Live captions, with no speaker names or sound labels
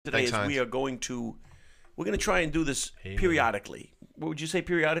today Thanks, is Heinz. we're going to try and do this periodically. What would you say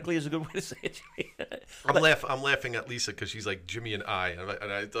periodically is a good way to say it? I'm laughing at Lisa because she's like Jimmy and I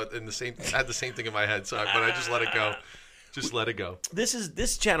thought I had the same thing in my head. But I just let it go. Just let it go.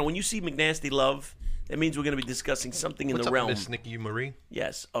 This channel. When you see McNasty Love, that means we're going to be discussing something in What's the up, realm, Miss Nikki Marie?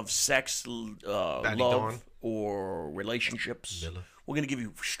 yes, of sex, love, Dawn. or relationships. Miller. We're going to give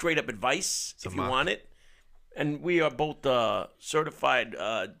you straight up advice if you mock. want it. And we are both certified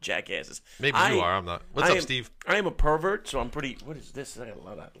jackasses. Maybe you are. I'm not. What's up, Steve? I am a pervert, so I'm pretty. What is this? I got a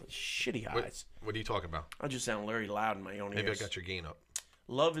lot of shitty eyes. What are you talking about? I just sound very loud in my own Maybe ears. I got your gain up.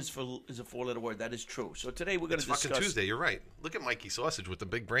 Love is a four-letter word. That is true. So today we're going It's to discuss. fucking Tuesday. You're right. Look at Mikey Sausage with the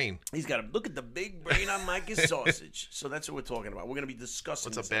big brain. He's got to look at the big brain on Mikey's sausage. So that's what we're talking about. We're going to be discussing.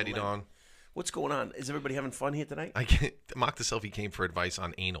 What's up, this at Baddie length. Dawn? What's going on? Is everybody having fun here tonight? Mock the Selfie came for advice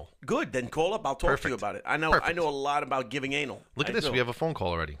on anal. Good. Then call up. I'll talk to you Perfect. about it. I know Perfect. a lot about giving anal. Look at this. We have a phone call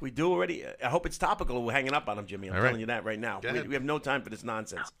already. We do already. I hope it's topical. We're hanging up on him, Jimmy. I'm All right. telling you that right now. Go ahead. We have no time for this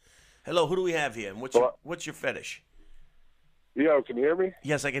nonsense. Hello, who do we have here? And what's your fetish? Yo, can you hear me?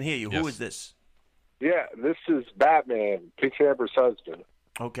 Yes, I can hear you. Yes. Who is this? Yeah, this is Batman, Pink Amber's husband.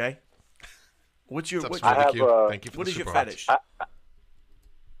 Okay. What's your What's what, up, I have, Barbecue? Thank you for what the is your super fetish?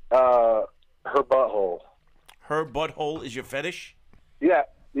 Her butthole. Her butthole is your fetish? Yeah,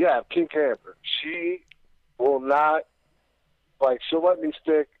 Pink Amber. She will not, she'll let me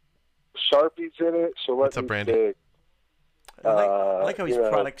stick Sharpies in it. She'll let What's up, me Brandy? stick. I like how he's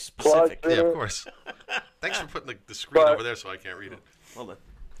product plugs specific. in Yeah, of it. course. Thanks for putting the screen But- over there so I can't read it. Hold on.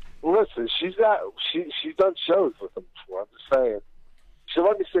 Listen, she's done shows with them before. I'm just saying. She'll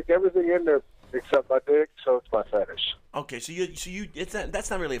let me stick everything in there except my dick, so it's my fetish. Okay, that's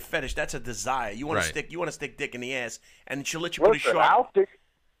not really a fetish. That's a desire. You want Right. to stick dick in the ass, and she'll let you put a Listen, sharp.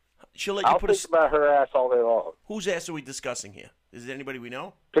 She'll let you I'll put think about her ass all day long. Whose ass are we discussing here? Is it anybody we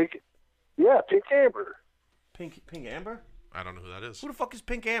know? Pink Amber. Pink Amber? I don't know who that is. Who the fuck is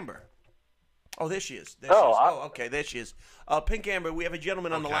Pink Amber? Oh, there she is. Okay, there she is. Pink Amber, we have a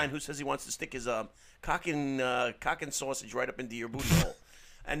gentleman on the Okay. line who says he wants to stick his cock and sausage right up into your booty hole,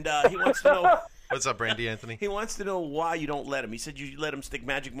 and he wants to know. What's up, Brandy Anthony? He wants to know why you don't let him. He said you let him stick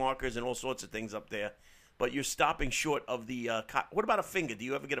magic markers and all sorts of things up there, but you're stopping short of the cock. What about a finger? Do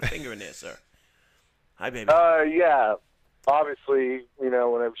you ever get a finger in there, sir? Hi, baby. Yeah. Obviously,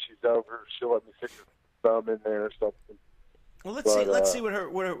 whenever she's over, she'll let me stick her thumb in there or something. Well, let's see what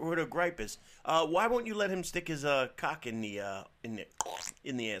her gripe is. Why won't you let him stick his cock in the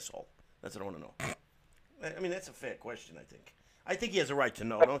asshole? That's what I want to know. I mean, that's a fair question. I think he has a right to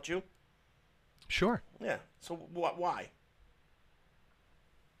know, don't you? Sure. Yeah. So why?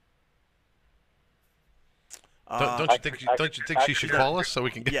 Don't you think she should call us so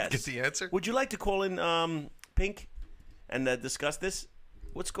we can get Yes. the answer? Would you like to call in Pink and discuss this?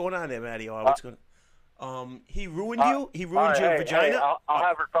 What's going on there, Matty? What's going on? He ruined you? He ruined your vagina? I'll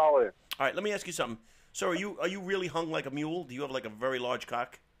have her call in. All right, let me ask you something. So are you really hung like a mule? Do you have like a very large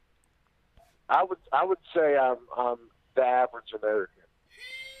cock? I would say I'm the average American.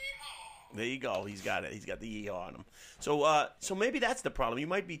 There you go. He's got it. He's got the ER on him. So maybe that's the problem. You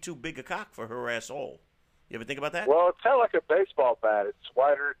might be too big a cock for her asshole. You ever think about that? Well, it's kind of like a baseball bat. It's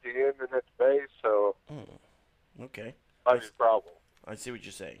wider at the end than at the base, so Okay. might be a problem. I see what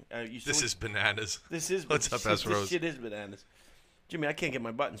you're saying. This is bananas. This is What's up, S. Rose? This shit is bananas. Jimmy, I can't get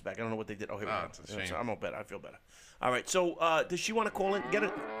my buttons back. I don't know what they did. Oh, here we go. It's a shame. So I'm all better. I feel better. All right. So does she want to call in? Get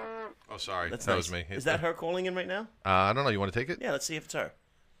it. Oh, sorry. That's that nice. was me. Is that her calling in right now? I don't know. You want to take it? Yeah. Let's see if it's her.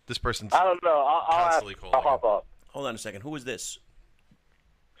 This person's I don't know. I'll constantly ask. calling. I'll hop up. Hold on a second. Who is this?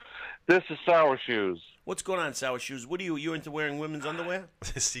 This is Sour Shoes. What's going on, Sour Shoes? What are you into wearing women's underwear?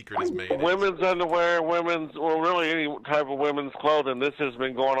 His secret is made. Women's underwear, really any type of women's clothing. This has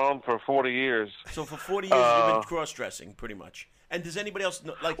been going on for 40 years. So for 40 years you've been cross-dressing, pretty much. And does anybody else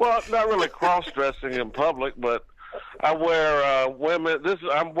know, like? Well, not really cross-dressing in public, but I wear women.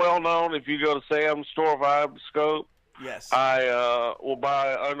 I'm well known. If you go to Sam's Store Vibe Scope, Yes. I will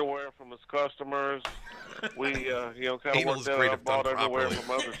buy underwear from his customers. We, kind of Anal work is that great out. if done Bought underwear properly.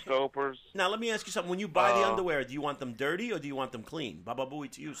 from other scopers. Now let me ask you something. When you buy the underwear, do you want them dirty or do you want them clean? Baba booey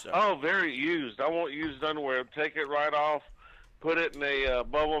to you, sir. Oh, very used. I want used underwear. Take it right off, put it in a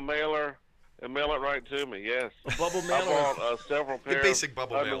bubble mailer, and mail it right to me. Yes. A bubble I mailer. bought several pairs basic of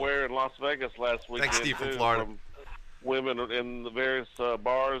bubble mailer. underwear in Las Vegas last weekend. Steve from too, Florida. From women in the various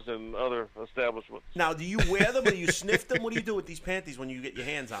bars and other establishments. Now, do you wear them or do you sniff them? What do you do with these panties when you get your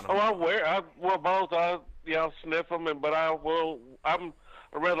hands on them? Oh, I wear both. I'll sniff them, I'm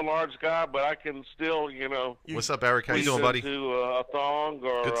a rather large guy, but I can still, What's up, Eric? How you doing, buddy? into a thong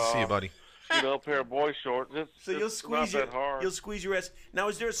or Good to see you, buddy. a pair of boy shorts. So you'll it's squeeze not that hard. you'll squeeze your ass. Now,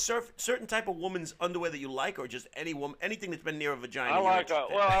 is there a certain type of woman's underwear that you like, or just anything that's been near a vagina? I you're like. interested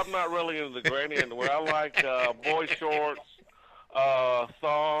in? Well, I'm not really into the granny underwear. I like boy shorts,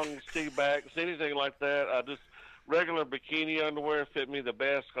 thongs, T-backs, anything like that. I just regular bikini underwear fit me the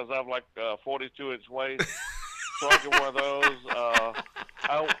best because I have like 42-inch waist, so I can wear those.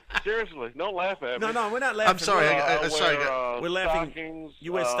 Seriously, don't laugh at me. No, we're not laughing. I'm sorry. We're laughing. Stockings,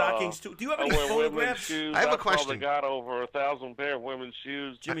 You wear stockings too. Do you have any I wear women's photographs? shoes. I have a I've probably question. got over 1,000 pair of women's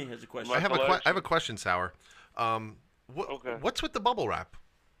shoes. Jimmy has a question. I have collection. a question, Sour. Okay. What's with the bubble wrap?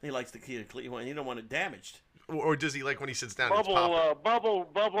 He likes the key to clean. You don't want it damaged. Or does he like when he sits down? It's popping?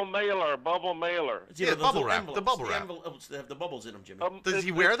 Bubble mailer. It's, Yeah, those bubble little wrap, envelopes. the bubble wrap. Envelopes that have the bubbles in them, Jimmy. Does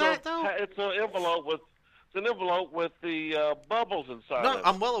he wear that, though? It's an envelope with. It's an envelope with the bubbles inside. No, of it.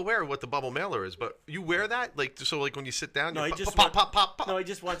 I'm well aware of what the bubble mailer is, but you wear that like when you sit down. No, you he just pop, pop, pop, pop. No, he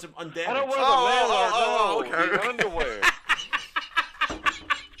just wants them undamaged. I don't wear the Oh, mailer. No, okay. the underwear.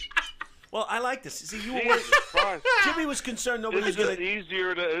 Well, I like this. See, you were Jesus Christ. Jimmy was concerned nobody was It's going just to.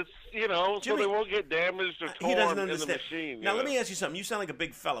 easier to, so Jimmy, they won't get damaged or He torn doesn't in the understand. machine. Now, let me ask you something. You sound like a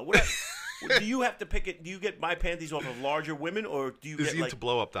big fella. Do you have to pick it? Do you get my panties off of larger women, or do you Is get he like? into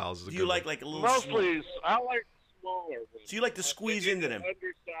blow up dolls? Do you like a little? Mostly, I like smaller ones. So you like to squeeze into them?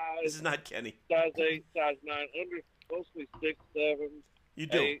 Undersized, This is not Kenny. size 8, size 9, mostly 6, 7, You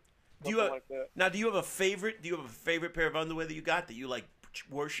do. 8, Do you something like that. now? Do you have a favorite? Do you have a favorite pair of underwear that you got that you like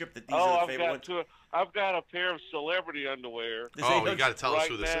worship? That these Oh, are the I've favorite got ones. two. I've got a pair of celebrity underwear. You got to tell us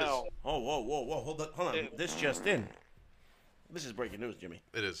right who this now. Oh, whoa! Hold on. This just in. This is breaking news, Jimmy.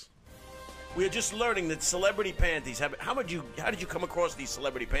 is. It is. We are just learning that celebrity panties have. How did you come across these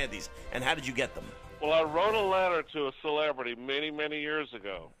celebrity panties, and how did you get them? Well, I wrote a letter to a celebrity many, many years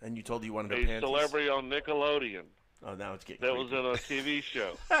ago. And you told her you wanted her A panties. celebrity on Nickelodeon Oh, now it's getting. that was in a TV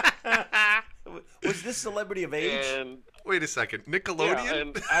show. Was this celebrity of age? And Wait a second, Nickelodeon. yeah,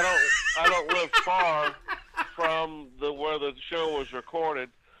 and I don't live far from where the show was recorded,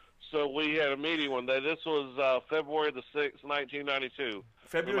 so we had a meeting one day. This was February the 6th, 1992.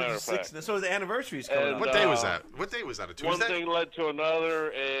 February matter the of fact. 6th. So the anniversary is coming And, up. What day was that? What day was that? A Tuesday? One thing led to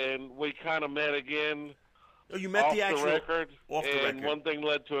another, and we kind of met again Oh, you met off the actual record. off the and record. one thing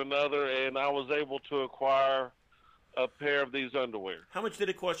led to another, and I was able to acquire a pair of these underwear. How much did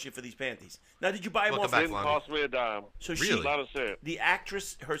it cost you for these panties? Now, did you buy them Welcome off? back, Didn't Lonnie. cost me a dime. So Really? Not a cent. the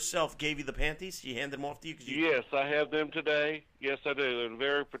actress herself gave you the panties. She handed them off to you. 'Cause you Yes, I have them today. Yes, I do. They're in a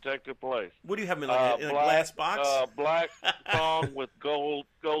very protected place. What do you have them in, like, in a glass box? Black thong with gold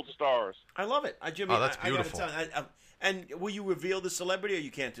stars. I love it. Jimmy, Oh, that's I gotta beautiful. tell you, and will you reveal the celebrity, or you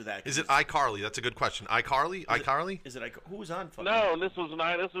can't do that? Is it iCarly? That's a good question. iCarly? iCarly? Is it who was on? Fucking No, this was in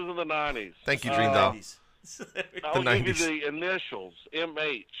the 90s. Thank you, Dream Doll. 90s? I'll give you 90s. the initials,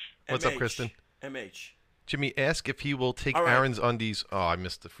 MH. What's up, Kristen? MH. Jimmy, ask if he will take All right. Aaron's undies. Oh, I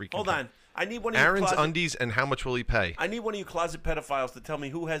missed the freaking. Hold part. on. I need one of you Aaron's closet, undies, and how much will he pay? I need one of you closet pedophiles to tell me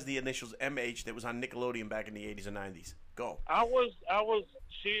who has the initials MH that was on Nickelodeon back in the 80s and 90s. Go.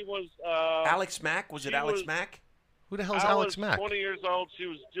 She was. Alex Mack? Was it she Alex was- Mack? Who the hell's I Alex was Mack? 20 years old. She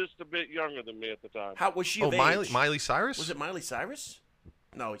was just a bit younger than me at the time. How was she Oh, of Miley, age? Miley Cyrus? Was it Miley Cyrus?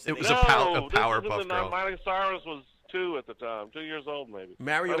 No, It was no, a this was in Powerpuff the Girl. Miley Cyrus was 2 at the time, 2 years old maybe.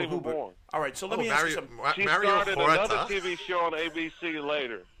 Mario Not even Huber. born. All right, so let Oh, me ask you something. She Mario started another Horta. TV show on ABC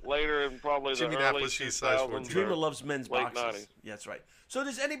later in probably the Jimmy early Naples, she's size 2000s. 14. Dreamer loves men's late boxes. 90s. Yeah, that's right. So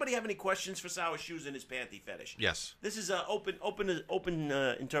does anybody have any questions for Sour Shoes and his panty fetish? Yes. This is a open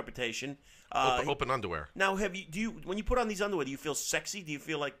interpretation. Open underwear. Now, do you when you put on these underwear, do you feel sexy? Do you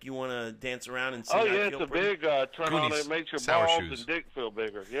feel like you want to dance around and sing? Oh I yeah, feel it's a pretty? big turn on. Goonies, It makes your sour balls shoes. and dick feel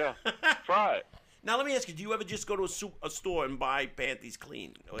bigger. Yeah, try it. Now let me ask you: do you ever just go to a store and buy panties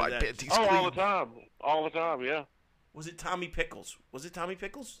clean? Or Buy that- panties Oh, clean. all the time. Yeah. Was it Tommy Pickles? Was it Tommy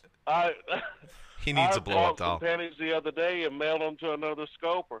Pickles? He needs I a blow up bought some doll. panties the other day and mailed them to another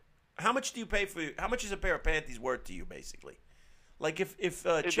scoper. How much do you pay for? How much is a pair of panties worth to you, basically? Like if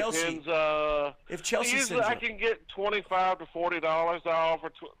It Chelsea, depends. if Chelsea Usually sends I you- can get $25 to $40. I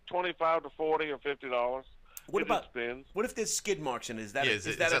offer $25 to $40 or $50. What It about- just depends. what if there's skid marks in it? Is that Yeah, is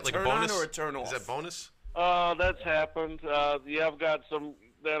is that a like turn a bonus? on or a turn off? Is that bonus? That's happened. Yeah, I've got some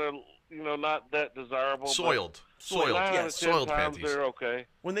that are not that desirable. but Soiled. Soiled, Soiled. nine out of yes. 10 Soiled times panties. they're okay.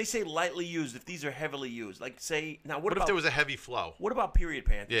 When they say lightly used, if these are heavily used, like say now, what What about if there was a heavy flow? what about period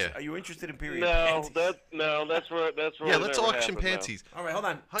panties? Yeah. Are you interested in period No, panties? that's where Yeah, let's never auction happened now. panties. All right, hold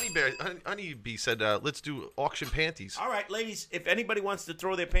on. Honeybee said, let's do auction panties. All right, ladies, if anybody wants to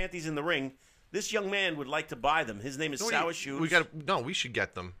throw their panties in the ring, this young man would like to buy them. His name is Sour Shoes. We should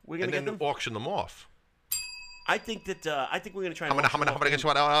get them. We're gonna and get then them? auction them off. I think that I think we're gonna try. How many against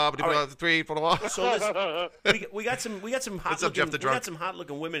what? right. 3, 4. So listen, we got some hot What's up, Jeff looking, the we Drunk? got some hot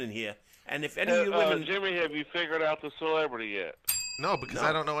looking women in here, and if any of you women, Jimmy, have you figured out the celebrity yet? No, because No.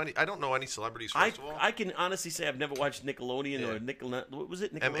 I don't know any celebrities. First of all, I can honestly say I've never watched Nickelodeon or what was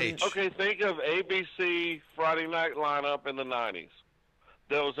it? Nickelodeon? MH. Okay, think of ABC Friday night lineup in the 90s.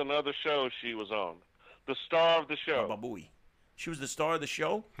 There was another show she was on. The star of the show. Babooey. She was the star of the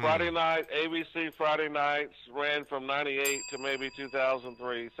show. Friday night, ABC Friday nights ran from 98 to maybe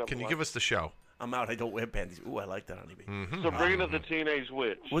 2003. Can you give us the show? I'm out. I don't wear panties. Ooh, I like that, honeybee. Sabrina the Teenage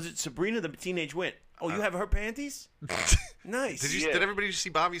Witch. Was it Sabrina the Teenage Witch? Oh, you have her panties? Nice. Did everybody just see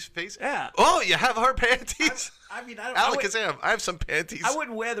Bobby's face? Yeah. Oh, you have her panties? I mean, I Alakazam, I have some panties.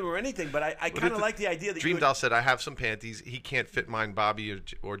 wouldn't wear them or anything, but I kind of like the idea that Dream you Doll said, I have some panties. He can't fit mine, Bobby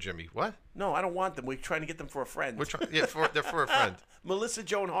or Jimmy. What? No, I don't want them. We're trying to get them for a friend. We're trying. Yeah, they're for a friend. Melissa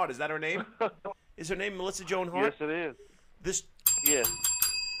Joan Hart. Is that her name? Is her name Melissa Joan Hart? Yes, it is. This Yes.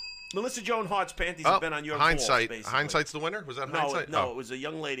 Melissa Joan Hart's panties have been on your hindsight. walls, basically. Hindsight's the winner. Was that No, hindsight? no, Oh. it was a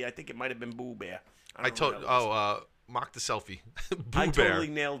young lady. I think it might have been Boo Bear. I told. Mock the selfie. Boo I Bear. totally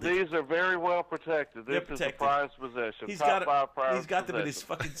nailed it. These are very well protected. They're This is a protected. prized possession. He's Top got 5 prized He's got them in his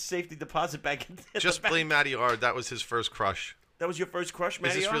possession. fucking safety deposit bag. Just blame Matty R. That was his first crush. That was your first crush, Is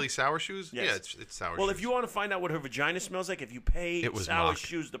Matty this R? really Sour Shoes? Yes. Yeah, it's Sour Shoes. Well, if you want to find out what her vagina smells like, if you pay It was Sour mock.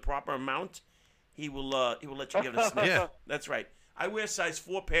 Shoes the proper amount, he will let you give it a sniff. Yeah. That's right. I wear size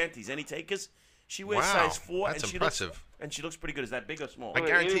 4 panties. Any takers? She wears Wow, size 4, that's and impressive. she looks pretty good. Is that big or small? I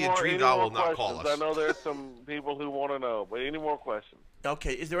guarantee you, Dream Doll will not call questions? us. I know there's some people who want to know, but any more questions?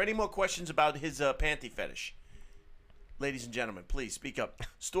 Okay. Is there any more questions about his panty fetish? Ladies and gentlemen, please speak up.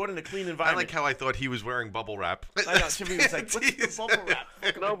 Stored in a clean I environment. like how I thought he was wearing bubble wrap. I know. Jimmy was like, "What's the bubble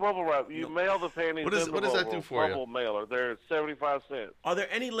wrap?" No bubble wrap. You mail the panties What does in the that do for you? bubble mailer. They're 75 cents. Are there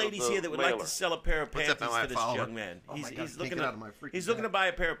any ladies the here that would like mailer. to sell a pair of What's up, panties my to this follower? young man? Oh my God, He's can't looking get out of my freaking he's looking to buy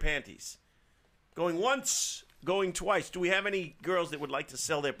a pair of panties. Going once, going twice. Do we have any girls that would like to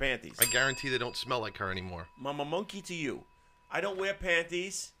sell their panties? I guarantee they don't smell like her anymore. Mama monkey to you. I don't wear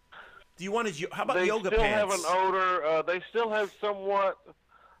panties. Do you want to? How about They yoga still pants? have an odor. They still have somewhat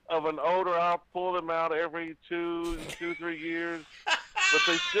of an odor. I'll pull them out every 2-3 years, but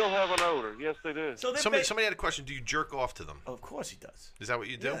they still have an odor. Yes, they do. So they're Somebody had a question. Do you jerk off to them? of course he does. Is that what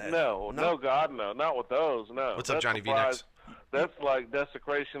you do? Yeah. No, God, no, not with those. No. What's up, That's Johnny a prize. V-necks? That's like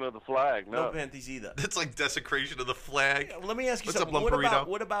desecration of the flag. No No. panties either. That's like desecration of the flag. Let me ask you What's up, something. Lumperito?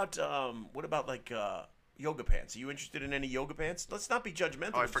 What about like yoga pants? Are you interested in any yoga pants? Let's not be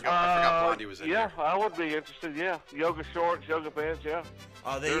judgmental. Oh, I forgot Blondie was in Yeah, here. I would be interested. Yeah, yoga shorts, yoga pants. Yeah,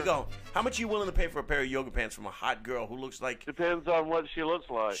 There you go. How much are you willing to pay for a pair of yoga pants from a hot girl who looks like depends on what she looks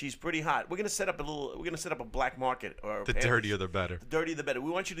like. she's pretty hot? We're gonna set up a black market or The panties. dirtier, the better. The dirtier the better. We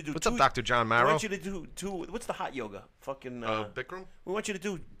want you to do. What's two, up, Dr. John We Marrow? want you to do two. What's the hot yoga? Fucking. Bikram? We want you to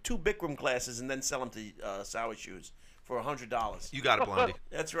do 2 Bikram classes and then sell them to Sour Shoes for $100. You got it, Blondie.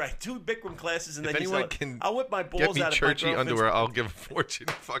 That's right. 2 Bikram classes and If then you sell anyone it. can I'll whip my balls Get me out of my churchy girlfriend's underwear. I'll give a fortune.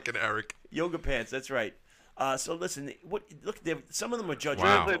 Fucking Eric. yoga pants. That's right. So listen, look, some of them are judging.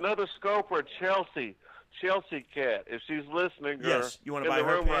 Wow. There's another scoper, Chelsea Cat. If she's listening, Yes, you wanna in buy the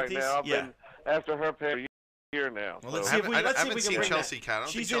her room panties? right now. I've Yeah. been after her panties a year now. Well, let's so- see if we, I let's see if haven't we can seen bring Chelsea that. Cat. I don't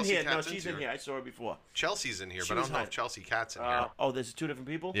She's think in Chelsea here. No, Cat's she's in in here. here. I saw her before. Chelsea's in here, She but I was don't know hot. if Chelsea Cat's in here. Oh, there's 2 different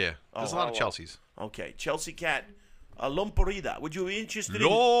people? Yeah. There's a Oh. lot of Chelseas. Okay. Chelsea Cat. Lomporida. Would you be interested in...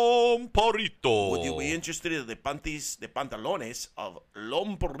 Lomporito. Would you be interested in the pantalones of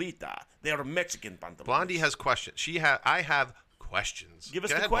Lomporita? They are Mexican pantalones. Blondie has questions. I have questions. Give us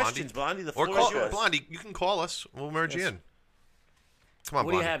Go the ahead, questions, Blondie. The Or floor call is yours. Blondie. You can call us. We'll merge you Yes. in. Come on,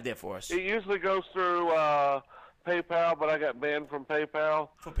 What do you Blondie. have there for us? It usually goes through PayPal, but I got banned from PayPal,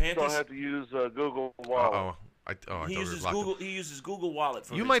 For so panties? I have to use Google Wallet. Uh-oh. I He thought we were uses locked up. Google. He uses Google Wallet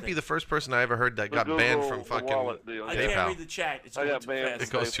for You his might thing. be the first person I ever heard that The got banned Google from fucking wallet deal, I yeah. can't PayPal. read the chat. It's I going got too banned fast. It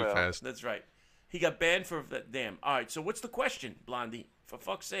goes too PayPal. fast. That's right. He got banned for that. Damn. All right. So what's the question, Blondie? For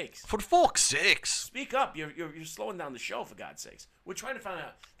fuck's sakes. For fuck's sakes. Speak up. You're slowing down the show, for God's sakes. We're trying to find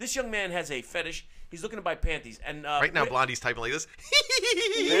out. This young man has a fetish. He's looking to buy panties. And Right now, Blondie's typing like this.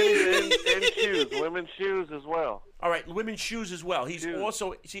 And shoes, women's shoes as well. All right, women's shoes as well. He's Shoes.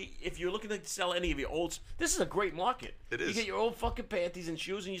 also, see, if you're looking to sell any of your olds, this is a great market. It You is. get your old fucking panties and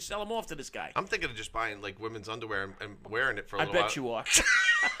shoes and you sell them off to this guy. I'm thinking of just buying like women's underwear and wearing it for a I little bet you are.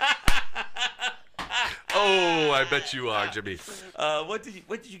 Oh, I bet you are, Jimmy. What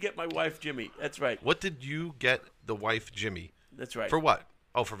did you get my wife, Jimmy? That's right. What did you get the wife, Jimmy? That's right. For what?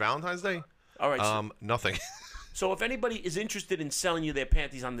 Oh, for Valentine's Day? All right. So, Nothing. So if anybody is interested in selling you their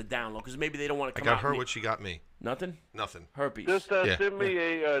panties on the down low, because maybe they don't want I to come got out. her what she got me. Nothing? Nothing. Herpes. Just Yeah. send me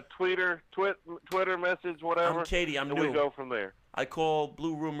a Twitter message, whatever. I'm Katie. I'm and new. we go from there. I call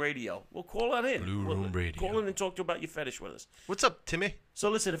Blue Room Radio. We'll call on in. Blue Room Radio. Call in and talk to about your fetish with us. What's up, Timmy? So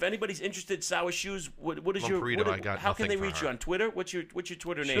listen, if anybody's interested, Sour Shoes, what is Lump your? burrito, What, I got how can they nothing for reach her. you on Twitter? What's your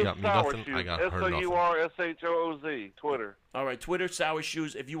Twitter She name? got me Sour nothing. Shoes. I got her nothing. SOURSHOOZ. Twitter. All right, Twitter, Sour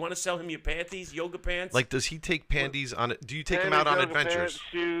Shoes. If you want to sell him your panties, yoga pants. Like, does he take panties on it? Do you take him out on Panties, yoga adventures? pants,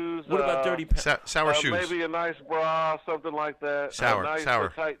 shoes. what about dirty pants? Sour shoes. Maybe a nice bra, something like that. Sour, a nice sour.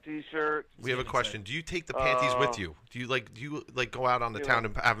 tight T-shirt. We have a question. Do you take the panties with you? Do you go out on the town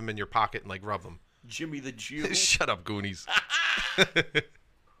and have them in your pocket and like rub them? Jimmy the Jew. Shut up, Goonies.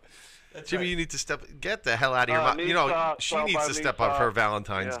 That's Jimmy, right. you need to get the hell out of your mouth. knee You know, socks, she followed needs by to knee step up her socks.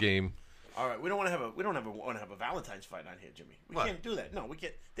 Valentine's Yeah. game. All right, we don't want to have a Valentine's fight on here, Jimmy. We What? can't do that. No, we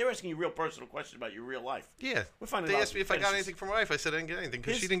can't. They're asking you real personal questions about your real life. Yeah. We're finding They out asked me if I got fetishes. anything from my wife. I said I didn't get anything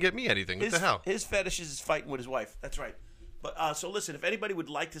because His- she didn't get me anything. What the hell? His fetishes is fighting with his wife. That's right. But so listen, if anybody would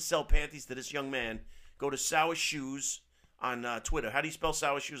like to sell panties to this young man, go to Sour Shoes on Twitter. How do you spell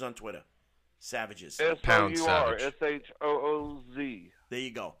Sour Shoes on Twitter? Savages. Pound savage. SOURSHOOZ. There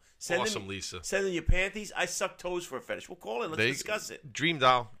you go. Awesome, Lisa. Send in your panties. I suck toes for a fetish. We'll call in. Let's discuss it. Dream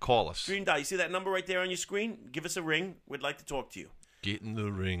Doll, call us. Dream Doll, you see that number right there on your screen? Give us a ring. We'd like to talk to you. Get in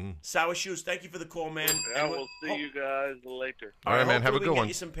the ring. Sour Shoes, thank you for the call, man. I And will see you guys later. All right, man. Have a hopefully we good can one. Get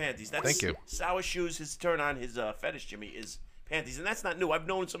you some panties. That's, Thank you. Sour Shoes, his turn on his fetish, Jimmy, is panties. And that's not new. I've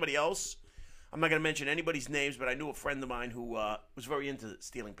known somebody else. I'm not going to mention anybody's names, but I knew a friend of mine who was very into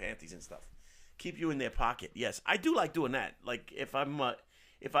stealing panties and stuff. Keep you in their pocket. Yes, I do like doing that. Like if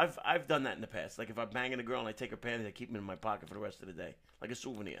I've done that in the past. Like if I'm banging a girl and I take her panties, I keep them in my pocket for the rest of the day, like a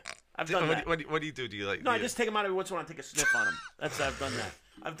souvenir. I've done that. What do you do? Do you like? No, I just take them out every once in a while and take a sniff on them. I've done that.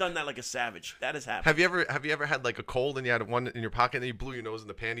 I've done that like a savage. That has happened. Have you ever had like a cold and you had one in your pocket and then you blew your nose in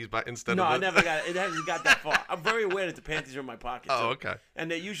the panties instead No, of? I never got it. It hasn't got that far. I'm very aware that the panties are in my pocket. Oh, too. okay.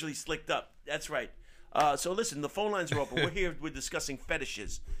 And they're usually slicked up. That's right. So listen, the phone lines are open. We're here. We're discussing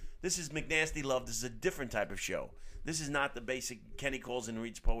fetishes. This is McNasty Love. This is a different type of show. This is not the basic Kenny calls and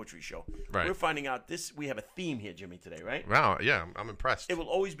reads poetry show. Right. We're finding out this. We have a theme here, Jimmy, today, right? Wow. Yeah, I'm impressed. It will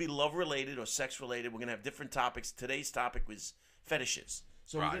always be love related or sex related. We're gonna have different topics. Today's topic was fetishes.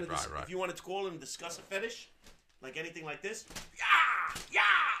 So Right, we're gonna right. if you wanted to call and discuss a fetish, like anything like this, Now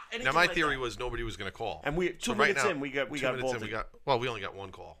anything my like theory that. was nobody was going to call. And we So 2 right minutes now, in, we got 2 minutes in, bolted. we only got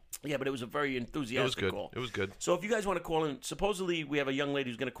one call. Yeah, but it was a very It was enthusiastic good. call. It was good. So if you guys want to call in, supposedly we have a young lady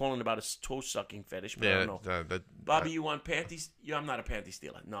who's going to call in about a toe sucking fetish. But I Yeah. don't know. Bobby, you want panties? Yeah, I'm not a panty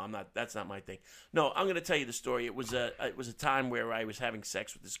stealer. No, I'm not. That's not my thing. No, I'm going to tell you the story. It was a time where I was having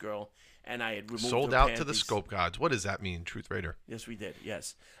sex with this girl, and I had removed Sold her out panties. to the scope gods. What does that mean, Truth Raider? Yes, we did.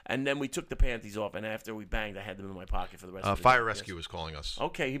 Yes, and then we took the panties off, and after we banged, I had them in my pocket for the rest of the Fire day. Rescue Yes. is calling us.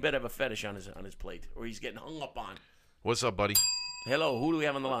 Okay, he better have a fetish on his plate, or he's getting hung up on. What's up, buddy? Hello, who do we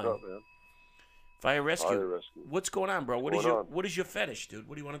have on the line? What's up, man? Fire Rescue. Fire Rescue. What's going on, bro? What What's is your going on? What is your fetish, dude?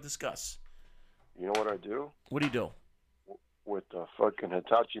 What do you want to discuss? You know what I do? What do you do? With the fucking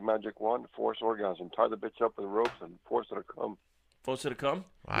Hitachi Magic Wand, force orgasm. Tie the bitch up with ropes and force her to come. Supposed to come?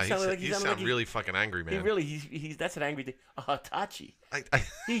 Wow, you sound really fucking angry, man. He really, he's that's an angry thing. Hitachi. I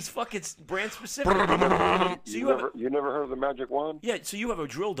He's fucking brand specific. So You never heard of the Magic Wand? yeah, so you have a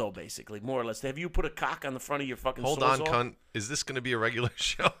drill dough, basically, more or less. Have you put a cock on the front of your fucking Hold on, sawzall? cunt. Is this going to be a regular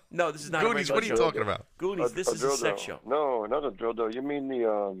show? No, this is not Goonies, a regular what are you show. talking about? Goonies, this is a drill sex dough. show. No, not a drill dough. You mean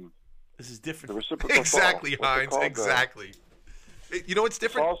the This is the different. reciprocal Exactly, saw. What's it Heinz. called, Exactly. You know what's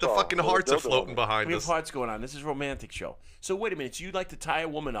different? The Saw fucking with a hearts are dildo floating on it. behind We have us. hearts going on. This is a romantic show. So wait a minute. So you like to tie a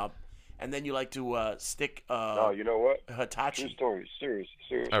woman up, and then you like to stick No, you know what? True Hitachi. story. Serious.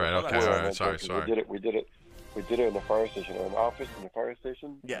 All right, okay, all right. Sorry. We did it in the fire station. In an office in the fire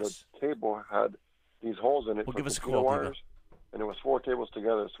station. Yes. The table had these holes in it Well, for give us a computer call, Diva. wires, and it was 4 tables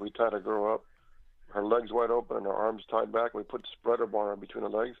together. So we tied a girl up, her legs wide open and her arms tied back. We put spreader bar in between her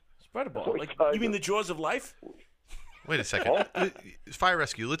legs. Spread a ball. We Like, tied you mean them. the jaws of life? Wait a second. Fire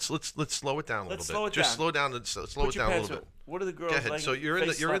Rescue. Let's slow it down a little Let's bit. slow it Just down. slow it down a little bit. What are the girls Go ahead. like? So you're in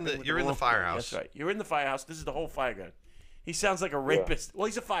the Face-slapping firehouse. That's right. You're in the firehouse. This is the whole fire gun. He sounds like a rapist. Well,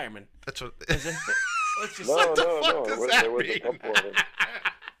 he's a fireman. That's what. Let's just. No, What the no, fuck no. does There that was a mean? couple of them.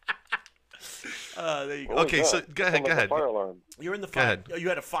 There you go. What was Okay, that? so go ahead, Sounded like go a ahead. Fire alarm. You're in the Go fire. ahead. You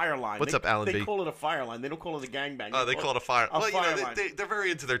had a fire line. What's up, Alan They B? call it a fire line. They don't call it a gangbang. Oh, they call it a fire. A Well, fire you know, line. they're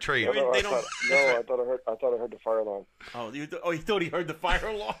very into their trade. They No, I don't- thought I heard the fire alarm. Oh, he thought he heard the fire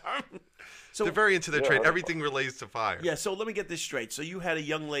alarm. So They're very into their Yeah, trade. I- Everything relates to fire. yeah. So let me get this straight. So you had a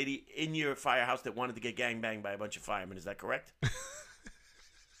young lady in your firehouse that wanted to get gangbanged by a bunch of firemen. Is that correct?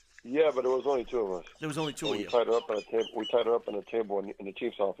 Yeah, but it was only two of us. There was only two of We you. tied her up on a table. We tied her up on a table in the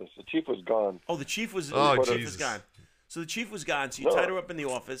chief's office. The chief was gone. Oh, the chief was. Oh, the chief Jesus. was gone. So the chief was gone. So you No. tied her up in the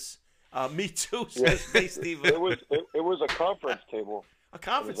office. Me too, says Hey Steve. It was a conference table. A In his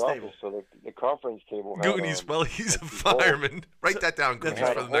conference office, table. so the conference table had, Goonies. Well, he's a like these holes. fireman. Write that down, That's Goonies,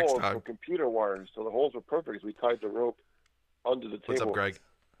 Had for the next holes time. for computer wires, so the holes were perfect. We tied the rope under the table. What's up, Greg?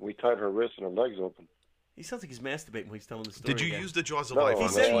 We tied her wrists and her legs open. He sounds like he's masturbating when he's telling the story. Did you again. use the jaws of No, life? He on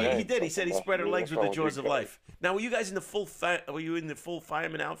said this? no, he did. He said he spread her legs with the That's all jaws of we life. Now, were you guys in the full? Were you in the full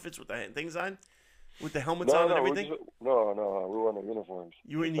fireman outfits with the things on, with the helmets on and everything? No, we were in the uniforms.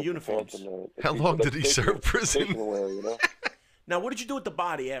 You were in the Like uniforms. pants and How long did he serve prison? station wear, you know? Now, what did you do with the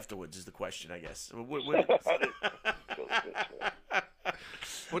body afterwards? Is the question, I guess.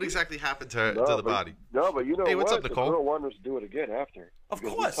 What exactly happened to No, the but- body? No, but you know Hey, what's what? up, Nicole? The girl wanted us to do it again after. Of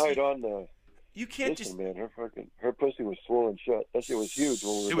Because course. We tied on the... You can't Listen, just man, her pussy was swollen shut. That shit was huge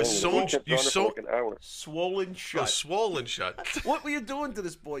when we were It was done. sewn- We kept you on it for sew- like an hour. swollen Oh, shut. swollen shut. What were you doing to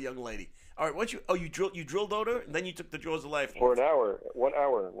this poor young lady? All right, once you drilled out her, and then you took the jaws of life. For an hour. 1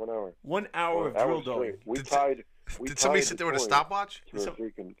 hour. 1 hour of For an drill hour dough. straight. Did somebody tied sit the there with a cord stopwatch? To her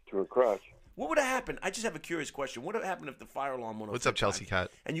to her crotch. What would have happened? I just have a curious question. What would have happened if the fire alarm went off? What's up, 3 Chelsea times,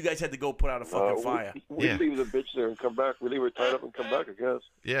 Cat? And you guys had to go put out a fucking fire. We Yeah. leave the bitch there and come back. We leave her tied up and come back, I guess.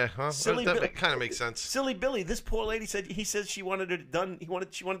 Yeah, huh? Silly that Bill- kind of makes sense. Silly Billy, this poor lady says she wanted it done.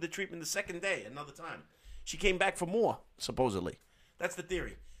 She wanted the treatment the second day, another time. She came back for more, supposedly. That's the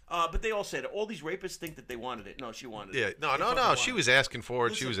theory. But they all said all these rapists think that they wanted it. No, she wanted Yeah, it. no. They fucking She wanted was asking for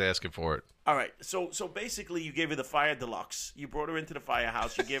it. Listen. She was asking for it. All right, so basically, you gave her the fire deluxe. You brought her into the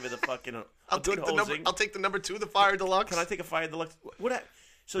firehouse. You gave her the fucking a good hosing. I'll take the number 2, the fire deluxe. Can I take a fire deluxe?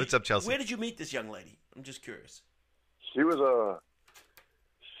 So What's up, Chelsea? Where did you meet this young lady? I'm just curious. She was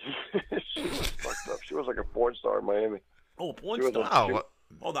she was fucked up. She was like a porn star in Miami. Oh, porn She was star. a- Oh,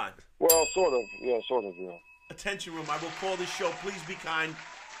 Hold on. Well, sort of. Yeah, sort of, yeah. Attention room. I will call this show. Please be kind.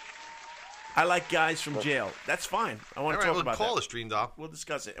 I like guys from jail. That's fine. I all want to right. talk We'll about call that. us, Dream Doll. We'll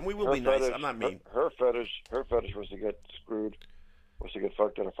discuss it, and we will Her be nice. fetish- I'm not mean. Her fetish was to get screwed, was to get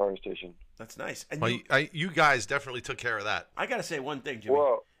fucked at a fire station. That's nice. And Well, you guys definitely took care of that. I gotta say one thing, Jimmy.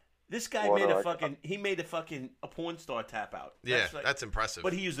 Well, This guy Well, made no, a I- fucking. He made a porn star tap out. Yeah, like- that's impressive.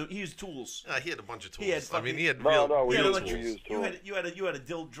 But he used tools. He had a bunch of tools. He had I mean, he had No, real, no, we He had real used- tools. we used You tools. had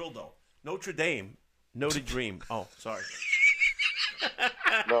a drill dough. Notre Dame. Notre Dream. Oh, sorry.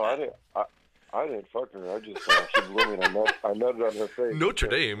 No, I didn't fuck her. I just she blew me and I nutted on her face. Notre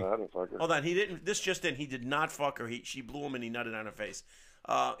Dame? No, I didn't fuck her. Hold on. He didn't. This just in. He did not fuck her. She blew him and he nutted on her face.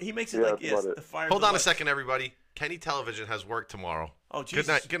 He makes it Yeah, like that's yes. about it. The fire. Hold on a deluxe. second, everybody. Kenny Television has work tomorrow. Oh,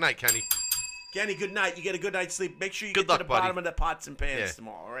 Jesus. Good night, Kenny. Kenny, good night. You get a good night's sleep. Make sure you Good get luck, to the buddy. bottom of the pots and pans Yeah.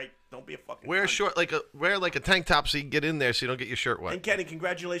 tomorrow. All right. Don't be a fucking. Wear cunt. like a tank top so you can get in there so you don't get your shirt wet. And Kenny,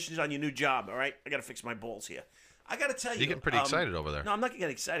 congratulations on your new job. All right. I got to fix my balls here. I got to tell you. You're getting pretty excited over there. No, I'm not getting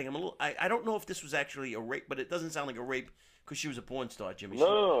excited. I'm a little. I don't know if this was actually a rape, but it doesn't sound like a rape because she was a porn star, Jimmy.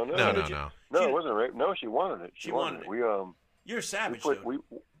 No. No. No, it wasn't rape. No, she wanted it. She wanted it. We You're a savage, put, dude.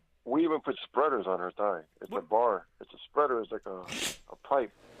 we even put spreaders on her thigh. It's a bar. It's a spreader. It's like a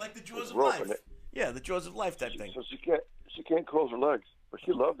pipe. Like the jaws With of rope in life. it. Yeah, the jaws of life type thing. So she can't close her legs, but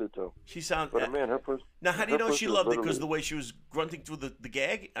she loved it though. She sounds. But man, her pussy. Now, how do you her know she pussy was loved it? Because literally- the way she was grunting through the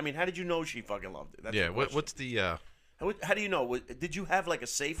gag. I mean, how did you know she fucking loved it? That's Yeah. the question. What's the? How do you know? Did you have like a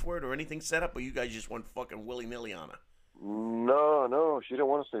safe word or anything set up, or you guys just went fucking willy nilly on her? No, she didn't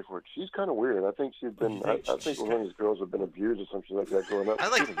want to stay for it. She's kind of weird. I think she's been. You I think think she's one of these girls have been abused or something like that growing up. I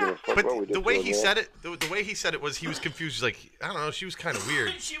She like, doesn't give a fuck but what we did the way to her, he man. said it, the way he said it was he was confused. He's like, I don't know. She was kind of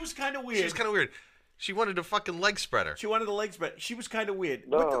weird. She was kind of weird. She was kind of weird. She wanted a fucking leg spreader. She wanted the leg spread. She was kind of weird.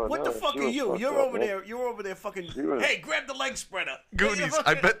 No, what the no, fuck she are was you? fucked You're up, over man. there. You're over there fucking. was- Hey, grab the leg spreader. Goonies.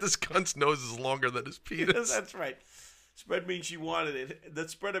 I bet this cunt's nose is longer than his penis. That's right. Spread means she wanted it. The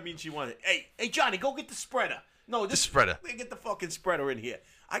spreader means she wanted it. Hey, Johnny, go get the spreader. No, The spreader. Get the fucking spreader in here.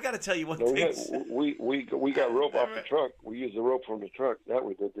 I got to tell you one No, thing. we got rope off the truck. We used the rope from the truck. That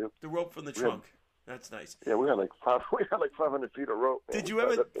we did, dude. The rope from the trunk. That's nice. Yeah, we had like 500 feet of rope. man. Did you We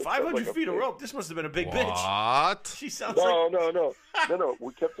ever tied that- 500 like a feet of pig. rope? This must have been a big bitch. What? She sounds No, like no.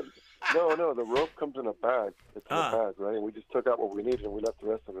 We kept it. No. The rope comes in a bag. It's in Ah. a bag, right? And we just took out what we needed and we left the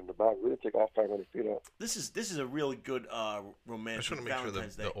rest of it in the bag. We didn't take all 500 feet out. this is a really good I romantic just want to make sure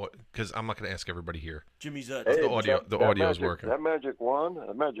Valentine's Day. because I'm not going to ask everybody here. Jimmy's The Hey, audio- but the that audio's magic- working. That magic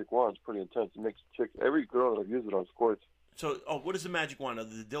wand's pretty intense. It makes chicks. Every girl that I've used it on squirts. So, what is the magic wand?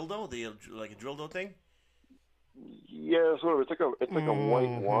 The dildo? Like a dildo thing? Yeah, sort of. It's like a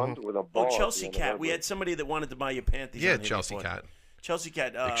white wand with a ball. Oh, at the Chelsea end. Cat. We had somebody that wanted to buy your panties. Yeah, on here Chelsea before. Cat. Chelsea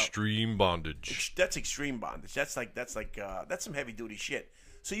Cat. Extreme bondage. That's extreme bondage. That's some heavy duty shit.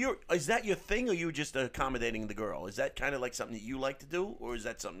 So is that your thing, or you just accommodating the girl? Is that kind of like something that you like to do, or is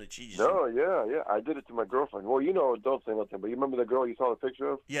that something that she just? No, yeah. I did it to my girlfriend. Well, don't say nothing. But you remember the girl you saw the picture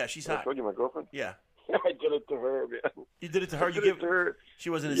of? Yeah, she's I hot. told you my girlfriend. Yeah. I did it to her, man. You did it to her. I did it to her. She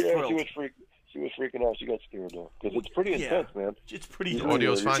wasn't as Yeah, thrilled. she was freaking out. She got scared though, because it's pretty intense, man. It's pretty. The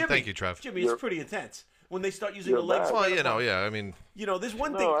audio's fine. Jimmy, Thank you, Trev. Jimmy, it's pretty intense when they start using the You're legs. mad. Well, yeah. I mean, there's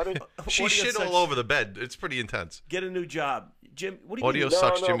one No, thing. I didn't. she Audio shit sucks. all over the bed. It's pretty intense. Get a new job, Jim. What do you Audio mean?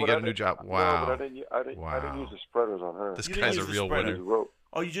 sucks, Jimmy. but Get I a new didn't- job. No, Wow. but I didn't use the spreaders on her. This You didn't guy's a use the real spreader. winner. Use rope.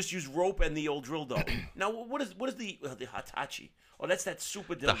 Oh, you just use rope and the old drill dough. Now, what is the Hitachi? Oh, that's that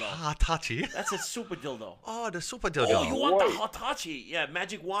super The dildo. Hitachi. That's a super dildo. Oh, the super Oh, dildo. you want the White. Hitachi? Yeah,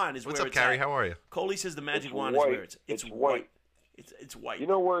 magic wand is What's where up, it's Carrie? at. How are you? Coley says the magic It's wand white. is where it's It's white. white. It's white. You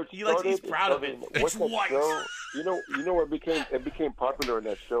know where it He's started? proud of it. It's What's that white. show? You know where it became popular in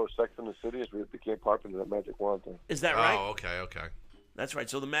that show, Sex and the City. Is where it became popular, that magic wand thing. Is that right? Oh, okay. That's right.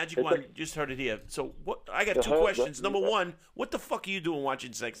 So the magic It's wand, like- just heard it here. So what? I got The two whole- questions. the- Number one, what the fuck are you doing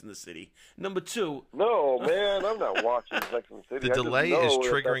watching Sex in the City? Number two, No, man, I'm not watching Sex and the City. The I just delay know is that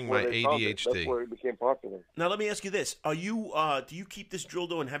that's triggering where my they found it. ADHD. That's where it became popular. now let me ask you this: Are you? Do you keep this drill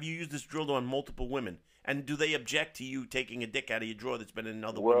dough, and have you used this drill dough on multiple women? And do they object to you taking a dick out of your drawer that's been in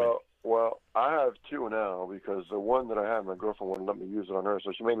another woman? Well, I have two now because the one that I had, my girlfriend wouldn't let me use it on her,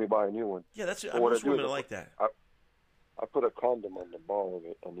 so she made me buy a new one. Yeah, that's Well, what most I do women is are like that. I put a condom on the ball of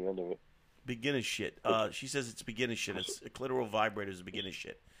it, on the end of it. Beginner shit. She says it's beginner shit. It's a clitoral vibrator is beginner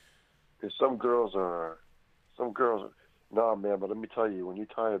shit. Because some girls are, nah, man, but let me tell you, when you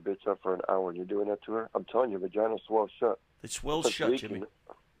tie a bitch up for an hour and you're doing that to her, I'm telling you, vagina swells shut. It swells It's shut, leaking. Jimmy.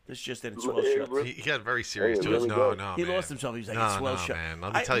 This just in. It swells It shut. really- He got very serious Hey, to it us. really No, does. no, He man. lost himself. He's like, No, it swells no, shut. man.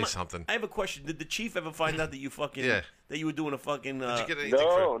 Let me tell you something. I have a question. Did the chief ever find out that you fucking Yeah. that you were doing a fucking Did you get anything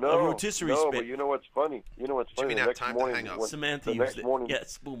No, for no, a rotisserie no, spit. but you know what's funny? Jimmy, The now next time to morning, hang up. when- Samantha the used next it? morning,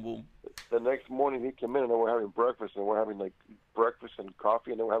 Yes, boom, boom. the next morning he came in and they were having breakfast and we're having like breakfast and coffee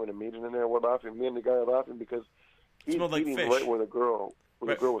and they were having a meeting in there. We're laughing. Me and the guy are laughing because he's Smelled like eating fish. right where the girl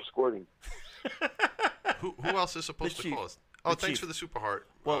Right. was squirting. Who else is supposed The to chief. call us? Oh, The thanks chief. for the super heart,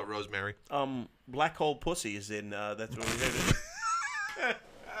 Well- Rosemary. Black hole pussy is in. That's what we heard.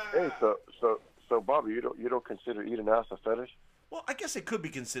 Hey, so Bobby, you don't consider eating ass a fetish? Well, I guess it could be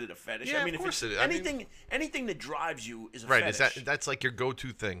considered a fetish. Yeah, I mean, of if course it's it is. I mean- anything that drives you is a Right? fetish. Is that's like your go-to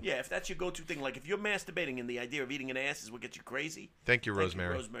thing? Yeah, if that's your go-to thing, like if you're masturbating and the idea of eating an ass is what gets you crazy. Thank you, Thank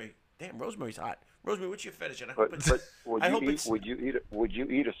Rosemary. Rosemary. Damn, Rosemary's hot. Rosemary, what's your fetish? And I hope But it's. but would I you hope eat it's. would you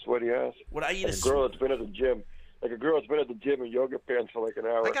eat a sweaty ass? Would I eat Like a a girl that's been at the gym. Like a girl that's been at the gym in yoga pants for like an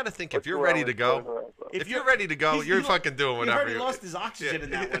hour. I gotta think, or if you're 2 ready hours to go- sweating her ass off. If you're ready to go, He's- you're he lo- fucking doing You whatever. heard he lost his oxygen Yeah. in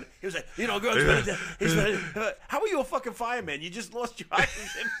that one. He was like, girls, how are you a fucking fireman? You just lost your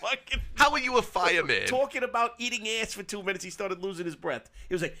oxygen fucking How are you a fireman? talking about eating ass for 2 minutes. He started losing his breath.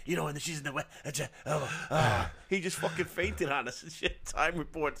 He was like, and she's in the way. He just fucking fainted on us and shit. Time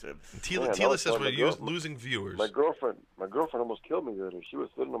reports him. Tila, Man, Tila that says was we're fun. losing viewers. My girlfriend almost killed me there. She was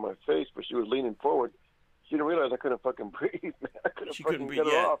sitting on my face, but she was leaning forward. She didn't realize I couldn't fucking breathe, man. I couldn't She fucking couldn't breathe. get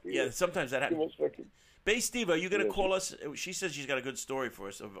her Yeah, off. yeah. Sometimes that She happens. was fucking. Bay Steve, are you gonna Yeah, call us? She says she's got a good story for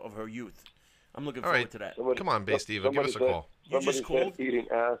us of her youth. I'm looking All forward right. to that. Somebody- Come on, Bay Steve, give us a said- call. You just somebody called? said eating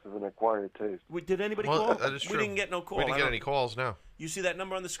ass is an acquired taste. Did anybody Well, call? that is true. We didn't get no call. We didn't I get don't- any calls now. You see that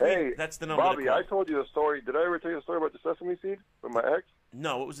number on the screen? Hey, That's the number Bobby, to call. I told you a story. Did I ever tell you a story about the sesame seed with my ex?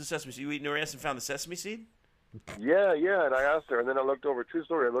 No, what was the sesame seed? You eating her ass and found the sesame seed? Yeah, and I asked her, and then I looked over, true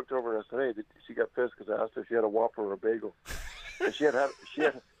story, I looked over and I said, hey, she got pissed because I asked her if she had a Whopper or a bagel. And she had,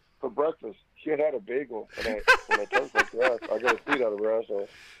 for breakfast, she had a bagel, and when I told her her ass, I got a seed out of her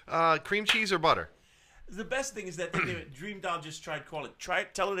asshole. Cream cheese or butter? The best thing is that Dream Doll just tried calling.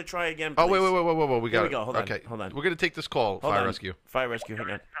 Tell her to try again. Oh, please. wait. We got Here we it. go. Hold on, okay. hold on. We're going to take this call, Hold Fire on. Rescue. Fire rescue.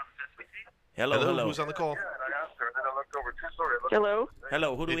 Hang on. Hello. Who's on the call? And I asked her, and then I looked over, true story. Hello?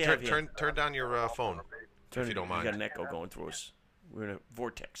 Hello. Who do we Hey, have here? turn down your phone, if you don't We got mind. an echo going through us. We're in a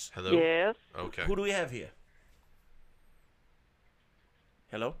vortex. Hello? Yes. Okay. Who do we have here?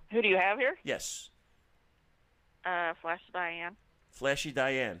 Hello? Who do you have here? Yes. Flash Diane. Flashy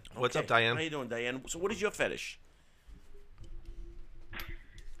Diane. What's Okay. up, Diane? How you doing, Diane? So what is your fetish?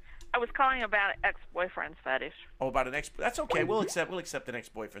 I was calling about ex-boyfriend's fetish. Oh, about an ex. That's okay. We'll accept an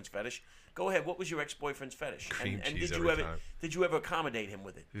ex-boyfriend's fetish. Go ahead. What was your ex-boyfriend's fetish? Cream and cheese did every you ever time. did you ever accommodate him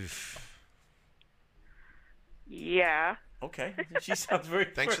with it? Yeah. Okay. She sounds very.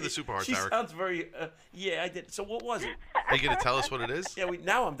 Thanks for the super hearts, She Eric. sounds very. Yeah, I did. So what was it? Are you going to tell us what it is? Yeah.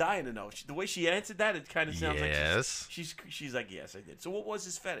 Now I'm dying to know. The way she answered that, it kind of sounds Yes. like she's like, yes, I did. So what was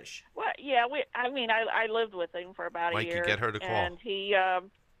his fetish? Well, yeah. I lived with him for about Mike, a you year. get her to call. And he,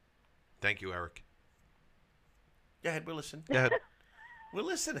 Thank you, Eric. Go ahead. We'll listen. Go ahead. We're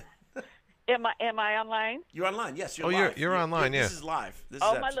listening. Am I online? You're online. Yes, you're Oh, live. you're online, This yeah. is live. This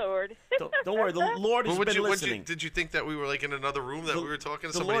Oh is my Lord! Don't worry. The Lord has been listening. Did you think that we were like in another room that we were talking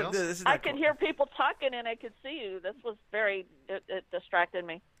to The somebody Lord- else? this is I not could cool. hear people talking and I could see you. This was it distracted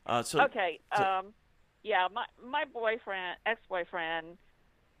me. Okay. Yeah, my ex-boyfriend,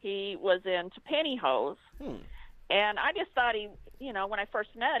 he was into pantyhose. And I just thought when I first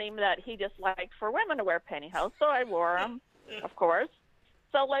met him, that he just liked for women to wear pantyhose. So I wore them, of course.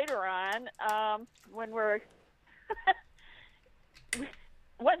 So later on, when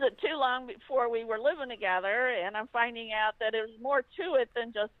wasn't too long before we were living together, and I'm finding out that there's more to it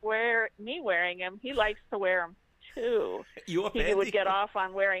than just me wearing them. He likes to wear them too. You a He would panty- get off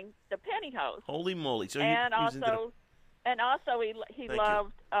on wearing the pantyhose. Holy moly! So And he was into also he Thank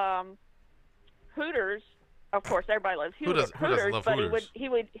loved Hooters. Of course, everybody loves Who doesn't love but Hooters?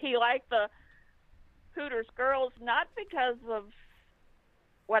 he liked the Hooters girls, not because of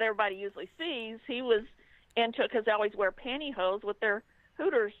what everybody usually sees. He was into it because they always wear pantyhose with their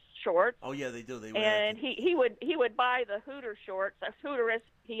Hooters shorts. Oh yeah, they do. They wear And he would buy the Hooters shorts.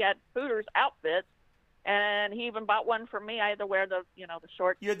 He had Hooters outfits, and he even bought one for me. I had to wear the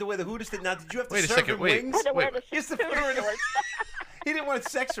shorts. You had to wear the Hooters. Now, did you have to Wait a serve second, him wait. wings? I had to wear Wait. the Here's the Hooters photo. shorts. He didn't want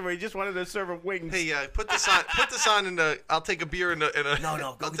sex from her. He just wanted to serve him wings. Hey, put this on. Put this on, and I'll take a beer and a. No,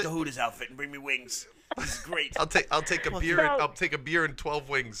 go I'll get the Hooters outfit and bring me wings. This is great. I'll take a beer. So- I'll take a beer and 12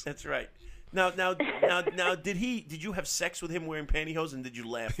 wings. That's right. Now, did you have sex with him wearing pantyhose, and did you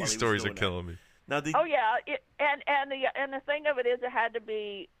laugh? While These he stories was are doing killing me. That? Now, did, Oh yeah, and the thing of it is, it had to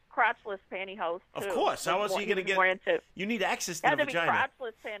be crotchless pantyhose too. Of course. How else are you going to get? More into. You need access It to had the to be vagina.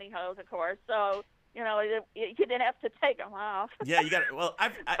 crotchless pantyhose, of course. So you didn't have to take them off. Yeah, you got it. Well,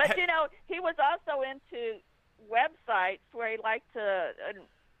 But he was also into websites where he liked to,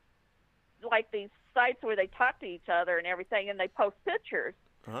 like these sites where they talk to each other and everything, and they post pictures.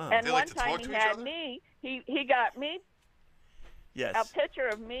 And They one like to time talk he to each had other? me. He got me yes. a picture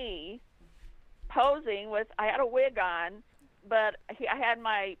of me posing with. I had a wig on, but I had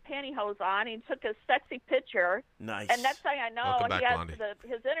my pantyhose on. He took a sexy picture. Nice. And next thing I know, Welcome back, he had Blondie.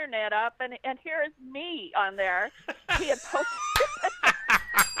 his internet up, and here's me on there. He had posted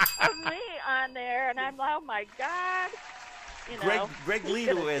of me on there, and I'm like, oh my God. Greg who's Lee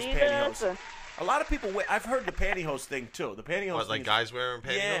gonna wears see pantyhose. this? A lot of people wear. I've heard the pantyhose thing too. The pantyhose. What, thing like is- guys wearing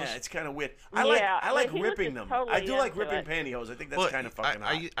pantyhose? Yeah, it's kind of weird. Yeah, I like but he was ripping just them. I totally do like into ripping it. pantyhose. I think that's Well, kind of fucking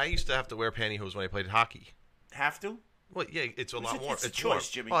hot. I used to have to wear pantyhose when I played hockey. Have to? Well, yeah, it's a lot It's a- warm. it's a It's choice, warm.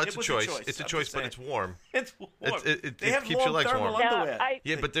 Jimmy. Well, It it's a was a choice. choice. It's a I'm choice, just but saying. it's warm. It's warm. It They have keeps your long legs thermal warm. underwear.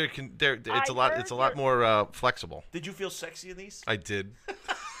 Yeah, but it's I a lot. heard It's a lot that- more flexible. Did you feel sexy in these? I did.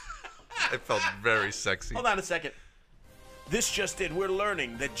 I felt very sexy. Hold on a second. This just in. We're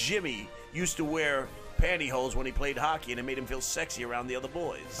learning that Jimmy used to wear pantyhose when he played hockey, and it made him feel sexy around the other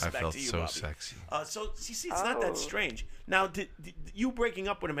boys. I Back felt to you, so Bobby. sexy. So you see, it's not that strange. Now, did you breaking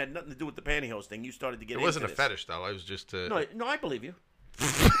up with him had nothing to do with the pantyhose thing? You started to get It wasn't a into this. fetish though. I was just No, I believe you.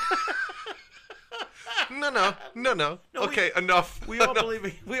 No. No, Okay, enough. We all Enough. believe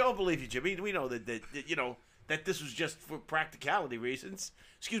you. We all believe you, Jimmy. We know that that this was just for practicality reasons.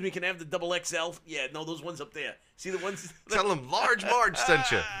 Excuse me, can I have the double XL? Yeah, no, those ones up there. See the ones? Tell him Large Marge sent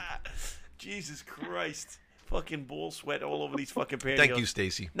you. Jesus Christ. Fucking ball sweat all over these fucking pantyhose. Thank you,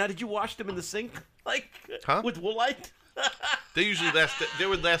 Stacy. Now, did you wash them in the sink? Huh? With Woolite? They usually last. They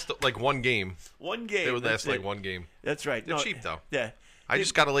would last like one game. One game. They would that's last like it. one game. That's right. They're cheap though. Yeah. I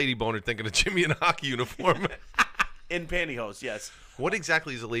just got a lady boner thinking of Jimmy in a hockey uniform. In pantyhose, yes. What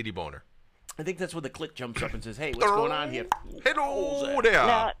exactly is a lady boner? I think that's when the clit jumps up and says, "Hey, what's going on here?" Hello there.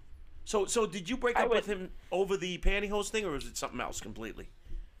 Now, So did you break I up would- with him over the pantyhose thing, or was it something else completely?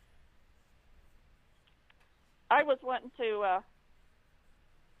 I was wanting to.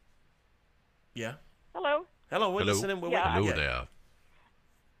 Yeah. Hello. Hello, we're Hello. listening. We're Yeah. waiting. Hello there.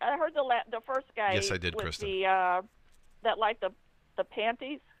 I heard the first guy. Yes, I did, with Kristen. The that liked the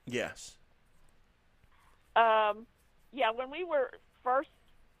panties. Yes. Yeah, when we were first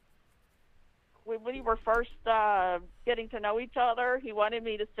getting to know each other, he wanted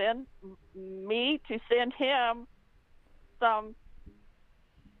me to send him some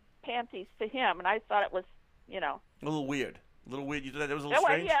panties to him, and I thought it was, A little weird. A little weird. You thought that was a it little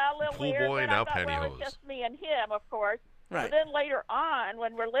was, strange? yeah, a little Pool weird. boy, but now I thought, well, pantyhose. it's just me and him, of course. Right. But then later on,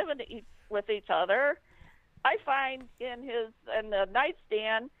 when we're living with each other, I find in the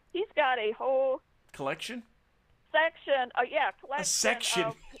nightstand he's got a whole Collection? section. Collection. A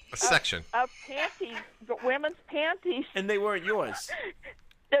section. A section. Of panties, women's panties. And they weren't yours.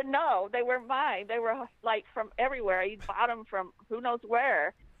 No, they were mine. They were like from everywhere. He bought them from who knows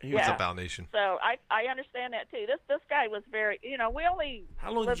where. What's up, Al Nation? So I understand that too. This guy was very, we only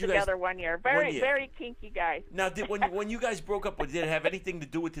lived together 1 year. Very kinky guy. Now, when you guys broke up, did it have anything to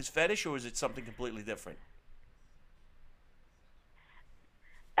do with his fetish, or is it something completely different?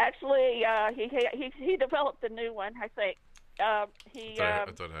 Actually, he developed a new one. I think I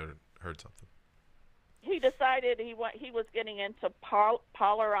thought I heard something. He decided he was getting into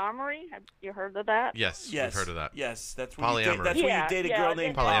polyamory. Have you heard of that? Yes, we've heard of that. Yes, that's polyamory. That's where you date a girl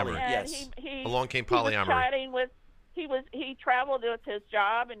named polyamory. Yes. Along came polyamory. He traveled with his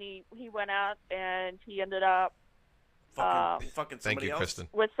job, and he went out and he ended up fucking somebody Thank you, else? Kristen.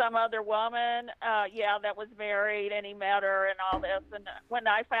 with some other woman. That was married, and he met her and all this. And when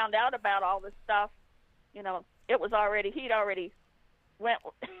I found out about all this stuff, it was he'd already went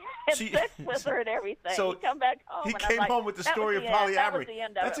and sex with her and everything. So he come back home. He and came home with the story of polyamory. That was the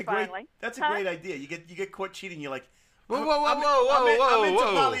end of it, finally. That's a great idea. You get caught cheating. You're like, Whoa! I'm into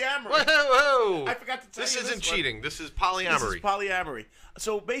polyamory. Whoa! I forgot to tell you this isn't cheating. This is polyamory. This is polyamory.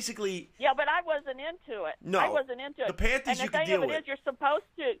 So basically, yeah, but I wasn't into it. No, I wasn't into it. The panties you could deal with. And the thing of it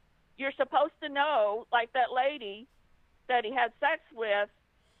is, you're supposed to know, like that lady that he had sex with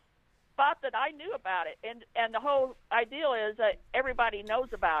thought that I knew about it, and the whole ideal is that everybody knows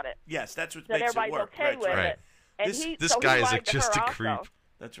about it. Yes, that's what that makes everybody's it work. okay with it. And this guy is just a creep.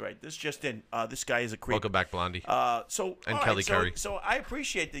 That's right. This just in. This guy is a creep. Welcome back, Blondie. And Kelly Curry. So I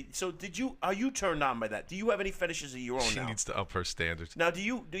appreciate that. So are you turned on by that? Do you have any fetishes of your own She now? needs to up her standards. Now, are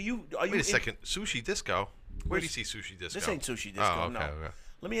you? Wait a second. Sushi Disco. Where do you see Sushi Disco? This ain't Sushi Disco. Oh, okay, no. okay.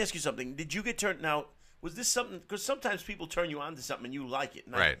 Let me ask you something. Did you get turned? Now, was this something? Because sometimes people turn you on to something and you like it.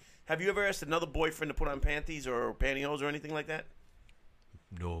 Now, right. Have you ever asked another boyfriend to put on panties or pantyhose or anything like that?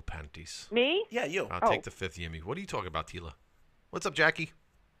 No panties. Me? Yeah, you. I'll take the fifth, Yimmy. What are you talking about, Tila? What's up, Jackie?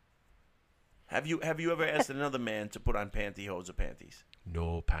 Have you ever asked another man to put on pantyhose or panties?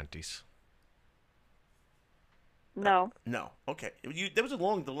 No panties. No. No. Okay. There was a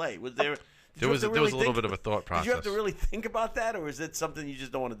long delay. Was there? There was a little bit of a thought process. Did you have to really think about that, or is it something you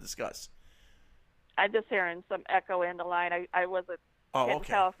just don't want to discuss? I'm just hearing some echo in the line. I wasn't. Can't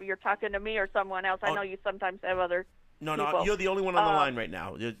tell if you're talking to me or someone else. I know you sometimes have other. No, people. You're the only one on the line right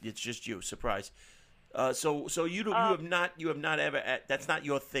now. It's just you. Surprise. So you have not ever. That's not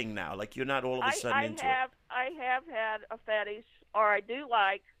your thing now. Like you're not all of a sudden into it. I have had a fetish, or I do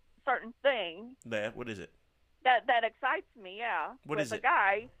like certain things. What is it? That excites me. Yeah. What with is a it?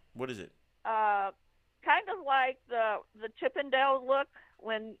 Guy. What is it? Kind of like the Chippendale look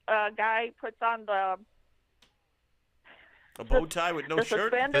when a guy puts on a bow tie with no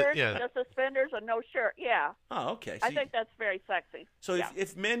shirt? The suspenders and no shirt, yeah. Oh, okay. I think that's very sexy. So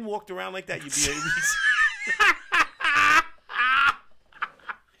if men walked around like that, you'd be...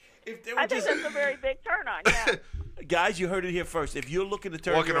 I think that's a very big turn on, yeah. Guys, you heard it here first. If you're looking to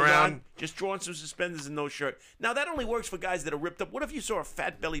turn walking girls around, on, just draw on some suspenders and no shirt. Now, that only works for guys that are ripped up. What if you saw a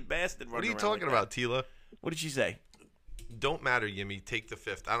fat-bellied bastard running around? What are you talking about, Tila? What did she say? Don't matter, Yimmy. Take the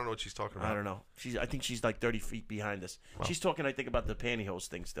fifth. I don't know what she's talking about. I don't know. I think she's like 30 feet behind us. Well, she's talking, I think, about the pantyhose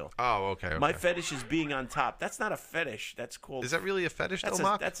thing still. Oh, okay. My fetish is being on top. That's not a fetish. That's called... Is that really a fetish, though,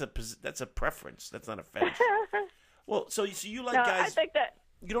 Mark? That's a preference. That's not a fetish. Well, so you like no, guys... I think that...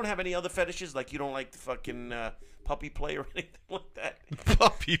 You don't have any other fetishes? Like you don't like the fucking puppy play or anything like that?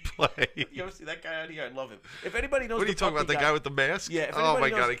 Puppy play? You ever see that guy out here? I love him. If anybody knows what are you talking about, the guy with the mask? Yeah. Oh,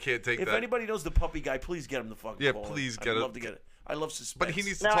 my God, I can't take that. If anybody knows the puppy guy, please get him the fucking Yeah, call. please get him. I'd love to get it. I love suspense. But he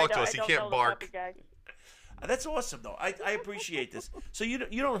needs to talk to us. He can't bark. That's awesome, though. I appreciate this. So you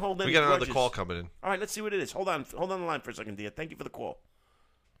don't hold any We got another grudges. call coming in. All right, let's see what it is. Hold on the line for a second, dear. Thank you for the call.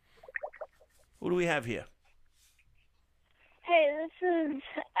 Who do we have here? Hey, this is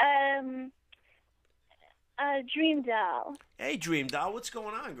Dream Doll. Hey, Dream Doll, what's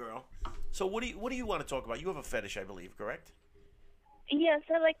going on, girl? So what do you want to talk about? You have a fetish, I believe, correct? Yes,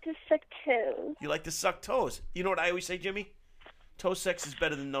 I like to suck toes. You like to suck toes. You know what I always say, Jimmy? Toe sex is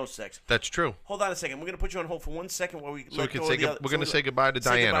better than no sex. That's true. Hold on a second. We're going to put you on hold for 1 second while we we're going to say goodbye to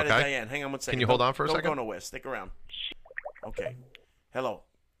Diane, okay? Diane. Hang on 1 second. Can you hold on for a second? Don't go nowhere. Stick around. Okay. Hello.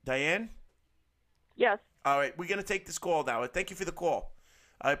 Diane? Yes. All right. We're going to take this call now. Thank you for the call.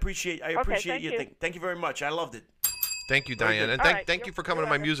 I appreciate your thing. Thank you very much. I loved it. Thank you, Diane. And thank you for coming to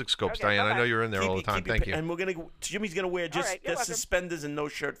my music scopes, Diane. I know you're in there all the time. Thank you. And Jimmy's going to wear just suspenders and no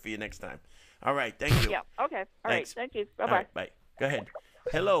shirt for you next time. All right. Thank you. Yeah. Okay. All right. Thank you. Bye-bye. All right, bye. Go ahead.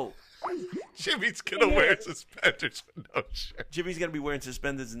 Hello. Jimmy's going to wear suspenders with no shirt. Jimmy's going to be wearing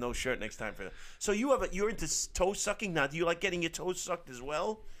suspenders and no shirt next time for that. So you're into toe sucking now. Do you like getting your toes sucked as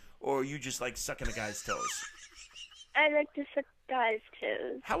well? Or you just like sucking a guy's toes? I like to suck guys'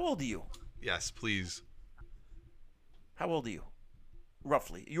 toes. How old are you? Yes, please. How old are you?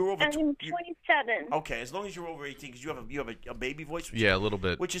 Roughly, you're over. I'm 27. Okay, as long as you're over 18, because you have a baby voice. Yeah, a little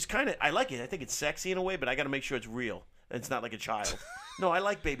bit. Which is kind of, I like it. I think it's sexy in a way, but I got to make sure it's real. It's not like a child. No, I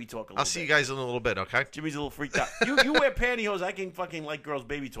like baby talk a little bit. I'll see you guys in a little bit, okay? Jimmy's a little freaked out. You wear pantyhose. I can fucking like girls'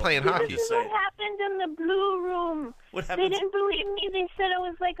 baby talk. Playing hockey. This is what happened in the blue room. What happened? They didn't believe me. They said I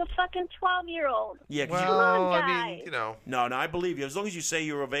was like a fucking 12-year-old. Yeah, well, Come on, I mean, guys. you know. No, I believe you. As long as you say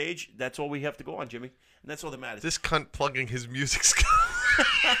you're of age, that's all we have to go on, Jimmy. And that's all that matters. This cunt plugging his music skill.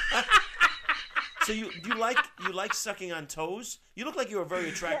 So you like sucking on toes? You look like you're a very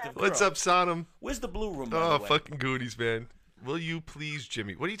attractive girl. What's up, Sonam? Where's the blue room, by Oh, the way? fucking Goonies, man. Will you please,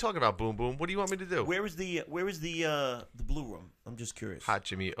 Jimmy? What are you talking about, Boom Boom? What do you want me to do? Where is the blue room? I'm just curious. Hot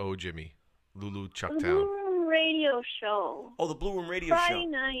Jimmy, oh Jimmy, Lulu The Chucktown. Blue Room Radio Show. Oh, the blue room radio Friday show.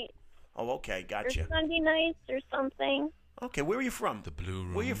 night Oh, okay, or gotcha. Sunday nights or something. Okay, where are you from? The Blue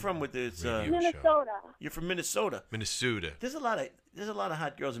Room. Where are you from with this? Radio. Minnesota. You're from Minnesota. Minnesota. There's a lot of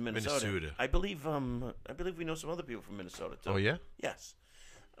hot girls in Minnesota. Minnesota. I believe we know some other people from Minnesota too. Oh yeah. Yes.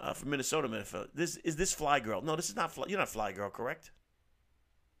 From Minnesota. Is this Fly Girl? No, this is not Fly. You're not Fly Girl, correct?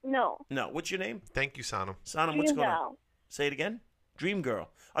 No. No. What's your name? Thank you, Sonam. Sonam, what's going on? Doll. Say it again. Dream Girl.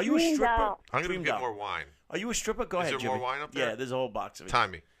 Are you a Dream stripper? Doll. I'm gonna Dream get Doll. more wine. Are you a stripper? Go ahead, there Jimmy. more wine up there? Yeah, there's a whole box of it.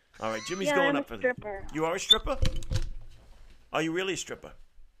 Time me. All right, Jimmy's Yeah, going I'm up. a stripper. You are a stripper? Are you really a stripper?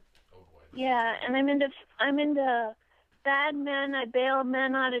 Yeah, and I'm into bad men. I bail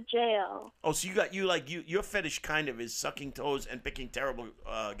men out of jail. Oh, so your fetish kind of is sucking toes and picking terrible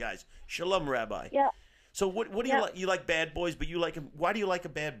guys. Shalom, Rabbi. Yeah. So what do you Yeah. like? You like bad boys, but you like him. Why do you like a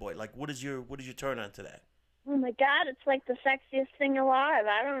bad boy? Like, what is your turn on to that? Oh my God, it's like the sexiest thing alive.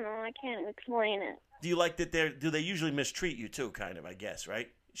 I don't know. I can't explain it. Do you like that do they usually mistreat you too? Kind of, I guess, right?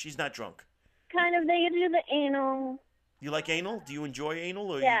 She's not drunk. Kind of. They do the anal. You like anal? Do you enjoy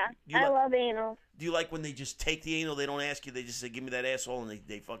anal? Or Yeah, you I love anal. Do you like when they just take the anal? They don't ask you. They just say, "Give me that asshole," and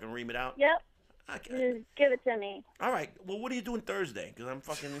they fucking ream it out. Yep. Okay. Just give it to me. All right. Well, what are you doing Thursday? Because I'm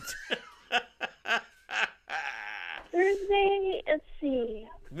fucking. Thursday, let's see.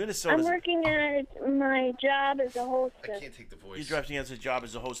 Minnesota. I'm working at my job as a hostess. I can't take the voice. He's drafting as his job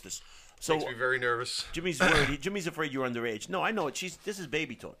as a hostess. So Makes me very nervous. Jimmy's worried. Jimmy's afraid you're underage. No, I know it. This is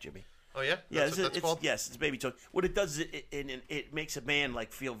baby talk, Jimmy. Oh yeah. Yeah, That's what that's called. yes, it's baby talk. What it does is it makes a man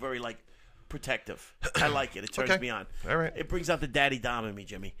like feel very like protective. I like it. It turns Okay. me on. All right. It brings out the daddy dom in me,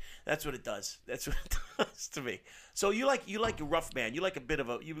 Jimmy. That's what it does. That's what it does to me. So you like a rough man. You like a bit of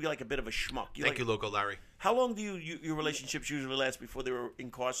a schmuck. Thank you, Loco Larry. How long do your relationships usually last before they were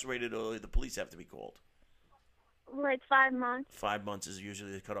incarcerated or the police have to be called? Like 5 months. 5 months is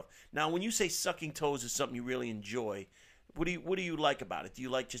usually the cutoff. Now, when you say sucking toes is something you really enjoy, what do you like about it? Do you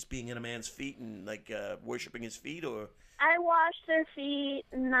like just being in a man's feet and like worshiping his feet, or? I wash their feet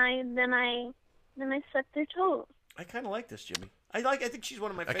and then I suck their toes. I kind of like this, Jimmy. I think she's one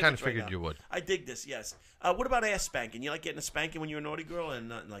of my I favorites. kind of right figured now. you would. I dig this. Yes. What about ass spanking? You like getting a spanking when you're a naughty girl and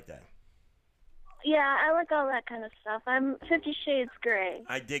nothing like that? Yeah, I like all that kind of stuff. I'm 50 Shades Gray.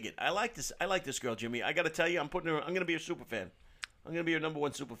 I dig it. I like this. I like this girl, Jimmy. I got to tell you, I'm gonna be a super fan. I'm gonna be your number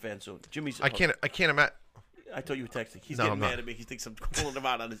one super fan soon. Jimmy's. I can't imagine. I told you were texting. He's No, getting I'm mad not. at me. He thinks I'm calling him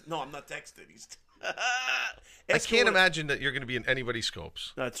out on his. No, I'm not texting. He's. I can't imagine that you're going to be in anybody's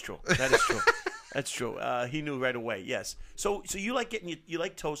scopes. That's true. That is true. That's true. He knew right away. Yes. So you like you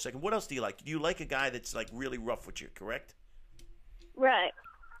like toe sucking. What else do you like? Do you like a guy that's like really rough with you? Correct. Right.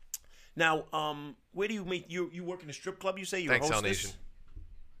 Now, where do you meet? You work in a strip club? You say you're Thanks, a Al hostess. Nation.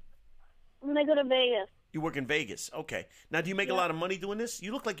 When I go to Vegas. You work in Vegas. Okay. Now, do you make a Yeah. lot of money doing this?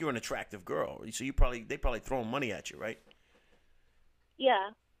 You look like you're an attractive girl. So they probably throwing money at you, right?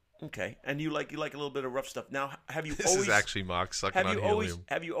 Yeah. Okay. And you like a little bit of rough stuff. Now, have you This always is actually Mark sucking on helium.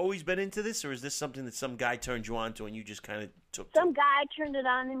 have you always been into this, or is this something that some guy turned you on to and you just kind of took? Some guy turned it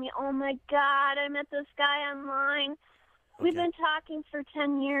on to me. Oh my God, I met this guy online. We've Okay. been talking for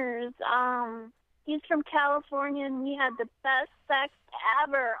 10 years. He's from California and we had the best sex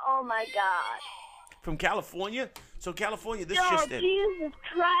ever. Oh my God. From California? So California, this Oh, just in. Jesus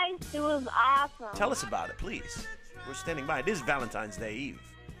Christ, it was awesome. Tell us about it, please. We're standing by. It is Valentine's Day Eve.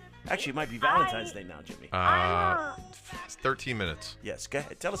 Actually, it might be Valentine's Day now, Jimmy. It's 13 minutes. Yes, go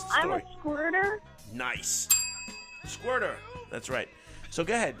ahead. Tell us the I'm story. a squirter. Nice. Squirter. That's right. So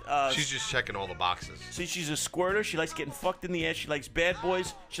go ahead. She's just checking all the boxes. See, she's a squirter. She likes getting fucked in the ass. She likes bad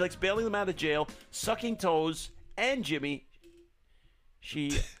boys. She likes bailing them out of jail, sucking toes, and Jimmy.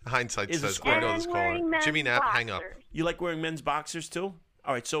 She. Hindsight Is a says, squirter. I know And this I'm wearing caller. men's Jimmy Knapp, hang up. boxers. You like wearing men's boxers too?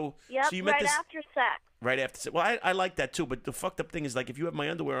 All right. So. Yep, So you met right this after sex. right after. Well, I like that too. But the fucked up thing is, like, if you have my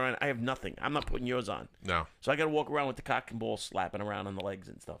underwear on, I have nothing. I'm not putting yours on. No. So I got to walk around with the cock and ball slapping around on the legs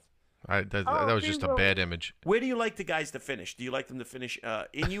and stuff. That was just a bad image. Where do you like the guys to finish? Do you like them to finish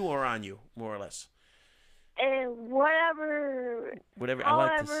in you or on you, more or less? Whatever.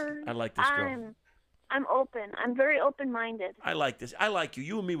 I like this girl. I'm open. I'm very open-minded. I like this. I like you.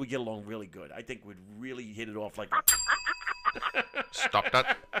 You and me would get along really good. I think we'd really hit it off like Stop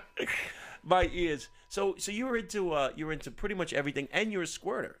that. My ears. So you're into pretty much everything, and you're a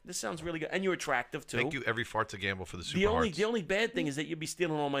squirter. This sounds really good, and you're attractive too. Thank you. Every fart's a gamble for the Super Hearts. The only bad thing is that you'd be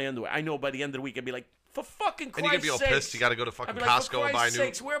stealing all my underwear. I know by the end of the week I'd be like, for fucking Christ's sakes. And you're gonna be all pissed. You got to go to fucking Costco and buy new.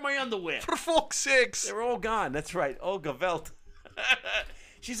 Sakes, where are my underwear? For fuck's sakes. They're all gone. That's right. Olga Velt.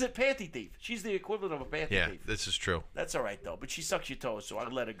 She's a panty thief. She's the equivalent of a panty thief. Yeah, this is true. That's all right though. But she sucks your toes, so I'll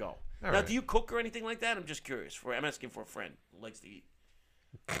let her go. All now, right. do you cook or anything like that? I'm just curious. I'm asking for a friend who likes to eat.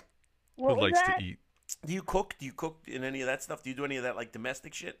 Who likes to eat? Do you cook? Do you cook in any of that stuff? Do you do any of that like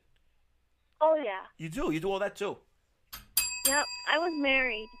domestic shit? Oh yeah. You do. You do all that too. Yep. I was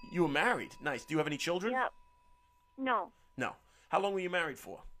married. You were married. Nice. Do you have any children? Yep. No. No. How long were you married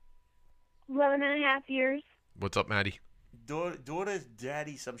for? 11.5 years. What's up, Maddie? Daughter,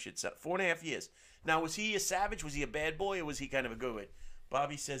 daddy, some shit. 4.5 years. Now, was he a savage? Was he a bad boy, or was he kind of a good one?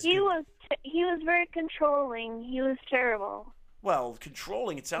 Bobby says he was very controlling. He was terrible. Well,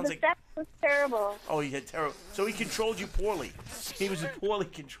 controlling. It sounds like that was terrible. Oh, he had terrible. So he controlled you poorly. He was poorly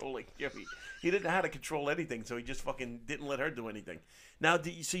controlling Jimmy. He didn't know how to control anything, so he just fucking didn't let her do anything. Now,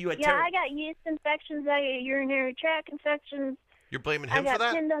 so you had I got yeast infections. I got urinary tract infections. You're blaming him for that? I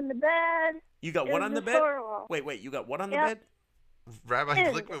got pinned on the bed. You got what on the bed? Horrible. Wait. You got what on the bed?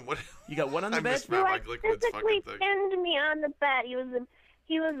 Rabbi Glickman, what? You got what on the bed? Missed Rabbi Glickman's physically fucking thing. pinned me on the bed. He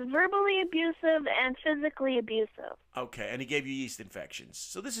was verbally abusive and physically abusive. Okay, and he gave you yeast infections.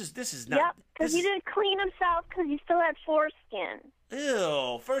 So this is not. Yep, because he didn't clean himself because he still had foreskin.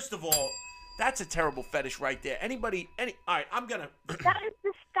 Ew. First of all, that's a terrible fetish right there. All right, I'm gonna. That is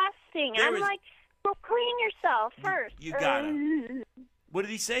disgusting. Well, clean yourself first. You gotta. What did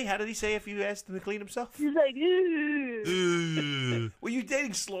he say? How did he say if you asked him to clean himself? He's like, ooh. Were you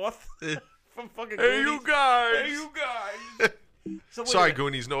dating Sloth from fucking Hey, Goonies? Hey, you guys. So sorry,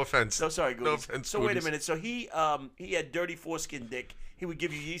 Goonies. No offense. So sorry, Goonies. No offense, So Goonies. wait a minute. So he had dirty foreskin dick. He would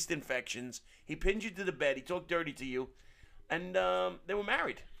give you yeast infections. He pinned you to the bed. He talked dirty to you, and they were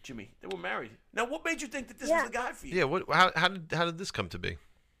married, Jimmy. They were married. Now, what made you think that this was the guy for you? Yeah. How did this come to be?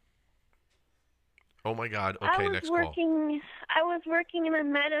 Oh my God. Okay, next call. I was working and I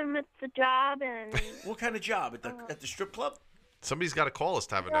met him at the job and. What kind of job at the strip club? Somebody's got to call us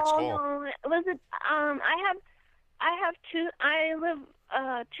to have a next call. No, was it? I live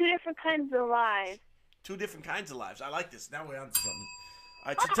two different kinds of lives. Two different kinds of lives. I like this. Now we're on to something.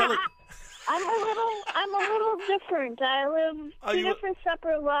 All right, so tell it. I'm a little different. I live two different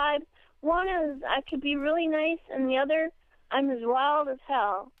separate lives. One is I could be really nice, and the other I'm as wild as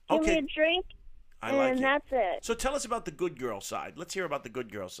hell. Give me a drink, and that's it. So tell us about the good girl side. Let's hear about the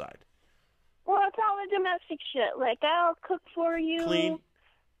good girl side. Well, it's all the domestic shit. Like, I'll cook for you. Clean.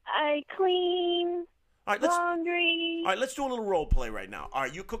 I clean. All right, laundry. All right, let's do a little role play right now. All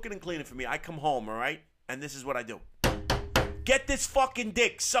right, you cooking and cleaning for me. I come home, all right? And this is what I do. Get this fucking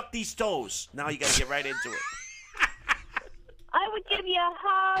dick. Suck these toes. Now you got to get right into it. I would give you a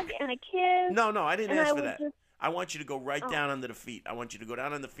hug and a kiss. No, I didn't ask for that. I want you to go right down under the feet. I want you to go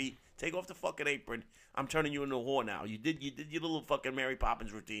down on the feet. Take off the fucking apron. I'm turning you into a whore now. You did your little fucking Mary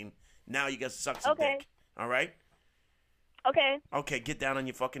Poppins routine. Now you got to suck some dick. All right? Okay. Okay, get down on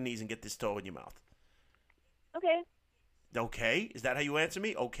your fucking knees and get this toe in your mouth. Okay. Okay? Is that how you answer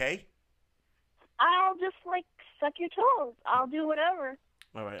me? Okay? I'll just, suck your toes. I'll do whatever.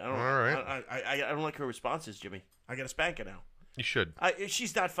 All right. I don't like her responses, Jimmy. I got to spank her now. You should.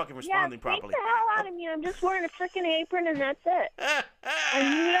 She's not fucking responding properly. Take the hell out of me. I'm just wearing a freaking apron, and that's it. And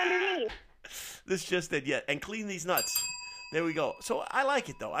nude underneath. This just did, yeah. And clean these nuts. There we go. So I like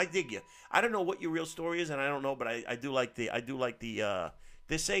it though. I dig you. I don't know what your real story is, and I don't know, but I do like the.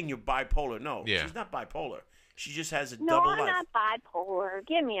 They're saying you're bipolar. No, she's not bipolar. She just has a double life. No, I'm not bipolar.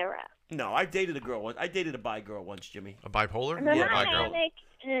 Give me a rest. No, I dated a girl once. I dated a bi girl once, Jimmy. A bipolar? And I'm not addict,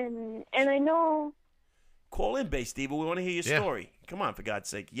 and I know. Call in, Bay Steve. We want to hear your story. Come on, for God's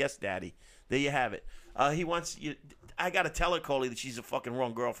sake. Yes, Daddy. There you have it. He wants you. I gotta tell her, Coley, that she's a fucking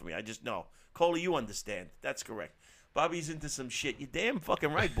wrong girl for me. I just know. Coley, you understand. That's correct. Bobby's into some shit. You're damn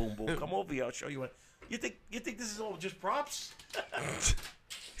fucking right, Boom Boom. Come over here. I'll show you what. You think this is all just props?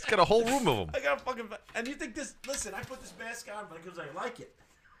 He's got a whole room of them. I got a fucking. And you think this? Listen, I put this mask on because I like it.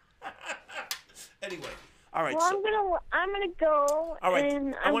 Anyway, All right. Well, I'm gonna go. All right.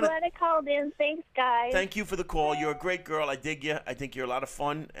 And I'm glad I called in. Thanks, guys. Thank you for the call. You're a great girl. I dig you. I think you're a lot of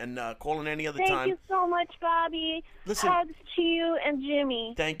fun. And call in any other time. Thank you so much, Bobby. Listen. Hugs to you and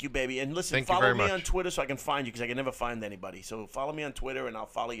Jimmy. Thank you, baby. And listen, follow me on Twitter so I can find you because I can never find anybody. So follow me on Twitter and I'll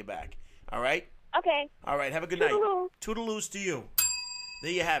follow you back. All right? Okay. All right. Have a good night. Toodaloos to you.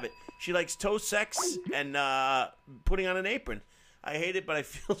 There you have it. She likes toe sex and putting on an apron. I hate it, but I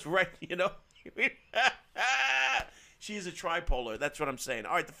feel it's right, you know? She is a tripolar. That's what I'm saying.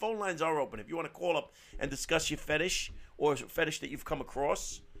 All right, the phone lines are open. If you want to call up and discuss your fetish or fetish that you've come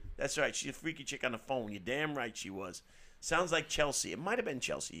across, that's right. She's a freaky chick on the phone. You're damn right she was. Sounds like Chelsea. It might have been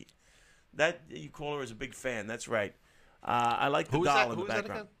Chelsea. That you call her as a big fan. That's right. I like the doll in the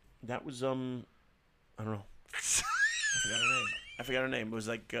background. That was I don't know. I forgot her name. It was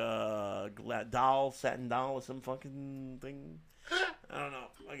like doll, satin doll, or some fucking thing. I don't know.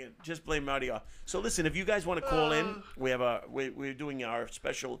 Again, just blame Marty off. So listen, if you guys want to call in, we're doing our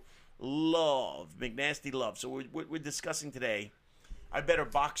special love, McNasty love. So we're discussing today. I bet her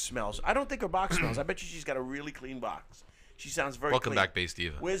box smells. I don't think her box smells. I bet you she's got a really clean box. She sounds very Welcome clean. back, Bass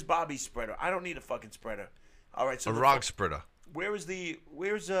Diva. Where's Bobby's spreader? I don't need a fucking spreader. All right, so a rog spreader. Where's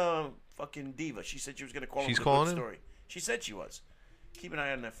fucking Diva? She said she was going to call. She's with calling a good story. She said she was. Keep an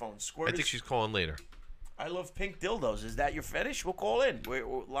eye on that phone. Squirters. I think she's calling later. I love pink dildos. Is that your fetish? We'll call in.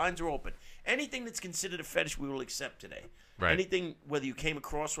 Lines are open. Anything that's considered a fetish, we will accept today. Right. Anything, whether you came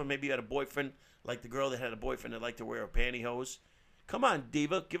across one, maybe you had a boyfriend, like the girl that had a boyfriend that liked to wear a pantyhose. Come on,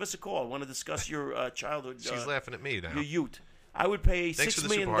 Diva, give us a call. I want to discuss your childhood. She's laughing at me now. Your youth. I would pay $6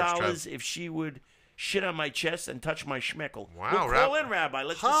 million if she would shit on my chest and touch my schmeckle. Wow, we'll call in, Rabbi.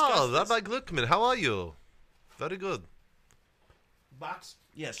 Let's discuss this. Rabbi Gluckman, how are you? Very good. Box?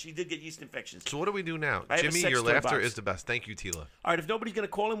 Yes, she did get yeast infections. So what do we do now? Jimmy, your laughter is the best. Thank you, Tila. All right, if nobody's going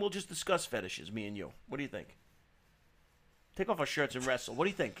to call in, we'll just discuss fetishes, me and you. What do you think? Take off our shirts and wrestle. What do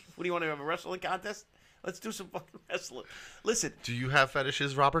you think? What do you want to have, a wrestling contest? Let's do some fucking wrestling. Listen. Do you have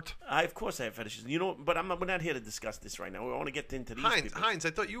fetishes, Robert? Of course I have fetishes. You know, but we're not here to discuss this right now. We want to get into these people. Heinz, I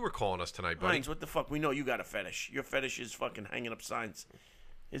thought you were calling us tonight, buddy. Heinz, what the fuck? We know you got a fetish. Your fetish is fucking hanging up signs.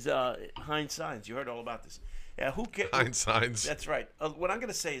 Is Heinz Signs. You heard all about this. Yeah, who cares? Heinz Signs. That's right. What I'm going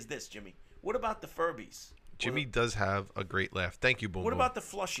to say is this, Jimmy. What about the Furbies? Jimmy does have a great laugh. Thank you, Boom. What about the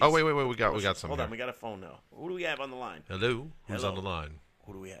Flushies? Oh, wait. We got something. Hold on. We got a phone now. Who do we have on the line? Hello? Who's on the line?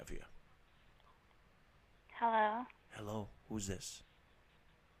 Who do we have here? Hello. Hello. Who's this?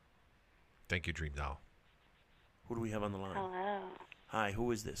 Thank you, Dream Doll. Who do we have on the line? Hello. Hi.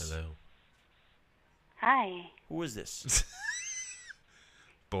 Who is this? Hello. Hi. Who is this?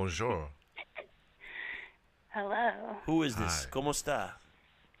 Bonjour. Hello. Who is this? Hi. ¿Cómo está?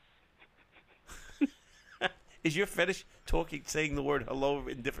 Is your fetish saying the word hello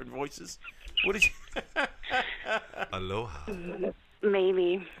in different voices? What is? Aloha.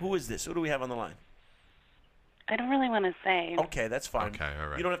 Maybe. Who is this? Who do we have on the line? I don't really want to say. Okay, that's fine. Okay, all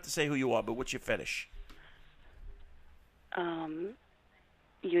right. You don't have to say who you are, but what's your fetish?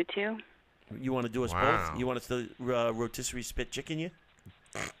 You two. You want to do us both? You want us to rotisserie spit chicken you?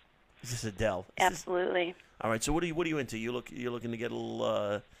 Is this Adele? Absolutely. All right. So what are you into? You're looking to get a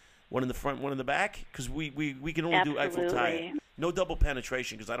little one in the front, one in the back? Because we can only do Eiffel tie. No double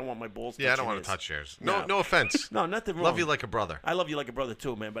penetration because I don't want my balls. Yeah, I don't want to touch yours. No offense. No, nothing wrong. Love you like a brother. I love you like a brother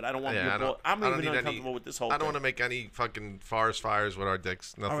too, man. But I don't want your balls. I'm even uncomfortable with this whole thing. I don't want to make any fucking forest fires with our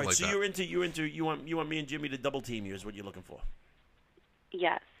dicks. Nothing like that. All right. So you want me and Jimmy to double team you is what you're looking for?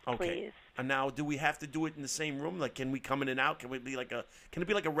 Yes. Okay. Please. And now, do we have to do it in the same room? Like, can we come in and out? Can it be like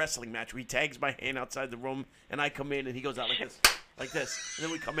a wrestling match where he tags my hand outside the room and I come in and he goes out like this, and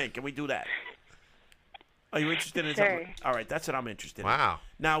then we come in? Can we do that? Are you interested in something? All right, that's what I'm interested in. Wow.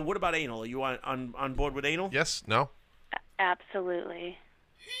 Now, what about anal? Are you on board with anal? Yes. No. Absolutely.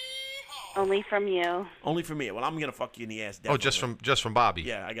 Only from you. Only from me. Well, I'm gonna fuck you in the ass. Definitely. Oh, just from Bobby.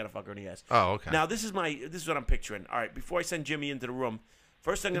 Yeah, I gotta fuck her in the ass. Oh, okay. Now this is what I'm picturing. All right, before I send Jimmy into the room,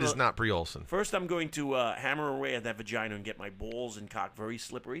 first I'm gonna. It is not Brie Olson. First, I'm going to hammer away at that vagina and get my balls and cock very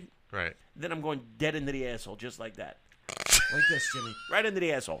slippery. Right. Then I'm going dead into the asshole, just like that. Like this, Jimmy. Right into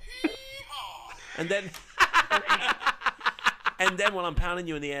the asshole. And then. And then while I'm pounding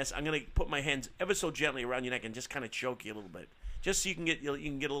you in the ass, I'm gonna put my hands ever so gently around your neck and just kind of choke you a little bit, just so you can get a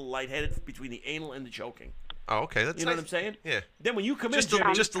little lightheaded between the anal and the choking. Oh, okay. That's you know what I'm saying? Yeah. Then when you come just in,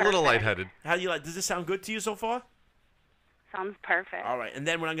 just a little lightheaded. How do you like? Does this sound good to you so far? Sounds perfect. All right. And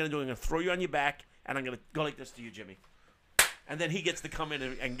then what I'm gonna do, I'm gonna throw you on your back, and I'm gonna go like this to you, Jimmy. And then he gets to come in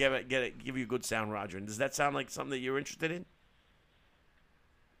and give you a good sound, Roger. And does that sound like something that you're interested in?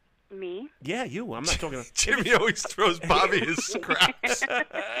 Me? Yeah, you. I'm not talking. Jimmy always throws Bobby his scraps.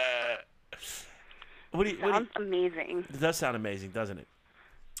 Sounds amazing. It does sound amazing, doesn't it?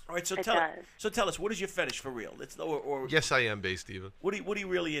 All right, so tell us, what is your fetish for real? Yes, I am based, Eva. What are you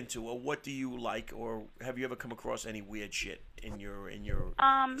really into, or what do you like, or have you ever come across any weird shit in your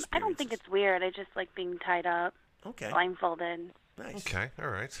I don't think it's weird. I just like being tied up. Okay. Blindfolded. Nice. Okay, all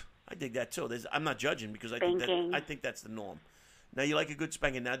right. I dig that too. I'm not judging because I think that's the norm. Now you like a good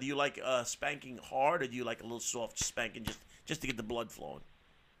spanking. Now do you like spanking hard, or do you like a little soft spanking just to get the blood flowing?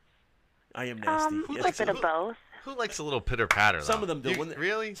 I am nasty. A bit of both. Who likes a little pitter patter? Some of them do.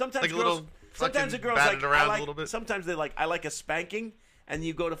 Really? Sometimes like girls. Sometimes the girls like around a little bit. Sometimes they like. I like a spanking, and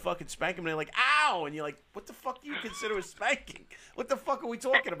you go to fucking spank them, and they're like, "Ow!" And you're like, "What the fuck do you consider a spanking? What the fuck are we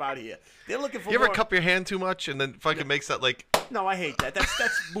talking about here?" They're looking for. You ever cup your hand too much and then fucking makes that like? No, I hate that.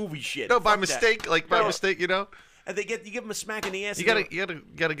 That's movie shit. No, by mistake, by mistake, you know. And you give them a smack in the ass. You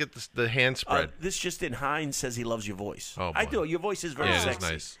gotta get the hand spread. This just in. Hines says he loves your voice. Oh, boy. I do. Your voice is very sexy. It is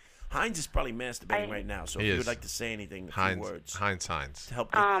nice. Hines is probably masturbating right now, so if you would like to say anything, a few words. Hines. To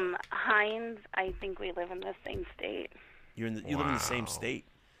help Hines, I think we live in the same state. You live in the same state.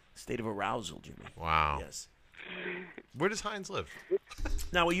 State of arousal, Jimmy. Wow. Yes. Where does Hines live?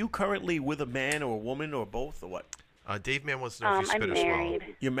 Now, are you currently with a man or a woman or both or what? Dave Mann wants to know if you spit I'm or swallow.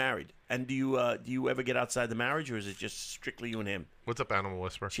 married. You're married. And do you ever get outside the marriage, or is it just strictly you and him? What's up, Animal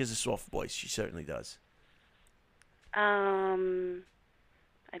Whisperer? She has a soft voice. She certainly does.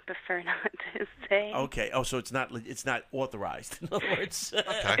 I prefer not to say. Okay. Oh, so it's not authorized. In other words.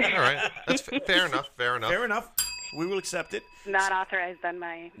 Okay. All right. That's fair enough. Fair enough. We will accept it. Not authorized on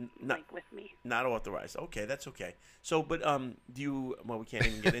my with me. Not authorized. Okay, that's okay. So, but do you? Well, we can't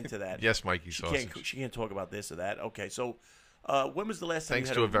even get into that. Yes, Mikey Sausage. She can't talk about this or that. Okay. So, when was the last time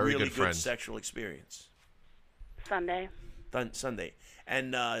Thanks you had to a very really good friend. sexual experience? Sunday. Sunday.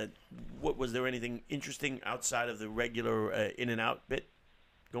 And what was there anything interesting outside of the regular in and out bit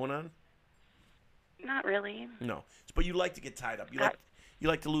going on? Not really. No, but you like to get tied up. You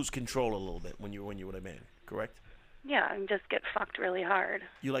like to lose control a little bit when you're with a man, correct? Yeah, and just get fucked really hard.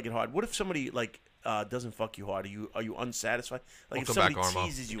 You like it hard. What if somebody doesn't fuck you hard? Are you unsatisfied? Like if Welcome somebody back,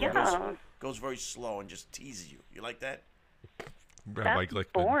 teases you, Yeah. goes very slow and just teases you. You like that? That's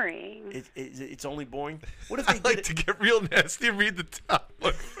boring. It's only boring. What if they I like to get real nasty and read the top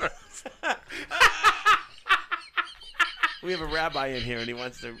one first. We have a rabbi in here, and he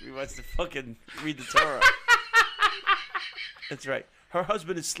wants to fucking read the Torah. That's right. Her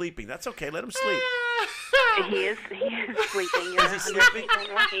husband is sleeping. That's okay. Let him sleep. He is sleeping. Is he sleeping?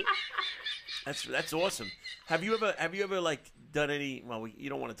 Right. That's awesome. Have you ever like done any? Well, you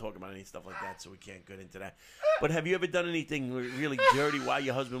don't want to talk about any stuff like that, so we can't get into that. But have you ever done anything really dirty while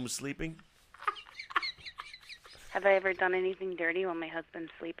your husband was sleeping? Have I ever done anything dirty while my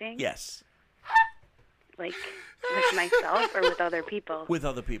husband's sleeping? Yes. Like with myself or with other people? With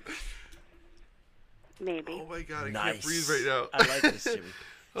other people. Maybe. Oh my God, I Nice. can't breathe right now. I like this, Jimmy.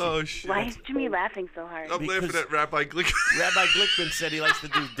 Oh shit. Why is Jimmy laughing so hard? I'm laughing at Rabbi Glickman. Rabbi Glickman said he likes to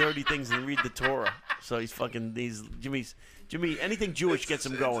do dirty things and read the Torah. So he's fucking Jimmy. Anything Jewish gets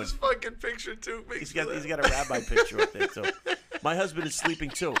him going. This fucking picture too. He's got a rabbi picture up there too. My husband is sleeping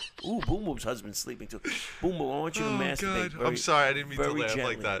too. Ooh, Boom Boom's husband's sleeping too. Boom Boom, I want you to masturbate. God. I'm sorry, I didn't mean to laugh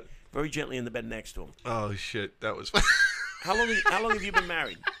gently, like that. Very gently in the bed next to him. Oh shit, that was. How long have you been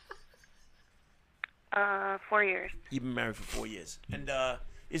married? 4 years. You've been married for 4 years, and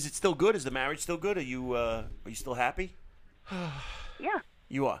is it still good? Is the marriage still good? Are you still happy? Yeah.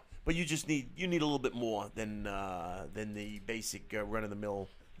 You are, but you need a little bit more than the basic run of the mill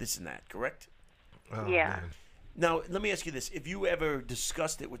this and that. Correct? Oh, Yeah. man. Now let me ask you this: if you ever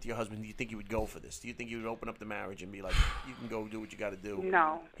discussed it with your husband, do you think he would go for this? Do you think he would open up the marriage and be like, "You can go do what you got to do"?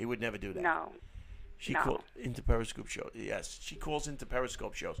 No. He would never do that. No. She No. called into Periscope shows. Yes, she calls into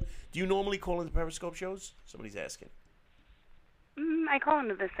Periscope shows. Do you normally call into Periscope shows? Somebody's asking. I call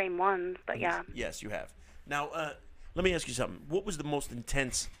into the same ones, but yeah. Yes, you have. Now, let me ask you something. What was the most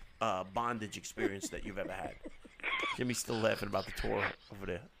intense bondage experience that you've ever had? Jimmy's still laughing about the tour over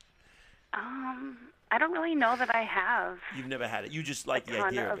there. I don't really know that I have. You've never had it. You just like the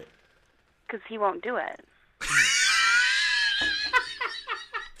idea of it. Because he won't do it.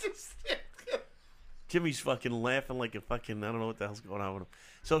 Jimmy's fucking laughing like a fucking, I don't know what the hell's going on with him.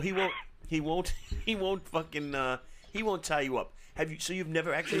 So he won't fucking, he won't tie you up. Have you? So you've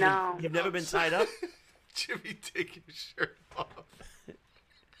never actually, you've never been tied up? Jimmy, take your shirt off.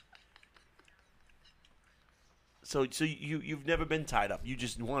 So you've never been tied up. You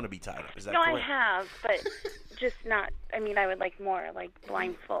just want to be tied up. Is that No, correct? I have, but just not. I mean, I would like more like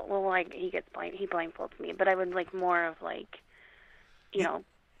blindfold. Well, like he blindfolds me, but I would like more of like,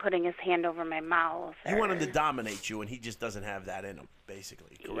 putting his hand over my mouth. You want him to dominate you, and he just doesn't have that in him,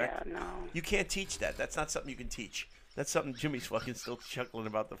 basically, correct? Yeah, no. You can't teach that. That's not something you can teach. That's something Jimmy's fucking still chuckling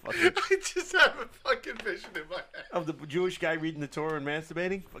about the fucking... I just have a fucking vision in my head. Of the Jewish guy reading the Torah and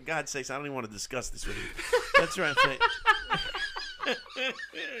masturbating? For God's sakes, I don't even want to discuss this with you. That's right.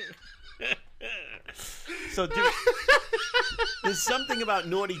 So, there's something about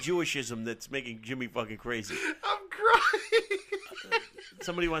naughty Jewishism that's making Jimmy fucking crazy. I'm crying.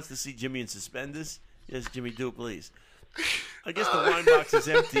 Somebody wants to see Jimmy in suspenders? Yes, Jimmy, do please. I guess the wine box is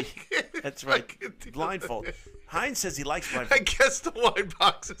empty. That's right. Blindfold. Heinz says he likes blindfold. I guess the wine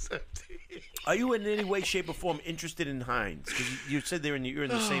box is empty. Are you in any way, shape, or form interested in Heinz? Because you said you're in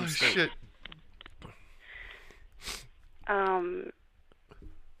the same state. Shit.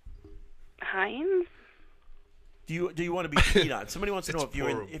 Heinz? Do you want to be peed on? Somebody wants to know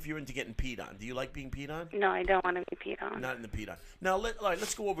if you're into getting peed on. Do you like being peed on? No, I don't want to be peed on. Not in the peed on. Now all right,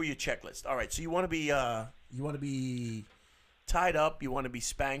 let's go over your checklist. All right, so you want to be tied up. You want to be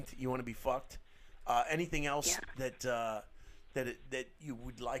spanked. You want to be fucked. Anything else that you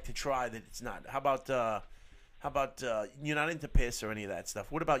would like to try that it's not? How about you're not into piss or any of that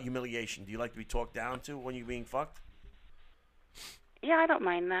stuff? What about humiliation? Do you like to be talked down to when you're being fucked? Yeah, I don't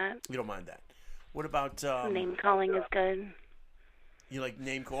mind that. You don't mind that. What about name calling is good. You like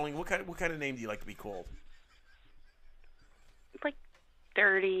name calling? What kind of name do you like to be called? Like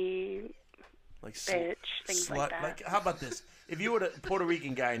dirty, like bitch, things slut. like that. Like, how about this? If you were a Puerto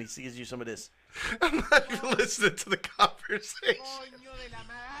Rican guy and he gives you some of this. I'm not even listening to the conversation.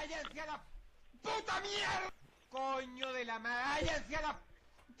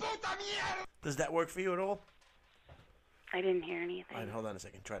 Does that work for you at all? I didn't hear anything. All right, hold on a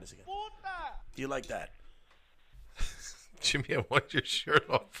second. Try this again. Do you like that? Jimmy, I want your shirt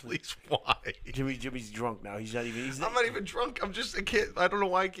off, please. Why? Jimmy's drunk now. He's not even. I'm not even drunk. I'm just a kid. I don't know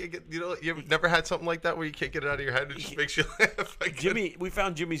why I can't get. You've never had something like that where you can't get it out of your head. It just makes you laugh. Jimmy, we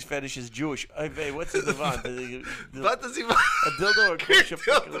found Jimmy's fetish is Jewish. Hey, what's in the van? What does he want? A dildo or kosher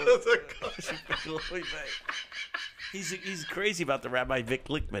pickle? He's crazy about the Rabbi Vic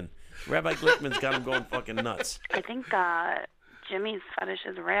Glickman. Rabbi Glickman's got him going fucking nuts. I think Jimmy's fetish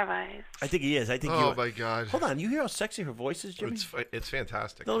is rabbis. I think he is. Oh my God! Hold on, you hear how sexy her voice is, Jimmy? It's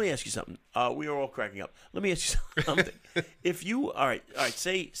fantastic. Now, let me ask you something. We are all cracking up. Let me ask you something. If you all right,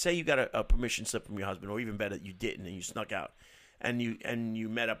 say you got a permission slip from your husband, or even better, you didn't, and you snuck out, and you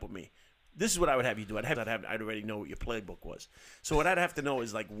met up with me. This is what I would have you do. I'd already know what your playbook was. So what I'd have to know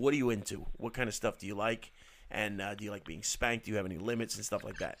is like, what are you into? What kind of stuff do you like? And do you like being spanked? Do you have any limits and stuff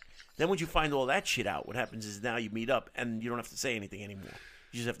like that? Then once you find all that shit out, what happens is now you meet up and you don't have to say anything anymore.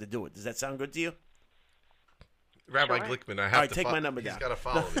 You just have to do it. Does that sound good to you? Rabbi Glickman, I have all right, take my number down. He's got to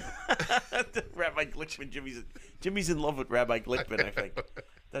follow me. Rabbi Glickman, Jimmy's in love with Rabbi Glickman, I think.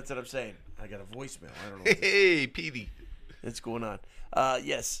 That's what I'm saying. I got a voicemail. I don't know. Hey, Petey. What's going on?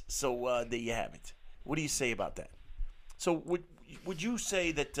 Yes, so there you have it. What do you say about that? So would you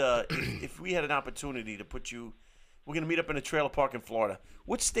say that if we had an opportunity to put you, we're going to meet up in a trailer park in Florida.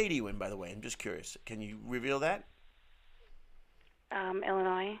 What state are you in, by the way? I'm just curious. Can you reveal that?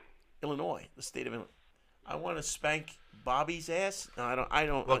 Illinois. Illinois, the state of Illinois. I want to spank Bobby's ass. No, I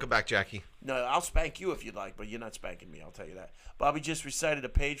don't. Welcome back, Jackie. No, I'll spank you if you'd like, but you're not spanking me. I'll tell you that. Bobby just recited a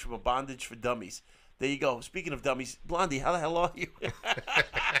page from A Bondage for Dummies. There you go. Speaking of dummies, Blondie, how the hell are you?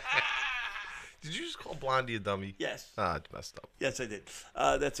 Did you just call Blondie a dummy? Yes. It's messed up. Yes, I did.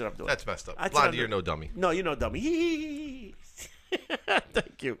 That's what I'm doing. That's messed up. Blondie, you're no dummy. No, you're no dummy.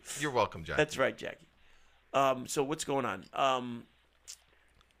 Thank you. You're welcome, Jackie. That's right, Jackie. So what's going on?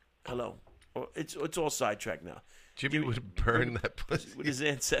 Hello. It's all sidetracked now. Jimmy would burn that pussy with his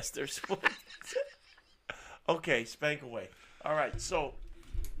ancestors. Okay, spank away. All right, so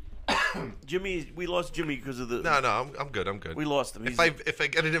Jimmy, we lost Jimmy because of the. No, I'm good. We lost him. If I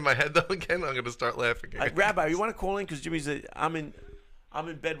get it in my head though again, I'm gonna start laughing. Rabbi, you want to call in because Jimmy's? I'm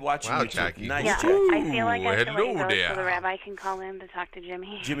in bed watching YouTube. Jackie. Nice. Yeah, I feel like I should hello go there. so the rabbi can call in to talk to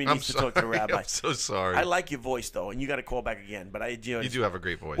Jimmy. Jimmy needs to talk to the rabbi. I'm so sorry. I like your voice though, and you got to call back again. But you do have a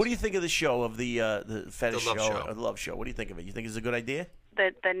great voice. What do you think of the show of the fetish show or the love show? What do you think of it? You think it's a good idea?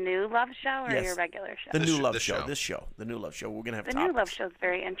 The new love show or your regular show? The new love show. This show. The new love show. We're gonna have the new love show is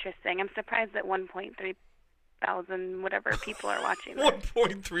very interesting. I'm surprised that 1.3 thousand whatever people are watching.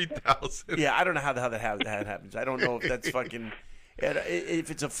 1.3 thousand. Yeah, I don't know how that happens. I don't know if that's fucking.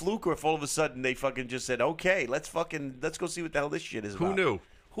 If it's a fluke or if all of a sudden they fucking just said, okay, let's go see what the hell this shit is about.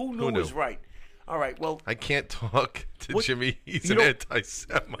 Who knew is right. All right, well, I can't talk to Jimmy. He's an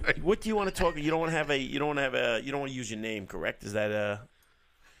anti-Semite. What do you want to talk? You don't want to use your name, correct? Is that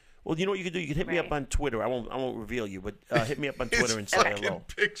Well, you know what you can do? You can hit me up on Twitter. I won't reveal you, but hit me up on Twitter and say hello.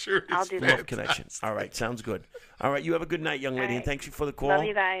 Picture I'll do Love that. Connection. All right, sounds good. All right, you have a good night, young lady, and thank you for the call. Love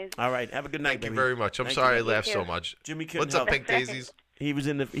you guys. All right, have a good night. Thank you very much. I'm sorry I laughed so much. Jimmy couldn't What's up, help. Pink Daisies? He's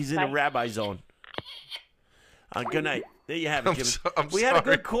in the rabbi zone. Good night. There you have it, Jimmy. I'm we sorry. had a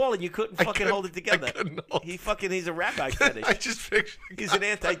good call, and you couldn't fucking hold it together. He's a rabbi fetish. I just picture. He's an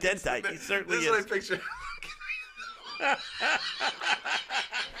anti-dentite. He certainly is. is. What I picture.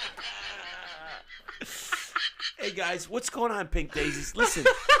 Hey guys, what's going on, Pink Daisies? Listen,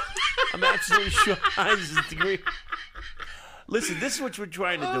 I'm absolutely sure Heinz is degree. Listen, this is what we're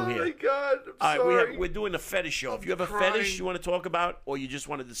trying to do here. Oh my God! I'm All right, sorry. we're doing a fetish show. If you have a crying. fetish you want to talk about, or you just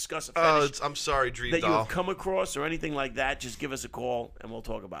want to discuss a fetish I'm sorry, Dream that you Doll. have come across, or anything like that, just give us a call and we'll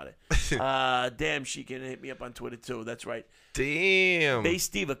talk about it. Damn, she can hit me up on Twitter too. That's right. Damn. Bass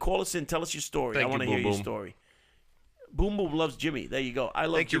Diva, call us in. Tell us your story. Thank I want to you, hear Boom your Boom. story. Boom Boom loves Jimmy. There you go. I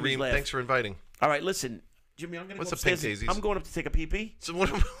love Thank you, Jimmy's Reem. laugh. Thanks for inviting. All right, listen, Jimmy, I'm going to What's go up, Pink upstairs. Daisies? I'm going up to take a pee-pee. So what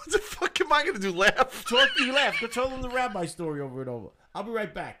the fuck am I gonna do? Laugh? Talk to you laugh. Go tell them the rabbi story over and over. I'll be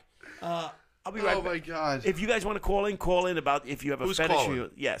right back. I'll be right back. Oh my God. If you guys want to call in about if you have a Who's fetish.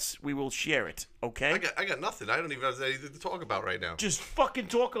 calling? Yes, we will share it. Okay. I got nothing. I don't even have anything to talk about right now. Just fucking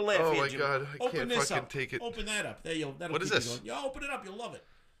talk or laugh. Oh here, my Jimmy. God, I Open can't this fucking up. take it. Open that up. There you go. That'll What is keep this? you going. Yo, open it up. You'll love it.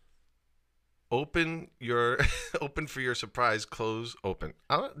 Open for your surprise. Close. Open.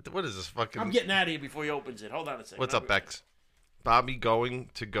 What is this fucking? I'm getting out of here before he opens it. Hold on a second. What's up, Bex? Bobby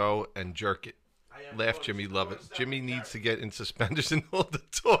going to go and jerk it. Laugh, Jimmy. Love it. Jimmy needs to get in suspenders and hold the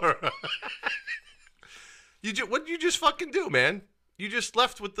door. What did you just fucking do, man? You just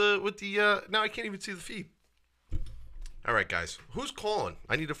left with the. Now I can't even see the feed. All right, guys. Who's calling?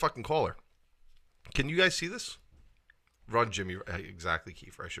 I need a fucking caller. Can you guys see this? Run, Jimmy. Exactly,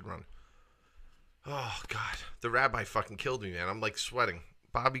 Kiefer. I should run. Oh, God. The rabbi fucking killed me, man. I'm, like, sweating.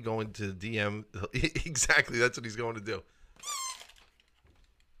 Bobby going to DM. Exactly. That's what he's going to do.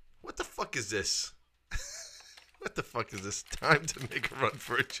 What the fuck is this? What the fuck is this? Time to make a run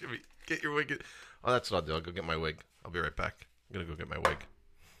for it, Jimmy. Get your wig. Oh, that's what I'll do. I'll go get my wig. I'll be right back. I'm going to go get my wig.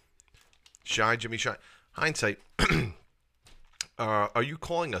 Shine, Jimmy, shine. Hindsight. Are you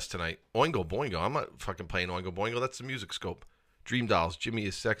calling us tonight? Oingo Boingo. I'm not fucking playing Oingo Boingo. That's the music scope. Dream Dolls. Jimmy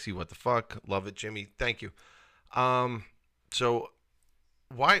is sexy. What the fuck? Love it, Jimmy. Thank you. So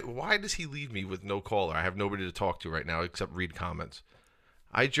why does he leave me with no caller? I have nobody to talk to right now except read comments.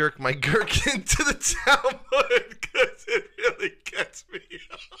 I jerk my gherkin to the Talmud because it really gets me.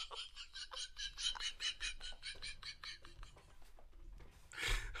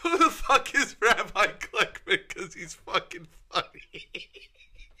 Who the fuck is Rabbi Kleckman? Because he's fucking funny.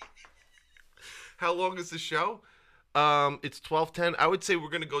 How long is the show? It's 12:10. I would say we're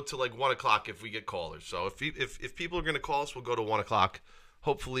gonna go to like 1 o'clock if we get callers. So if people are gonna call us, we'll go to 1 o'clock.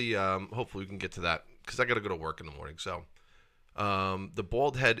 Hopefully we can get to that because I gotta go to work in the morning. So the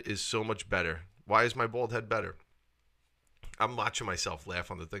bald head is so much better. Why is my bald head better? I'm watching myself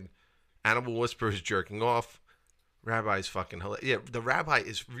laugh on the thing. Animal Whisperer is jerking off. Rabbi's fucking hilarious. Yeah, the rabbi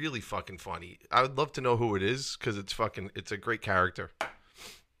is really fucking funny. I would love to know who it is because it's a great character.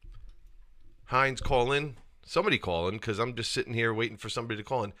 Heinz, call in. Somebody call in because I'm just sitting here waiting for somebody to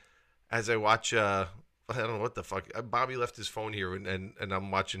call in as I watch. I don't know what the fuck. Bobby left his phone here and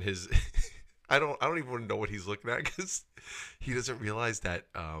I'm watching his. I don't even want to know what he's looking at because he doesn't realize that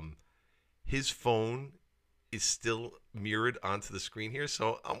his phone is still mirrored onto the screen here.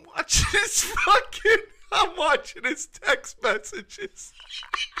 So I'm watching I'm watching his text messages.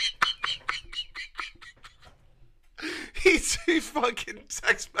 He's fucking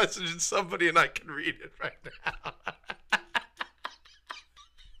text messaging somebody and I can read it right now.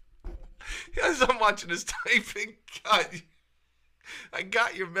 As I'm watching his typing, God, I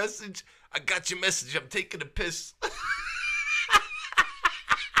got your message. I got your message. I'm taking a piss.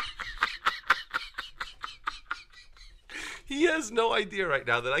 He has no idea right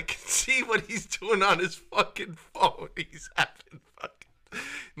now that I can see what he's doing on his fucking phone. He's having fucking...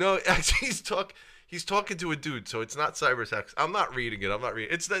 No, actually, he's talking to a dude, so it's not cybersex. I'm not reading it.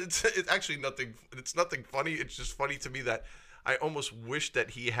 It's actually nothing. It's nothing funny. It's just funny to me that I almost wish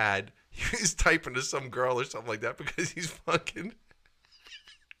that he was typing to some girl or something like that because he's fucking...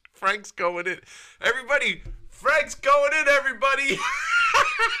 Frank's going in. Everybody, Frank's going in, everybody.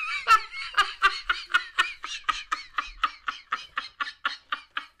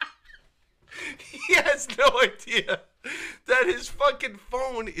 He has no idea that his fucking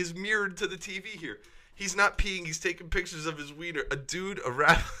phone is mirrored to the TV here. He's not peeing. He's taking pictures of his wiener. A dude, a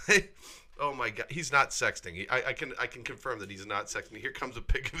rabbi. Oh my God, he's not sexting. I can confirm that he's not sexting. Here comes a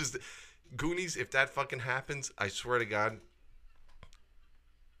pic of his Goonies. If that fucking happens, I swear to God.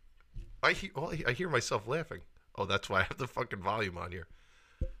 I hear myself laughing. Oh, that's why I have the fucking volume on here.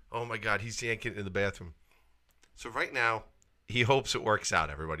 Oh my God, he's yanking in the bathroom. So right now, he hopes it works out,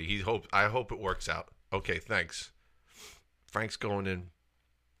 everybody. I hope it works out. Okay, thanks. Frank's going in.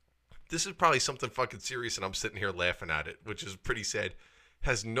 This is probably something fucking serious, and I'm sitting here laughing at it, which is pretty sad.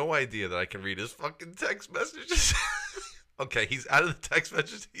 Has no idea that I can read his fucking text messages. Okay, he's out of the text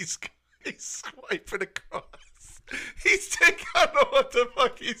messages. He's swiping across. I don't know what the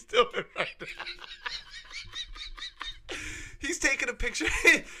fuck he's doing right now. He's taking a picture.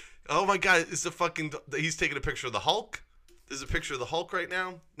 Oh my God, he's taking a picture of the Hulk. There's a picture of the Hulk right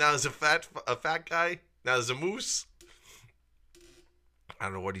now. Now there's a fat guy. Now there's a moose. I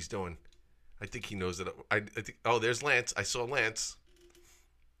don't know what he's doing. I think he knows that. I think. Oh, there's Lance. I saw Lance.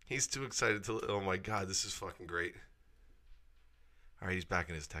 He's too excited to. Oh my God, this is fucking great. All right, he's back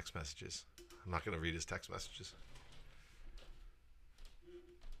in his text messages. I'm not gonna read his text messages.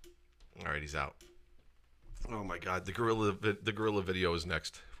 All right, he's out. Oh my God, the gorilla video is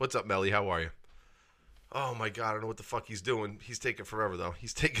next. What's up, Melly? How are you? Oh my God, I don't know what the fuck he's doing. He's taking forever though.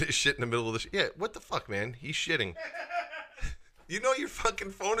 He's taking his shit in the middle of the yeah. What the fuck, man? He's shitting. You know your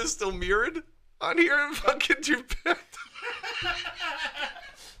fucking phone is still mirrored on here and fucking your bed.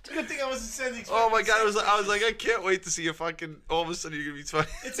 It's a good thing I wasn't sending. Oh my God, I was like, I can't wait to see you fucking. All of a sudden, you're gonna be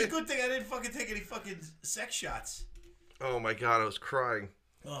fucking. It's a good thing I didn't fucking take any fucking sex shots. Oh my God, I was crying.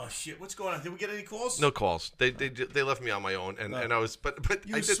 Oh shit! What's going on? Did we get any calls? No calls. They left me on my own, and I was but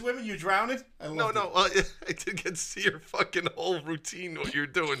you were swimming, you drowning? No. I didn't get to see your fucking whole routine. What you're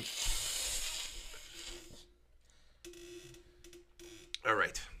doing. All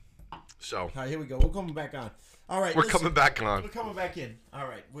right. So. All right, here we go. We're coming back on. All right. We're coming back on. We're coming back in. All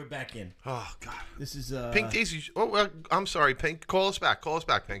right, we're back in. Oh God. This is Pink Daisy. Oh, I'm sorry, Pink. Call us back,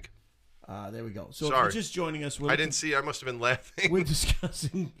 Pink. There we go. So if you're just joining us, I didn't see. I must have been laughing. We're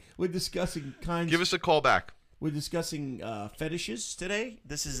discussing kinds. Give us a call back. We're discussing fetishes today.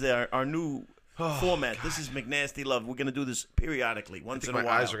 This is our new format. God. This is McNasty Love. We're gonna do this periodically, once in a while.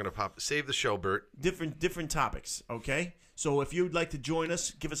 My eyes are gonna pop. Save the show, Bert. Different topics. Okay. So if you'd like to join us,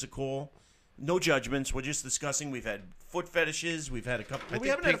 give us a call. No judgments. We're just discussing. We've had foot fetishes. We've had a couple.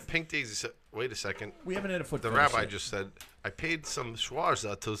 Pink Daisy said, wait a second. We haven't had a foot fetish. The rabbi just said, I paid some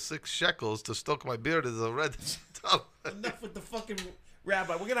schwarza to 6 shekels to stoke my beard as a red dollar. Enough with the fucking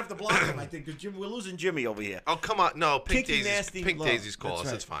rabbi. We're going to have to block him, I think, because we're losing Jimmy over here. Oh, come on. No, Pink Daisy's call us.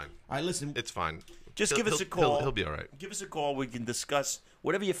 Right. It's fine. All right, listen. It's fine. Just give us a call. He'll be all right. Give us a call. We can discuss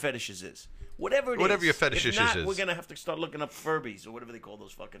whatever your fetishes is. Whatever your fetishes is. We're going to have to start looking up Furbies or whatever they call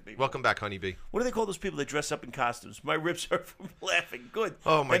those fucking people. Welcome back, honeybee. What do they call those people that dress up in costumes? My ribs hurt from laughing. Good.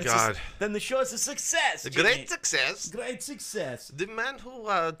 Oh, my God. Then the show's a success. Great success. Great success. The man who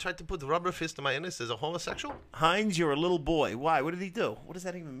tried to put rubber fist in my anus is a homosexual? Heinz, you're a little boy. Why? What did he do? What does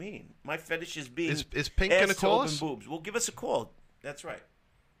that even mean? My fetish is being Is Pink going to call us? Boobs. Well, give us a call. That's right.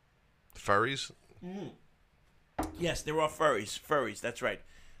 Furries? Yes, there are furries. Furries, that's right.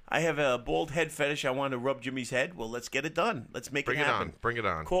 I have a bald head fetish. I want to rub Jimmy's head. Well, let's get it done. Let's make it happen. Bring it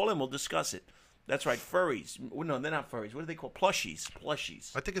on. Call him. We'll discuss it. That's right. Furries. No, they're not furries. What do they call plushies?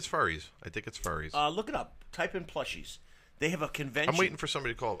 Plushies. I think it's furries. Look it up. Type in plushies. They have a convention. I'm waiting for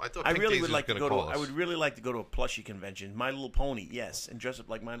somebody to call. I thought I really would like to go to. I would really like to go to a plushie convention. My Little Pony, yes, and dress up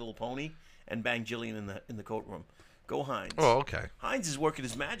like My Little Pony and bang Jillian in the coat room. Go Heinz. Oh, okay. Heinz is working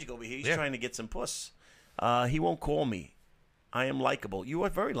his magic over here. He's trying to get some puss. He won't call me. I am likable. You are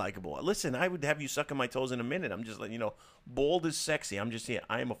very likable. Listen, I would have you sucking my toes in a minute. I'm just letting you know. Bald is sexy. I'm just here.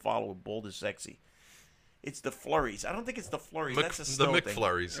 I am a follower. Bald is sexy. It's the flurries. I don't think it's the flurries. That's a Snow thing.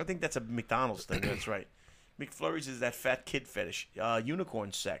 McFlurries. I think that's a McDonald's thing. That's right. McFlurries is that fat kid fetish.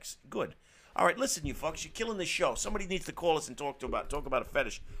 Unicorn sex. Good. All right, listen, you fucks. You're killing the show. Somebody needs to call us and talk about a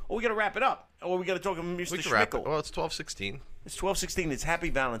fetish. Or we got to wrap it up. Or we got to talk to Mr. Schmickel. Well, it's 12:16. It's 12:16. It's Happy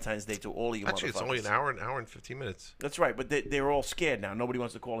Valentine's Day to all of you. Actually, it's only an hour and 15 minutes. That's right, but they're all scared now. Nobody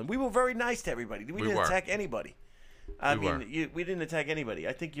wants to call in. We were very nice to everybody. We didn't attack anybody. We didn't attack anybody.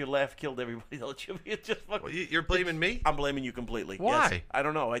 I think your laugh killed everybody. You're blaming me? I'm blaming you completely. Why? Yes. I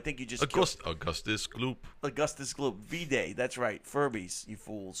don't know. I think you just Augustus Gloop. Augustus Gloop. V-Day. That's right. Furbies, you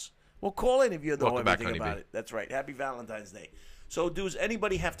fools. Well, call in if you know everything about it. That's right. Happy Valentine's Day. So, does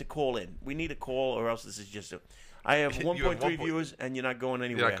anybody have to call in? We need a call, or else this is just I have 1.3 viewers, and you're not going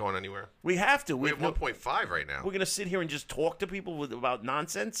anywhere. You're not going anywhere. We have to. We have 1.5 right now. We're going to sit here and just talk to people about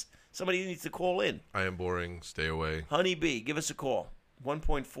nonsense? Somebody needs to call in. I am boring. Stay away. Honey B, give us a call.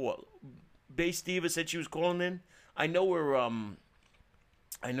 1.4. Bay Steva said she was calling in. I know where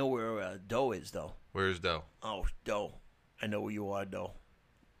Doe is, though. Where's Doe? Oh, Doe. I know where you are, Doe.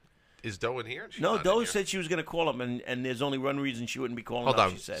 Is Doe in here? No, Doe said she was going to call him, and there's only one reason she wouldn't be calling Hold up,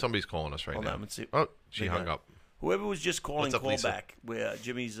 on. she said. Somebody's calling us right now. Hold on, let's see. Oh, she hung up. Whoever was just calling, call Lisa? back. Where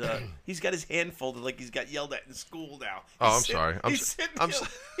Jimmy's, he's got his hand folded like he's got yelled at in school now. Oh, I'm sorry. He's sitting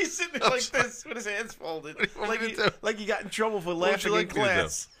there like this with his hands folded, like he got in trouble for laughing in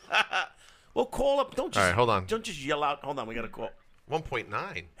class. Well, call up. Don't just. All right, hold on. Don't just yell out. Hold on, we got a call.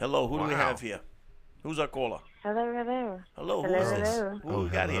 1.9. Hello, who do we have here? Who's our caller? Hello. Hello, who is this? Who do we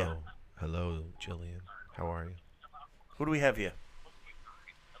got here? Hello, Jillian. How are you? Who do we have here?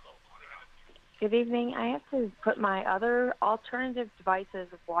 Good evening. I have to put my other alternative devices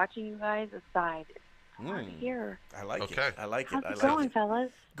of watching you guys aside. It's hard to hear. I like it. I like it. How's it going, fellas?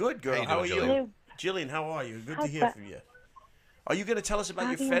 Good, girl. How are you? Jillian, how are you? Good to hear from you. Are you going to tell us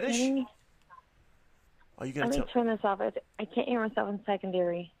about your fetish? Are you going to Let me turn this off. I can't hear myself in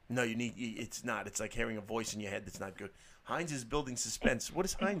secondary. No, you need. It's not. It's like hearing a voice in your head that's not good. Heinz is building suspense. What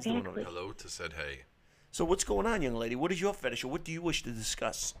is Heinz doing over there? Hello to said hey. So what's going on, young lady? What is your fetish, or what do you wish to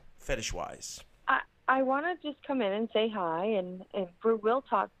discuss, fetish-wise? I want to just come in and say hi, and for Will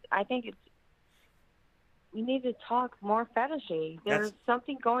Talk, I think we need to talk more fetishy. There's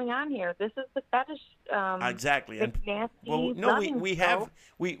something going on here. This is the fetish. Exactly. Nasty. Well, no, we have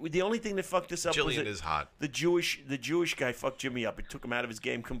the only thing that fucked us up was Jillian is hot. The Jewish guy fucked Jimmy up. It took him out of his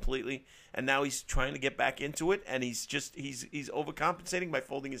game completely, and now he's trying to get back into it, and he's overcompensating by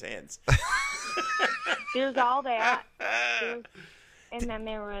folding his hands. There's all that. And then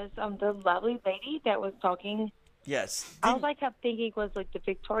there was the lovely lady that was talking. Yes. All I kept thinking was like the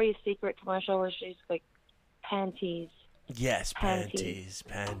Victoria's Secret commercial where she's like, panties. Yes, panties.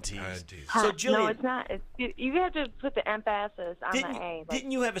 So, Jillian, no, it's not. You have to put the emphasis on the A. Like,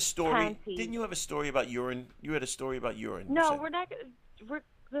 didn't you have a story? Panties. Didn't you have a story about urine? You had a story about urine. No, we're not.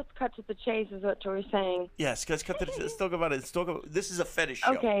 Let's cut to the chase. Is what we're saying. Yes, let's cut to. Let's talk about it. This is a fetish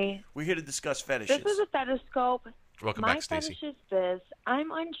show. Okay. We're here to discuss fetishes. This is a fetishscope. Welcome My back, Stacey. fetish is this.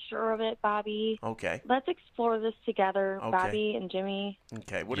 I'm unsure of it, Bobby. Okay. Let's explore this together, Okay. Bobby and Jimmy.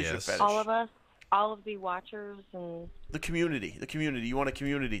 Okay. What is your fetish? All of us, all of the watchers and the community. You want a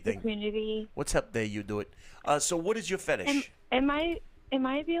community thing? The community. What's up there? You do it. So what is your fetish? Am I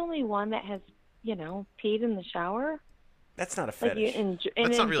the only one that has peed in the shower? That's not a fetish.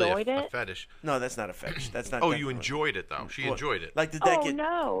 That's not really a it? fetish. No, that's not a fetish. That's not. Oh, you enjoyed it though. She enjoyed it. Like did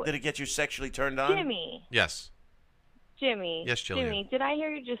it get you sexually turned on? Jimmy. Yes. Jimmy. Yes, Jillian. Jimmy, did I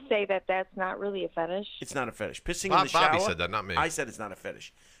hear you just say that that's not really a fetish? It's not a fetish. Pissing in the shower. Bobby said that, not me. I said it's not a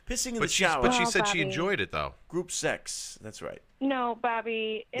fetish. Pissing in the shower. But she said she enjoyed it though. Group sex. That's right. No,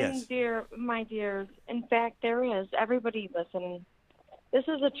 Bobby and my dears. In fact, there is. Everybody listen. This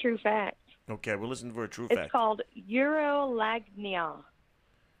is a true fact. Okay, we'll listen for a true fact. It's called urolagnia.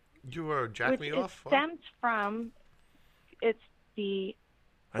 You were jacking me off? Which stems from the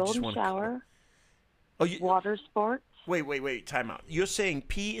golden shower, water sports. Wait, time out. You're saying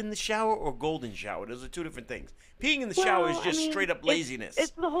pee in the shower or golden shower? Those are two different things. Peeing in the shower is just straight up laziness.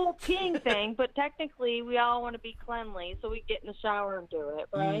 It's the whole peeing thing, but technically we all want to be cleanly, so we get in the shower and do it,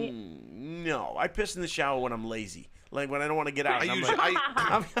 right? No, I piss in the shower when I'm lazy. Like when I don't want to get out.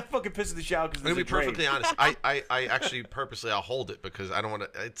 I'm fucking pissing in the shower because I'm gonna be perfectly honest. I actually purposely I'll hold it because I don't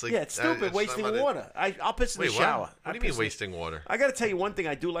want to. It's like it's stupid wasting water. I'll piss in the shower. What do you mean wasting water? I got to tell you one thing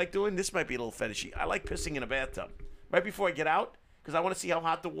I do like doing. This might be a little fetishy. I like pissing in a bathtub right before I get out because I want to see how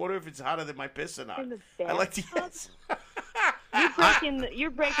hot the water, if it's hotter than my piss or not. In the I like to. Yes. You're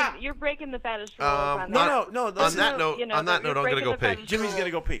breaking the fetish rules. On no. On that note, I'm gonna go pee. Jimmy's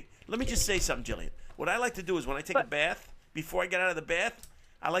gonna go pee. Let me just say something, Jillian. What I like to do is when I take a bath, before I get out of the bath,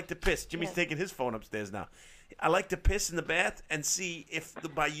 I like to piss. Jimmy's taking his phone upstairs now. I like to piss in the bath and see if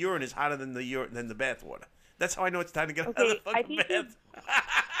my urine is hotter than the bath water. That's how I know it's time to get out of the fucking bath.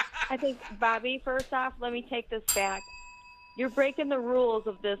 I think, Bobby, first off, let me take this back. You're breaking the rules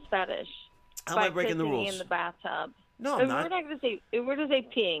of this fetish. How am I breaking the rules? In the bathtub. No, I'm not. We're not going to say. We're going to say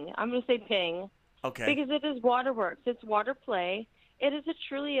peeing. I'm going to say ping. Okay. Because it is waterworks. It's water play. It is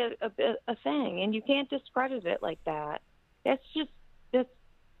truly a thing, and you can't discredit it like that. That's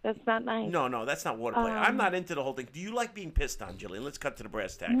not nice. No, that's not water play. I'm not into the whole thing. Do you like being pissed on, Jillian? Let's cut to the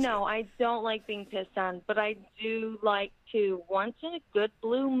brass tacks. No, I don't like being pissed on, but I do like to once in a good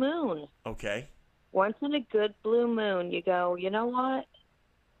blue moon. Okay. Once in a good blue moon, you go, you know what?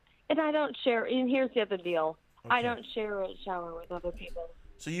 And I don't share. And here's the other deal: I don't share a shower with other people.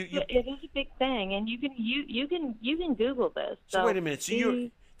 So you it is a big thing, and you can Google this. So wait a minute. So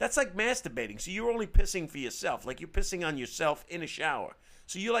that's like masturbating. So you're only pissing for yourself, like you're pissing on yourself in a shower.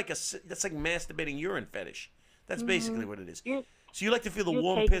 So you're like that's like masturbating urine fetish. That's basically what it is. So you like to feel the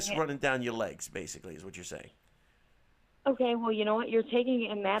warm piss running down your legs, basically, is what you're saying. Okay, well, you know what? You're taking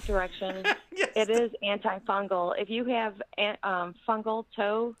it in that direction. Yes. It is antifungal. If you have fungal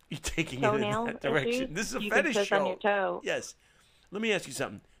toe, You're taking it in that direction. issues, This is a you fetish can piss show. on your toe. Yes. Let me ask you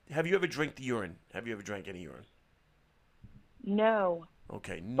something. Have you ever drank the urine? Have you ever drank any urine? No.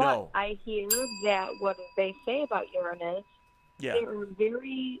 Okay, But no. I hear that what they say about urine is Yeah.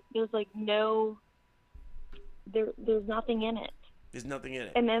 there's like no, there's nothing in it. There's nothing in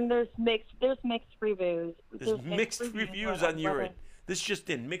it. And then there's mixed reviews. There's mixed reviews on urine. This just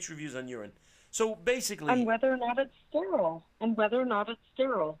in, mixed reviews on urine. So basically, And whether or not it's sterile.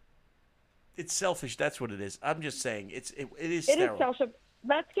 it's selfish. That's what it is. I'm just saying, it is It sterile. is selfish.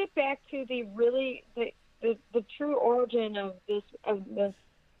 Let's get back to the true origin of this.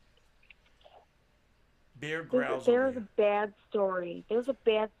 Bear growls. There's a bad story. There's a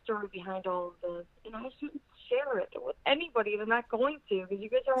bad story behind all of this, and I shouldn't share it with anybody. And I'm not going to, because you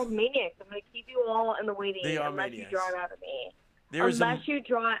guys are all maniacs. I'm going to keep you all in the waiting unless you draw it out of me. Unless you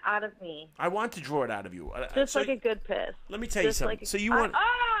draw it out of me. I want to draw it out of you. Just like a good piss. Let me tell you something. So you want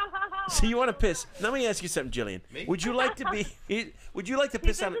to piss? Let me ask you something, Jillian. Would you like to be? Would you like to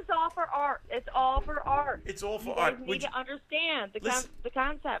piss on? This is all for art. It's all for art. It's all for you art. Guys need to understand the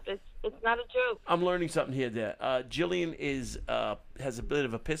concept. It's not a joke. I'm learning something here. There, Jillian has a bit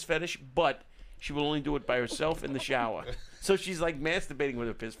of a piss fetish, but she will only do it by herself in the shower. So she's like masturbating with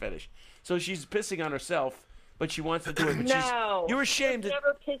her piss fetish. So she's pissing on herself. But she wants to do it. No, you're ashamed. It's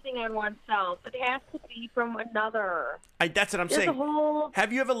never pissing on oneself. It has to be from another. That's what I'm There's saying. A whole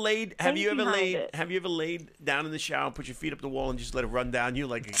have you ever laid? Have you ever laid? it. Have you ever laid down in the shower and put your feet up the wall and just let it run down you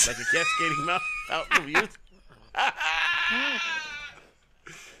like a cascading fountain of youth?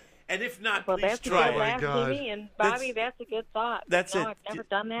 And if not, well, please try. Oh my God. And Bobby, that's a good thought. That's it. I've never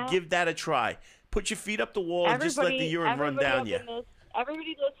done that. Give that a try. Put your feet up the wall and just let the urine run down you.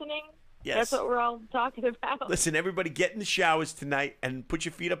 Everybody listening. Yes. That's what we're all talking about. Listen, everybody, get in the showers tonight and put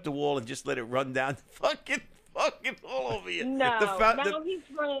your feet up the wall and just let it run down, fucking all over you. No, he's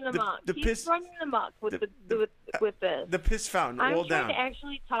running amok. He's running amok with this. The piss fountain all down. I'm trying to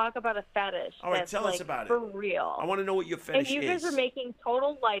actually talk about a fetish. All right, that's tell us about for it. For real. I want to know what your fetish is. And you guys are making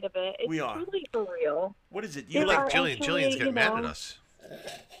total light of it. We are. It's truly for real. What is it? You like Jillian? Jillian's getting mad at us.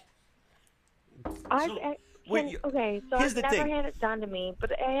 Okay, so I've never had it done to me,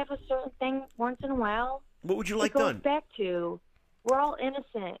 but I have a certain thing once in a while. What would you like done? It goes back to, we're all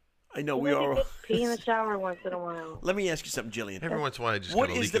innocent. I know we are. Just pee in the shower once in a while. Let me ask you something, Jillian. Every once in a while, I just what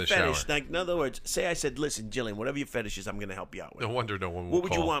got a is leak the in the fetish? shower. Like, in other words, say I said, listen, Jillian, whatever your fetish is, I'm going to help you out with. No wonder no one will What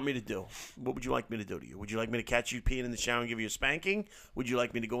would you want me to do? What would you like me to do to you? Would you like me to catch you peeing in the shower and give you a spanking? Would you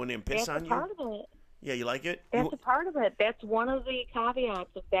like me to go in there and piss on you? That's a part of it. Yeah, you like it? That's a part of it. That's one of the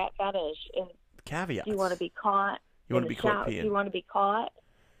caveats of that fetish. Caveats? You want to be caught. You want to be caught peeing? You want to be caught.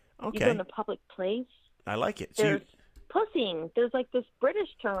 Okay. You go in a public place. I like it. There's pussing. There's like this British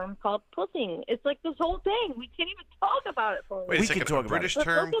term called pussing. It's like this whole thing. We can't even talk about it for a Wait a second. Can talk a British about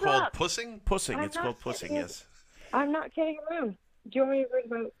term called pussing? Pussing. It's called pussing, yes. I'm not kidding around. Do you want me to read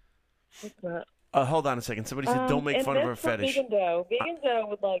about what's that? Hold on a second. Somebody said don't make fun of her fetish. Vegan dough. Vegan dough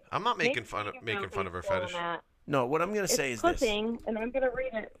would like. I'm not making fun of her fetish. No, what I'm going to say is this. Pussing, and I'm going to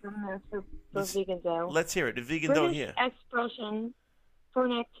read it from this for vegan dough. Let's hear it. The vegan dough here. Expression for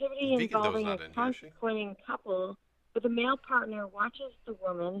an activity involving a contemplating couple with a male partner watches the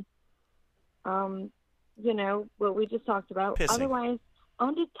woman, you know, what we just talked about, pissing. Otherwise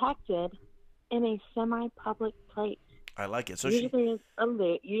undetected in a semi-public place. I like it. So usually a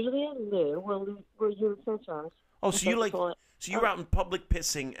loo, where you search terms. Oh, so you like? So you're out in public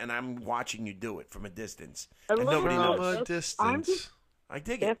pissing, and I'm watching you do it from a distance, and nobody knows. From a distance. I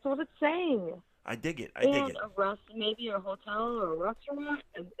dig it. That's what it's saying. I dig it. I dig it. Maybe a hotel or a restaurant.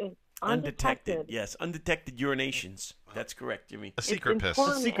 Undetected. Yes, undetected urinations. That's correct, Jimmy. A secret piss.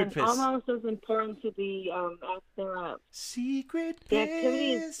 A secret piss. Almost as important to the act thereof. Secret piss. The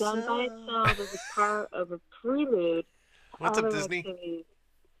activity is done by itself as a part of a prelude. What's up, Disney?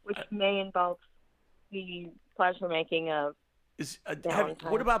 Which may involve the pleasure making of.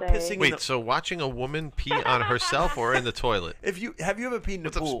 What about pissing? Wait, so watching a woman pee on herself or in the toilet? Have you ever peed in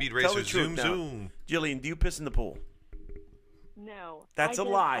the pool? What's up, Speed Racer? Zoom, zoom. Jillian, do you piss in the pool? No. That's a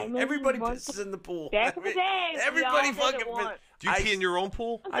lie. Everybody pisses in the pool. Back in the day. Everybody fucking pisses. Do you pee in your own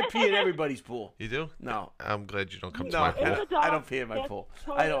pool? I pee in everybody's pool. You do? No. I'm glad you don't come to my pool. I don't pee in my pool.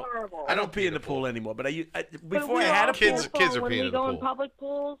 Totally I don't pee in the pool anymore. But before I had a pool, kids are peeing in the pool. When we go in public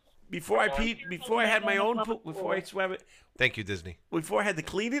pools. Before I had my own pool, before I swam it. Thank you, Disney. Before I had to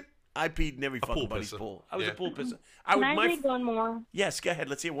clean it, I peed in every fucking buddy's pool. I was a pool pisser. Can I read one more? Yes, go ahead.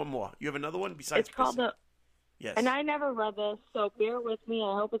 Let's hear one more. You have another one besides It's called the... Yes. And I never read this, so bear with me.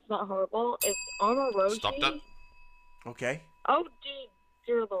 I hope it's not horrible. It's Omaroshi. Stop that. Okay. Oh,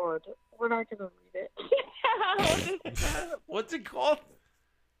 dear Lord. We're not going to read it. What's it called?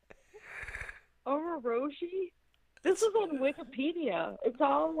 Omoroshi? This is on Wikipedia. It's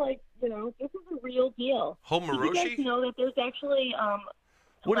all like, this is a real deal. Homoroshi? Did you guys know that there's actually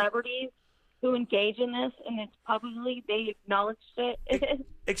celebrities who engage in this, and it's publicly, they acknowledged it?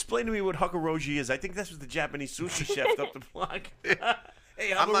 Explain to me what Hakuroji is. I think this was the Japanese sushi chef up the block.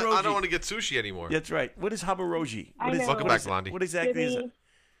 Hey, I don't want to get sushi anymore. That's right. What is Hakuroji? Welcome back, Blondie. What exactly is it?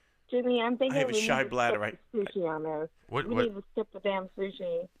 Jimmy, I'm thinking I have a shy bladder, right? Sushi on this. We need to skip the damn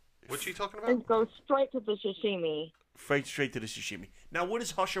sushi. What's she talking about? And go straight to the sashimi. Straight to the sashimi. Now, what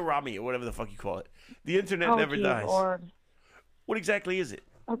is Hashirami or whatever the fuck you call it? The internet never dies. Lord. What exactly is it?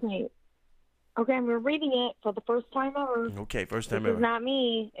 Okay, I'm reading it for the first time ever. Okay, first time ever. This is not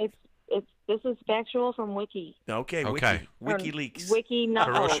me. This is factual from Wiki. Okay. WikiLeaks. Wiki, no.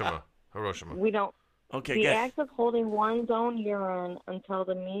 Hiroshima. We don't. Okay, the act of holding one's own urine until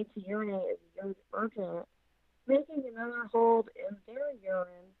the need to urinate is urgent, making another hold in their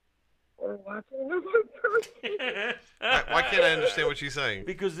urine, or watching another person. Why can't I understand what she's saying?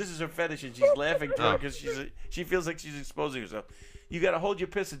 Because this is her fetish, and she's laughing to her because she feels like she's exposing herself. You got to hold your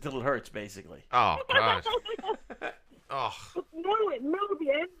piss until it hurts, basically. Oh, God. Oh. No,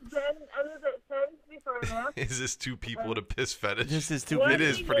 the end of that sentence before that. Is this two people with a piss fetish? This is two people. It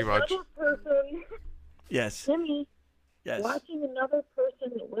is pretty much. Person, yes. Jimmy. Yes. Watching another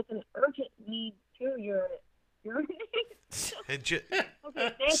person with an urgent need to urinate. Hey,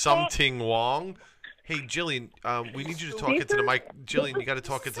 Something Wong. Hey, Jillian, we need you to talk into the mic. Jillian, you got to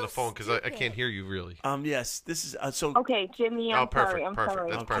talk into the phone because I can't hear you really. Yes, this is so. Okay, Jimmy, I'm sorry. I'm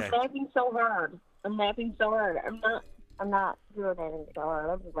sorry. That's perfect. I'm laughing so hard. I'm not urinating so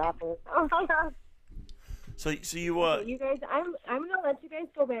hard. I'm just laughing. Oh my God. So you you guys, I'm gonna let you guys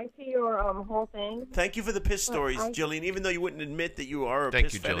go back to your whole thing. Thank you for the piss stories, Jillian. Even though you wouldn't admit that you are a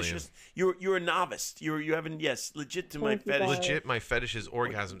piss fetishist, you're a novice. You haven't legitimate fetish. Legit, my fetish is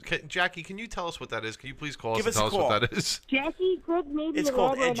orgasms. Jackie, can you tell us what that is? Can you please call us and tell us what that is? Jackie could maybe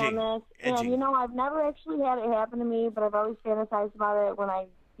elaborate on this. And I've never actually had it happen to me, but I've always fantasized about it when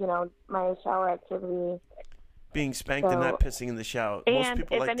my shower activity. Being spanked and not pissing in the shower. And most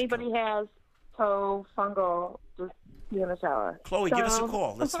people if anybody has toe fungal, just be in the shower. Chloe, give us a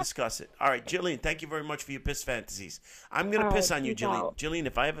call. Let's discuss it. All right, Jillian, thank you very much for your piss fantasies. I'm gonna piss on you, Jillian. Jillian,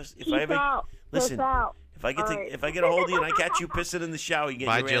 if I ever listen, if I get a hold of you and I catch you pissing in the shower, you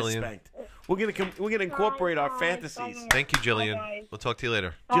get your ass spanked. We're gonna incorporate our fantasies. Thank you, Jillian. We'll talk to you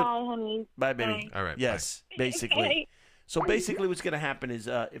later. Bye, honey. Bye, baby. All right. Yes, basically. So basically what's going to happen is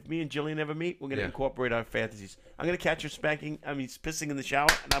if me and Jillian ever meet, we're going to incorporate our fantasies. I'm going to catch her pissing in the shower,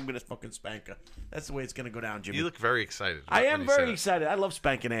 and I'm going to fucking spank her. That's the way it's going to go down, Jimmy. You look very excited. I am very excited. I love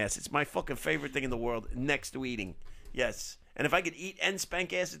spanking ass. It's my fucking favorite thing in the world, next to eating. Yes. And if I could eat and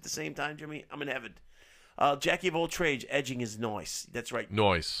spank ass at the same time, Jimmy, I'm in heaven. Jackie of all trades, edging is nice. That's right.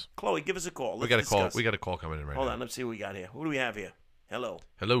 Nice. Chloe, give us a call. We got a call. We got a call coming in right now. Hold on. Let's see what we got here. Who do we have here? Hello.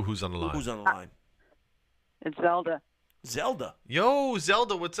 Hello. Who's on the line? Who's on the line? It's Zelda. Zelda. Yo,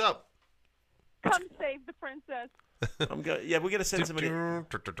 Zelda, what's up? Come save the princess. We're gonna send somebody.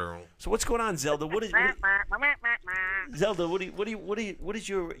 So what's going on, Zelda? Zelda, what is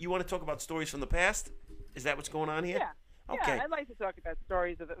your? You want to talk about stories from the past? Is that what's going on here? Yeah. Okay. Yeah, I'd like to talk about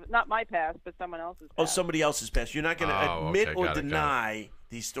stories of not my past, but someone else's past. Oh, somebody else's past. You're not going to admit or deny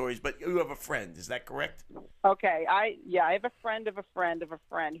these stories, but you have a friend. Is that correct? Okay. I have a friend of a friend of a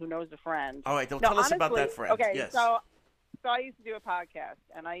friend who knows a friend. All right. Tell us about that friend. Okay. Yes. So I used to do a podcast,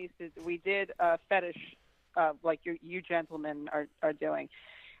 and we did a fetish, like you gentlemen are doing.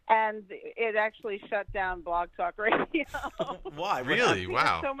 And it actually shut down Blog Talk Radio. Why? Really?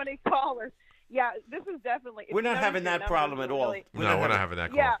 Wow. So many callers. Yeah, this is definitely. We're not having that problem at all. We're not having that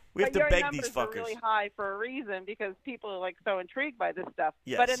call. Yeah, we have to beg these fuckers. Are really high for a reason because people are like so intrigued by this stuff.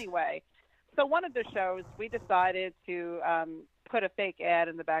 Yes. But anyway, so one of the shows we decided to put a fake ad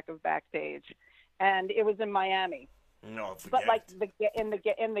in the back of Backstage, and it was in Miami. No, but like in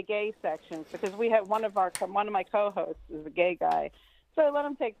the gay sections because we had one of my co-hosts is a gay guy. So I let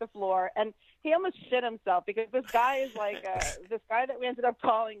him take the floor, and he almost shit himself because this guy is like this guy that we ended up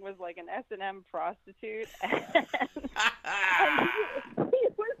calling was like an S&M prostitute, and he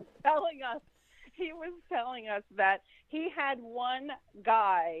was telling us that he had one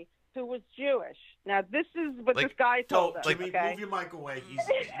guy who was Jewish. Now this is what this guy told us. Jimmy, move your mic away. He's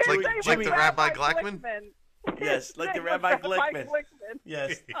like the Rabbi Glickman. Yes, like the Rabbi Glickman.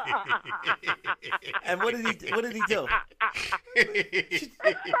 Yes. And what did he do?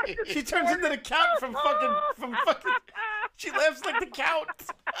 She turns into the count from fucking. She laughs like the count.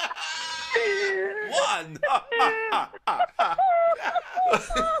 One.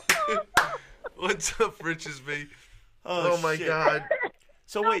 What's up, Riches B? Oh my God.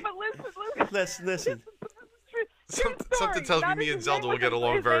 So wait. But listen. Something tells me and Zelda will get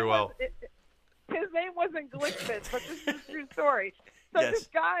along very well. His name wasn't Glickman, but this is a true story. So this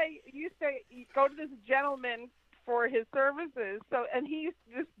guy used to go to this gentleman for his services. And he used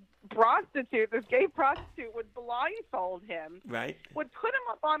to, this gay prostitute would blindfold him. Right. Would put him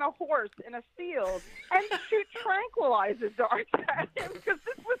up on a horse in a field and shoot tranquilizer darts at him because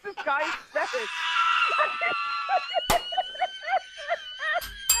this was this guy's fetish.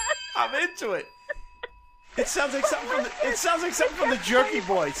 I'm into it. It sounds like something from the Jerky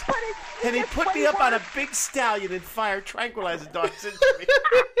Boys. And he put me up on a big stallion and fired tranquilizer darts into me.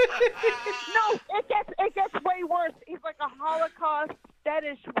 No, it gets way worse. He's like a Holocaust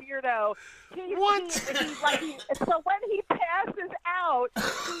fetish weirdo. So when he passes out,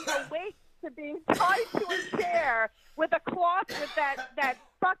 he awakes to being tied to a chair with a cloth with that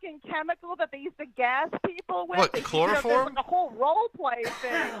fucking chemical that they used to gas people with. What, chloroform? Like a whole role play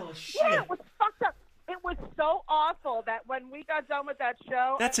thing. Oh, shit. Yeah, it was fucked up. It was so awful that when we got done with that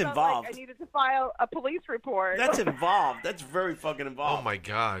show, That's I felt involved. like I needed to file a police report. That's involved. That's very fucking involved. Oh my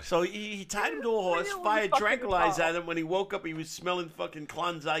God. So he tied him to a horse, Really fired fucking tranquilizer involved. at him. When he woke up, he was smelling fucking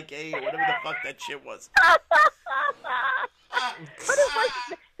Klondike A or whatever the fuck that shit was. But it's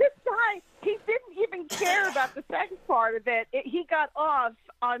like this guy, he didn't even care about the sex part of it. He got off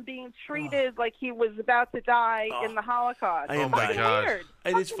on being treated like he was about to die in the Holocaust. I am my dying. God. Weird.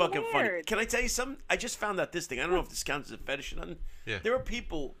 It is fucking funny. weird. Can I tell you something? I just found out this thing. I don't know if this counts as a fetish or nothing. Yeah. There are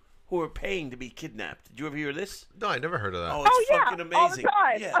people who are paying to be kidnapped. Did you ever hear this? No, I never heard of that. Oh, it's yeah, fucking amazing. all the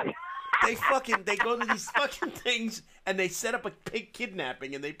time. Yeah. They go to these fucking things and they set up a big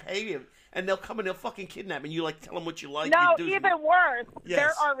kidnapping and they pay him and they'll come and they'll fucking kidnap and you like tell them what you like. No, you do even worse. Yes.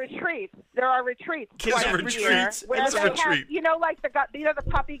 There are retreats. Kids twice have a retreats. year where What's a they retreat? have, like the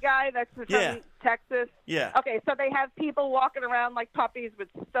puppy guy that's from Texas. Yeah. Okay, so they have people walking around like puppies with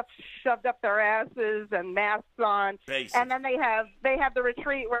stuff shoved up their asses and masks on. Basic. And then they have the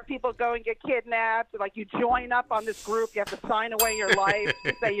retreat where people go and get kidnapped. Like you join up on this group, you have to sign away your life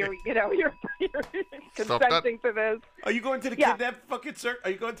to say you're consenting to this. Are you going to the kidnap fucking sir? Are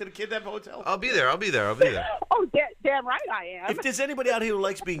you going to the kidnap hotel? I'll be there. Oh, damn right I am. If there's anybody out here who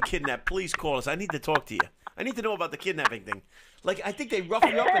likes being kidnapped, please call us. I need to talk to you. I need to know about the kidnapping thing. Like, I think they rough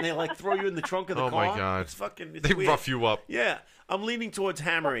you up and they, like, throw you in the trunk of the car. Oh, my God. It's They weird. rough you up. Yeah. I'm leaning towards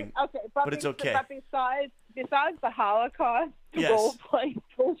hammering. Okay, but it's okay. But besides the Holocaust role play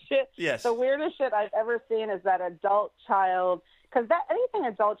bullshit, Yes. the weirdest shit I've ever seen is that adult child. Because anything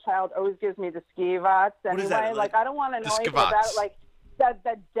adult child always gives me the skivats anyway. What is that, like I don't want to know anything about it. Like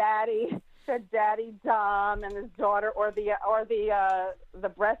the daddy Dom and his daughter, or the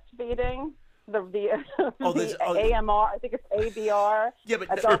breastfeeding. The AMR, I think it's ABR. Yeah,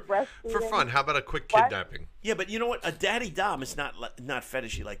 but for fun, how about a quick kidnapping? Yeah, but you know what? A daddy dom is not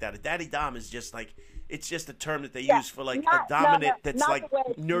fetishy like that. A daddy dom is just like it's just a term that they use for like a dominant that's like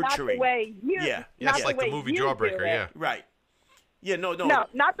nurturing. Not the way you, it's like the movie Jawbreaker. Yeah, right. Yeah, no,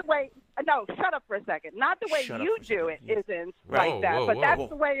 not the way. No, shut up for a second. Not the way you do it isn't like that, but that's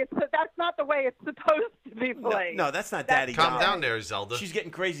the way it's. That's not the way it's supposed to be played. No, that's not Daddy Dom. Calm down there, Zelda. She's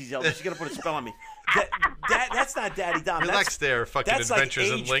getting crazy, Zelda. She's gonna put a spell on me. That's not Daddy Dom. Relax there, fucking Adventures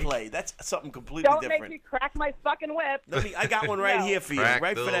in Link. Play. That's something completely different. Don't make me crack my fucking whip. I got one right here for you,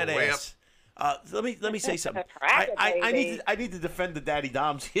 right for that ass. Let me say something. I need to defend the Daddy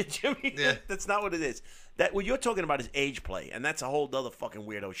Doms here, Jimmy. Yeah. That's not what it is. That what you're talking about is age play, and that's a whole other fucking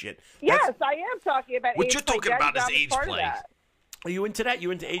weirdo shit. Yes, I am talking about what age you're play. talking about is age play. Are you into that?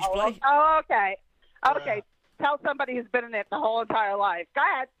 You into age play? Oh, okay. Okay. Tell somebody who's been in it the whole entire life. Go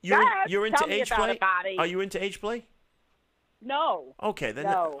ahead. You're into Tell age me about play? it, Bobby. Are you into age play? No. Okay, then.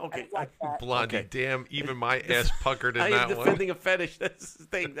 No, okay. I like that. Blondie, Okay. damn, even my ass puckered in I that am one. defending a fetish. That's the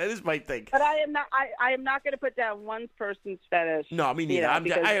thing. That is my thing. But I am not. I am not going to put down one person's fetish. No, me neither.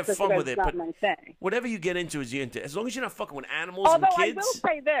 I have fun with it. Not But my thing. whatever you get into is you into. As long as you're not fucking with animals Although and kids, I will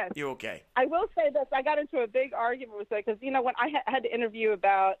say this. you're okay. I will say this. I got into a big argument with it because, when I had to interview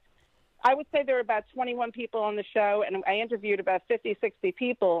about, I would say there were about 21 people on the show, and I interviewed about 50, 60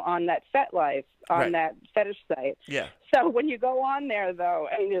 people on that FetLife, on that fetish site. Yeah. So when you go on there, though,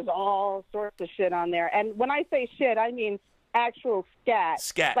 and there's all sorts of shit on there. And when I say shit, I mean actual scat.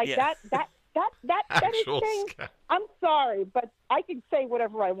 Scat, like yeah. that fetish Actual thing. scat. I'm sorry, but I can say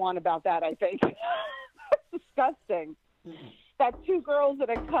whatever I want about that, I think. It's disgusting. That two girls in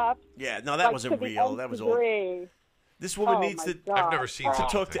a cup. Yeah, no, that wasn't real. That was all. This woman needs to. I've never seen to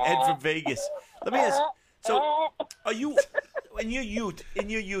talk to Ed from Vegas. Let me ask. So, are you in your youth?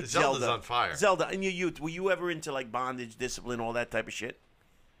 Zelda's Zelda, on fire. Zelda, in your youth, were you ever into like bondage, discipline, all that type of shit?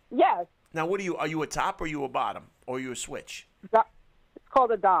 Yes. Now, what are you? Are you a top or are you a bottom or are you a switch? It's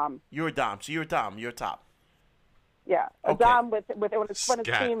called a dom. You're a dom. So you're a dom. You're a top. Yeah, a dom with when it's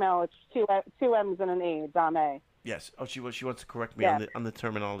female, it's two M's and an E, dom A. Yes. Oh, she wants to correct me on the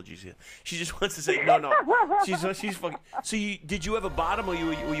terminologies here. She just wants to say no. She's fucking. So did you have a bottom or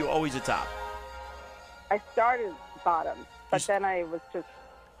were you always a top? I started bottom, but then I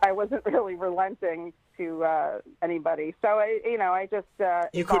wasn't really relenting to anybody. So I just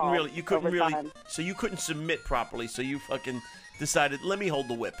you couldn't really. So you couldn't submit properly. So you fucking decided, let me hold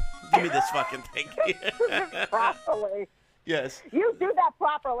the whip. Give me this fucking thing. Properly. Yes. You do that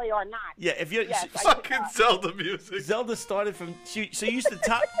properly or not? Yeah, if you fucking Zelda music. Zelda started from so you used to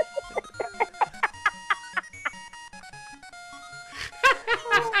top.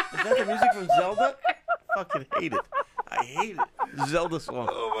 Is that the music from Zelda? I fucking hate it. I hate it. Zelda song.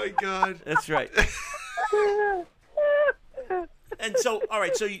 Oh my god. That's right. And so, all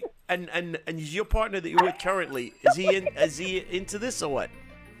right. So, and is your partner that you're with currently? Is he into this or what?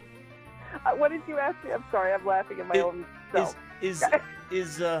 What did you ask me? I'm sorry. I'm laughing at my own self. Is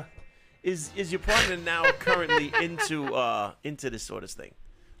your partner now currently into this sort of thing?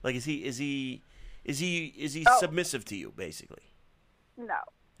 Like, is he submissive to you, basically? No.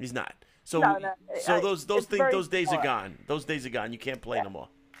 He's not. So no, those days are gone. Those days are gone. You can't play no more.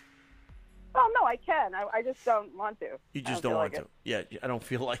 Oh no, I can. I just don't want to. You just don't want to. Yeah, I don't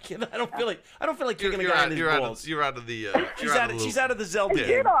feel like it. I don't feel like you're gonna get on his balls. You're out of the. She's out of the Zelda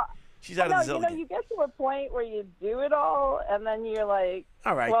game. She's out of the Zelda game. You get to a point where you do it all, and then you're like,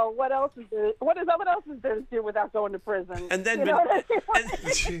 all right. Well, what else is there to do without going to prison? And then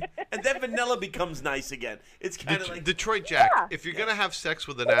and then vanilla becomes nice again. It's kind of like Detroit Jack. Yeah. If you're gonna have sex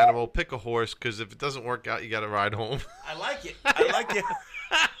with an animal, pick a horse, because if it doesn't work out, you got to ride home. I like it. I like it.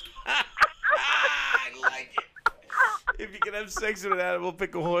 If you can have sex with an animal,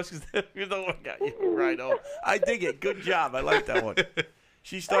 pick a horse, because if it don't work out, you ride home. I dig it. Good job. I like that one.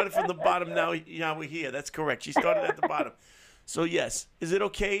 She started from the bottom. Now we're here. That's correct. She started at the bottom. So yes, is it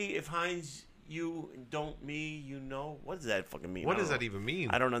okay if Heinz you and don't me? You know, what does that fucking mean? What does that even mean?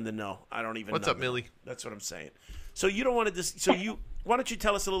 I don't know. I don't even. What's up, Millie? That's what I'm saying. So you don't want to. Why don't you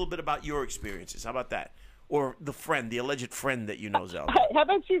tell us a little bit about your experiences? How about that? Or the alleged friend that you know, Zelda. How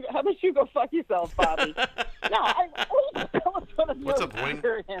about you go fuck yourself, Bobby? What's up, Wayne?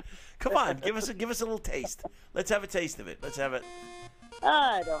 Come on, give us a little taste. Let's have a taste of it. Let's have it.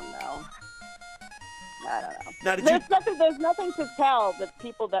 I don't know. Now, there's nothing to tell that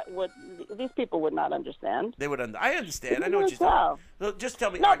these people would not understand. They would. I understand. I know what you're saying. So just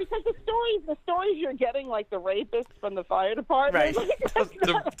tell me. No, because the stories you're getting, like the rapist from the fire department. Right.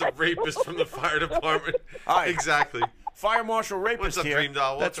 the rapist from the fire department. Exactly. Fire marshal rapist What's up, here. Dream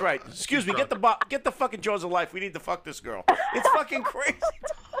Doll? That's right. Excuse me. Get the fucking jaws of life. We need to fuck this girl. It's fucking crazy.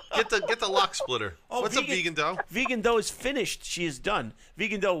 Get the lock splitter. What's up, Vegan Dough? Vegan Dough is finished. She is done.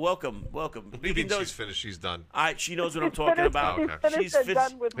 Vegan Dough, welcome. Vegan Dough is finished. She's done. She knows what I'm talking about. She's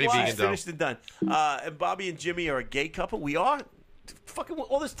finished and done. And Bobby and Jimmy are a gay couple. We are. Fucking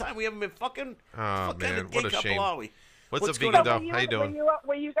all this time we haven't been fucking. Oh man, what a shame. Are we? What's up, Vegan Dough? How you doing?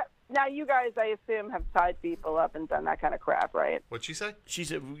 Now you guys, I assume, have tied people up and done that kind of crap, right? What'd she say? She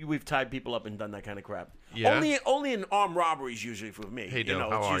said we've tied people up and done that kind of crap. Yeah. Only in armed robberies usually for me. Hey, Doe,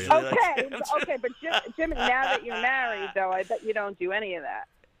 how are you? Okay, but Jimmy, now that you're married, though, I bet you don't do any of that.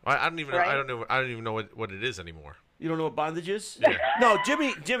 I don't even. Right? I don't even know what it is anymore. You don't know what bondage is? Yeah. No,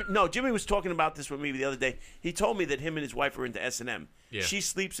 Jimmy was talking about this with me the other day. He told me that him and his wife are into S&M. Yeah. She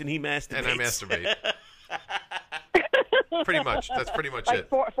sleeps and he masturbates. And I masturbate. Pretty much. That's pretty much like it.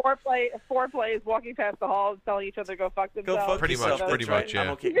 Foreplay is walking past the hall telling each other to go fuck themselves. Go fuck pretty yourself. Pretty much, yeah. I'm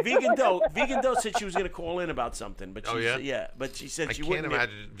okay. Vegan Dough said she was going to call in about something. But but she said she wouldn't. I can't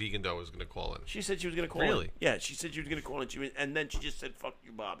imagine Vegan Dough was going to call in. She said she was going to call in. Really? Yeah, she said she was going to call in. And then she just said, fuck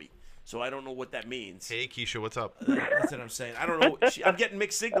you, Bobby. So I don't know what that means. Hey, Keisha, what's up? That's what I'm saying. I don't know. I'm getting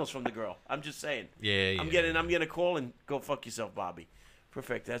mixed signals from the girl. I'm just saying. Yeah. I'm getting a call and go fuck yourself, Bobby.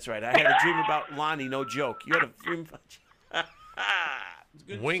 Perfect. That's right. I had a dream about Lonnie. No joke. You had a dream about...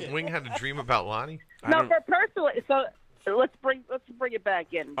 Wing had a dream about Lonnie? No, for personally. So let's bring it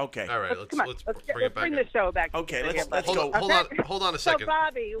back in. Okay. All right. Let's bring the show back. Okay. Let's go. Hold on a second. So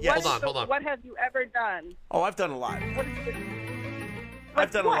Bobby, hold on. What have you ever done? Oh, I've done a lot.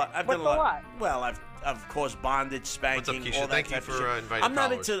 I've done a lot. Well, I've caused bondage, spanking. What's up, Keisha? All that Thank you for inviting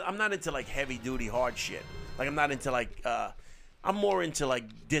I'm not into like heavy duty hard shit. Like I'm not into like I'm more into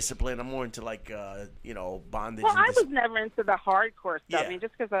like discipline. I'm more into like bondage. Well, I was never into the hardcore stuff. Yeah. I mean,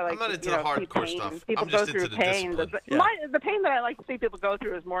 just because I like I'm not into the hardcore pain. stuff. People I'm go just through into the pain. discipline. The pain that I like to see people go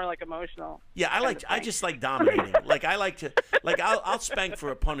through is more like emotional. Yeah, I just like dominating. Like I like to I'll spank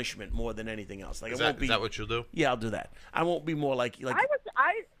for a punishment more than anything else. Like is won't be. Is that what you'll do? Yeah, I'll do that. I won't be more like.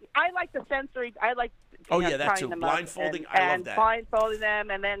 I like the sensory. I like. That too. Blindfolding. I love that. Blindfolding them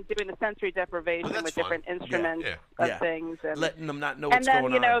and then doing the sensory deprivation with different instruments of things. And letting them not know what's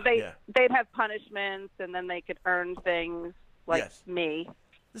going on. And then, they'd have punishments and then they could earn things like me.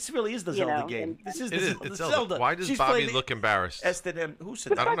 This really is the Zelda game. This is it's Zelda. Why does Bobby look embarrassed? Who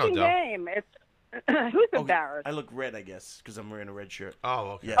said that? I don't know, Del. Game. It's who's embarrassed? I look red, I guess, because I'm wearing a red shirt.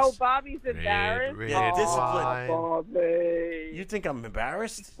 Oh, okay. Yes. Oh, Bobby's embarrassed. Discipline. Bobby. You think I'm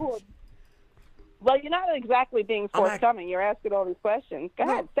embarrassed? Well, you're not exactly being forthcoming. You're asking all these questions. Go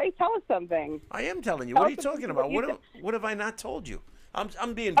ahead. Tell us something. I am telling you. What are you talking about? What have I not told you?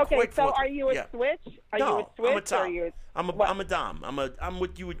 I'm being okay. Quite so, forthcoming. are you a switch? Are you a switch? I'm a top. Or are you I'm a dom. I'm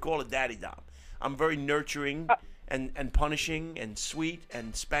what you would call a daddy dom. I'm very nurturing and punishing and sweet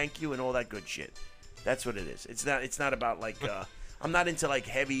and spank you and all that good shit. That's what it is. It's not about like I'm not into like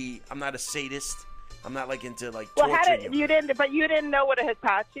heavy. I'm not a sadist. I'm not like into like torturing you didn't know what a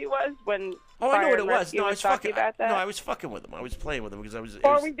Hitachi was when. Oh, I know what it was. No, I was fucking about that. No, I was fucking with him. I was playing with him because I was.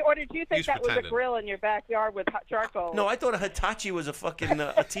 Or did you think that was a grill in your backyard with hot charcoal? No, I thought a Hitachi was a fucking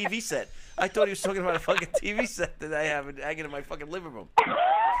a TV set. I thought he was talking about a fucking TV set that I have hanging in my fucking living room.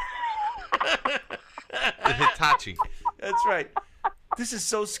 The Hitachi. That's right. This is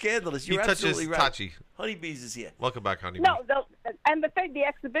so scandalous. You're absolutely right. Hitachi. Honeybees is here. Welcome back, Honeybees. No, and the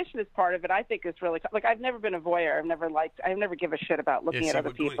exhibition is part of it. I think is really like I've never been a voyeur. I've never give a shit about looking at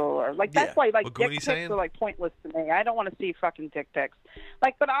other people or like that's why like dick pics are like pointless to me. I don't want to see fucking dick pics.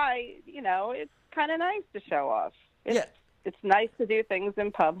 Like, but it's kind of nice to show off. It's nice to do things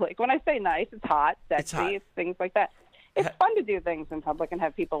in public. When I say nice, it's hot, sexy, it's things like that. It's fun to do things in public and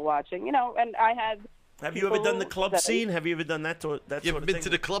have people watching. And I had. Have you ever done the club scene? Have you ever done that? You ever been to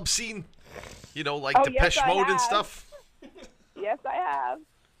the club scene? Like Depeche Mode and stuff? Yes, I have.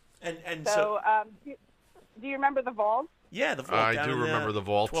 And so do you remember the Vault? Yeah, the Vault. I do remember the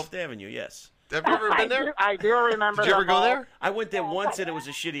Vault. 12th Avenue, yes. Have you ever been there? I do remember. Did you ever go there? I went there once and it was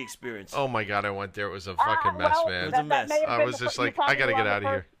a shitty experience. Oh my god, I went there. It was a fucking mess, man. It was a mess. I was just like, I gotta get out of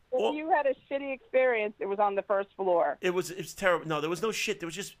here. If you had a shitty experience, it was on the first floor. It's terrible. No, there was no shit. There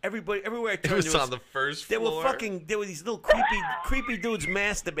was just everywhere I turned. It was on the first floor. There were these little creepy dudes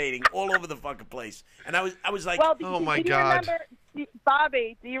masturbating all over the fucking place, and I was like, oh my god.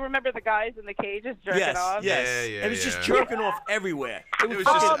 Bobby, do you remember the guys in the cages jerking off? Yes. Yeah. It was just jerking off everywhere. It was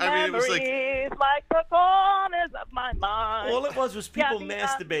just. I mean, it was like the corners of my mind. All it was people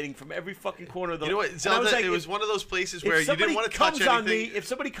masturbating from every fucking corner of the. You know what, Zelda? It was one of those places where you didn't want to touch anything. If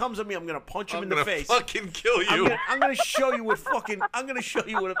somebody comes on me, I'm gonna punch him in the face. Fucking kill you. I'm gonna show you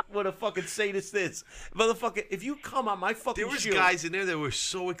what a fucking sadist is, motherfucker. If you come on my fucking, there was guys in there that were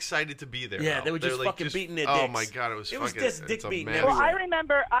so excited to be there. Yeah, they were just fucking beating their dicks. Oh my god, it was just dick beating. Well, I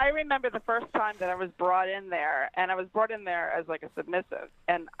remember the first time that I was brought in there, and I was brought in there as like a submissive,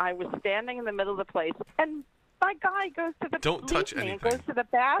 and I was standing in the middle of the place, and my guy goes to the don't touch anything. Goes to the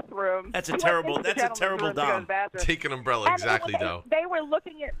bathroom. That's a terrible dom. Take an umbrella, exactly, though. They were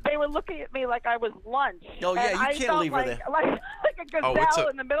looking at me like I was lunch. Oh yeah, you can't leave her there. Like a gazelle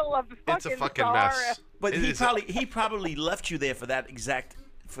in the middle of the fucking. It's a fucking mess. But he probably left you there for that exact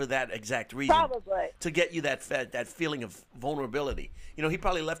reason. Probably. To get you that feeling of vulnerability. He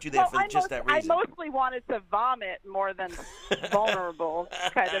probably left you there for just that reason. I mostly wanted to vomit more than vulnerable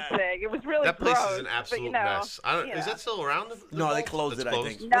kind of thing. It was really that place gross, is an absolute but, mess. Is that still around? No, they closed it. I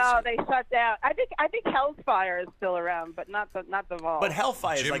think. No, they shut down. I think Hellfire is still around, but not the Vault. But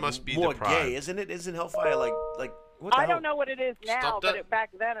Hellfire is like more gay, isn't it? Isn't Hellfire like? I don't know what it is now, but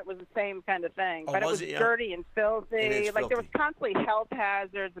back then it was the same kind of thing. But it was dirty and filthy. Like there was constantly health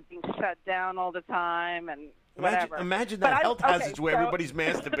hazards of being shut down all the time and whatever. Imagine that health hazards where everybody's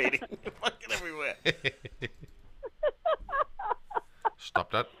masturbating fucking everywhere.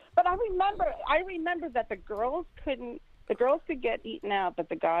 Stop that. But I remember that the girls could get eaten out, but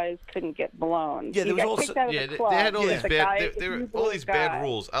the guys couldn't get blown. Yeah, there was also they had all these bad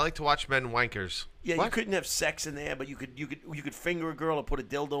rules. I like to watch men wankers. Yeah, you couldn't have sex in there, but you could finger a girl or put a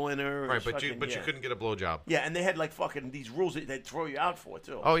dildo in her. Right, but you couldn't get a blowjob. Yeah, and they had like fucking these rules that they'd throw you out for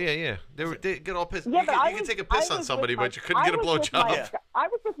too. Oh yeah. They get all pissed. Yeah, you could take a piss on somebody, but you couldn't get a blowjob. I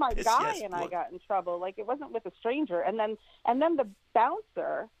was with my guy and I got in trouble. Like it wasn't with a stranger. And then the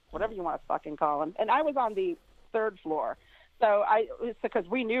bouncer, whatever you want to fucking call him, and I was on the third floor. So it's because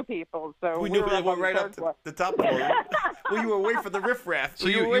we knew people. So we knew they were right up to the top of the floor. Well, you were away from the riffraff. So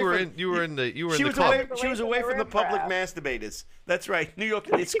you were in the club. She was away from the public masturbators. That's right. New York,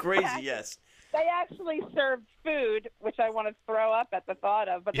 it's crazy. Yes. They actually served food, which I want to throw up at the thought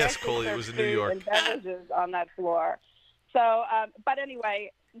of. But yes, Coley, it was in New York. And beverages on that floor. So, but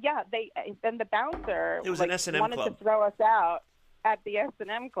anyway, yeah. Then the bouncer it was an S&M wanted club. to throw us out at the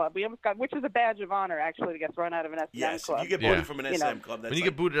S&M club. We almost got, which is a badge of honor, actually, to get thrown out of an S&M club. Yes, you get booted from an S&M club. That's when you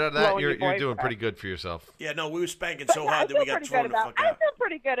get booted out of that, you're doing pretty good for yourself. Yeah, no, we were spanking so hard that we got thrown the fuck out. I feel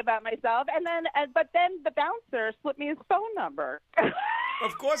pretty good about myself. And then, but then the bouncer slipped me his phone number.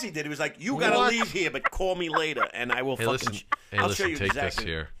 Of course he did. He was like, "You got to leave here, but call me later, and I will fucking." I'll show you take exactly. This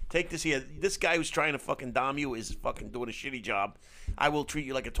here. Take this here. This guy who's trying to fucking dom you is fucking doing a shitty job. I will treat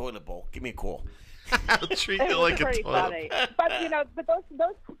you like a toilet bowl. Give me a call. I'll treat you like a toilet. Funny. But you know, those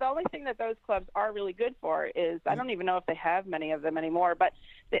the only thing that those clubs are really good for is I don't even know if they have many of them anymore, but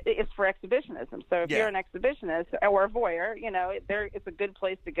it's for exhibitionism. So if you're an exhibitionist or a voyeur, you know, it's a good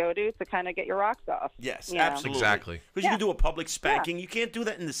place to go to kind of get your rocks off. Yes, absolutely. Exactly. Because you can do a public spanking. You can't do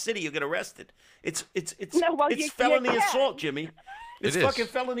that in the city. You'll get arrested. It's felony assault, Jimmy. It's fucking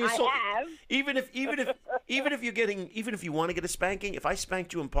felony assault. Even if you want to get a spanking, if I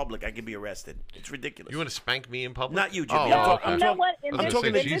spanked you in public, I could be arrested. It's ridiculous. You want to spank me in public? Not you, Jimmy. Oh, I'm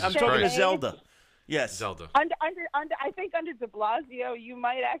talking to Zelda. Yes, Zelda. I think under De Blasio, you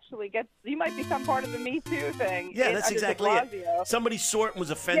might become part of the Me Too thing. Yeah, that's exactly it. Somebody saw it and was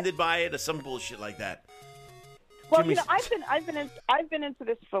offended by it, or some bullshit like that. Well, you know, I've been into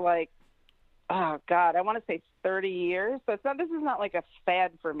this for like, oh God, I want to say 30 years. So this is not like a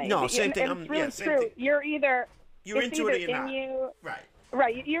fad for me. No, same thing. And it's really true. Thing. You're into it or you're not. Right.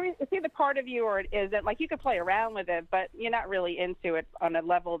 Right. It's either part of you or it isn't. Like, you could play around with it, but you're not really into it on a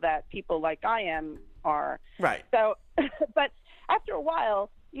level that people like I am are. Right. So, but after a while,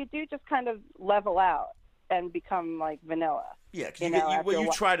 you do just kind of level out and become like vanilla. Yeah, because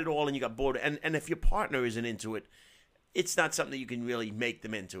you tried it all and you got bored. And if your partner isn't into it, it's not something that you can really make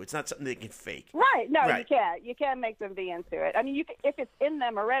them into. It's not something they can fake. Right. No, you can't. You can't make them be into it. I mean, if it's in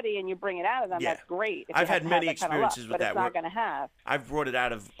them already and you bring it out of them, that's great. I've had many experiences with that. But it's not going to have. I've brought it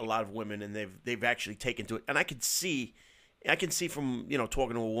out of a lot of women, and they've actually taken to it. And I can see from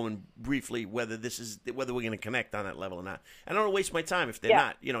talking to a woman briefly whether we're going to connect on that level or not. I don't want to waste my time if they're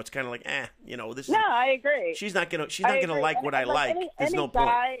not. It's kind of like this. No, I agree. She's not gonna like what I like. There's no point.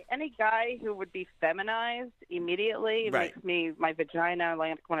 Any guy who would be feminized immediately makes my vagina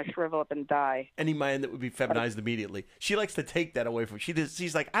want to shrivel up and die. Any man that would be feminized immediately, she likes to take that away from.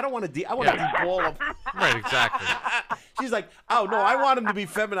 She's like, I don't want to. I want to deball him. Right, exactly. She's like, oh no, I want him to be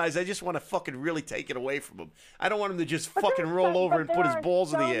feminized. I just want to fucking really take it away from him. I don't want him to just fucking roll over and put his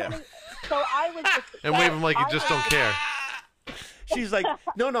balls in the air. And wave him like you just don't care. She's like,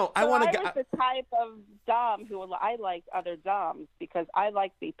 no, I want to. I was the type of dom who I liked other doms because I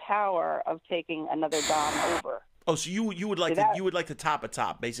like the power of taking another dom over. Oh, so you would like to top a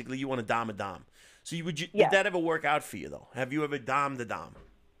top. Basically, you want to dom a dom. So did that ever work out for you though? Have you ever dommed a dom?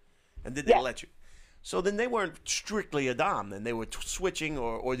 And did they let you? So then they weren't strictly a dom. Then they were switching,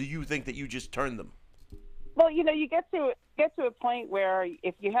 or do you think that you just turned them? Well, you get to a point where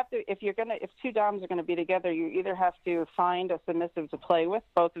if two doms are gonna be together, you either have to find a submissive to play with,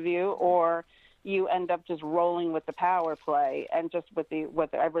 both of you, or you end up just rolling with the power play and just with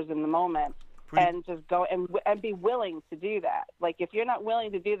whatever's in the moment, and just go and be willing to do that. Like, if you're not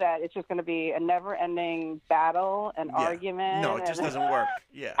willing to do that, it's just going to be a never-ending battle and argument. No, it just doesn't work.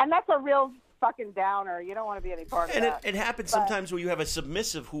 Yeah, and that's a real fucking downer. You don't want to be any part of that. And it happens sometimes where you have a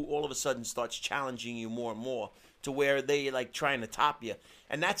submissive who all of a sudden starts challenging you more and more to where they like trying to top you,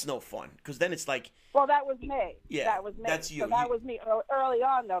 and that's no fun because then it's like. Well, that was me. Yeah, that was me. That's you. So that was me early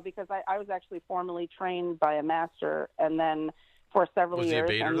on though, because I was actually formally trained by a master, and then for several years,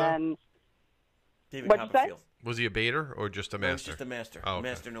 he a baiter, and then. David What'd you say? Was he a baiter or just a master? No, he's just a master. Oh, okay.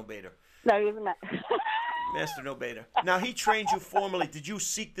 Master, no baiter. No, he was a master. Master, no baiter. Now, he trained you formally. Did you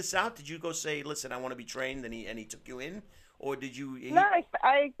seek this out? Did you go say, listen, I want to be trained, and he took you in? Or did you... No,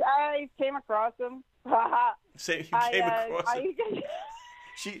 I came across him. Say you came across him?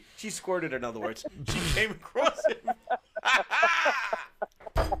 She squirted, in other words. She came across him.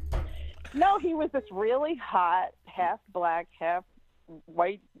 No, he was this really hot, half black, half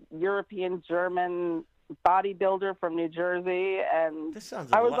white European German bodybuilder from New Jersey, and this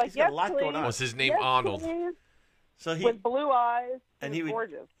sounds I was like, he's got a lot going on. Was his name Arnold? Please. So with blue eyes, and he was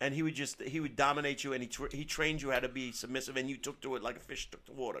gorgeous. And he would dominate you, and he trained you how to be submissive, and you took to it like a fish took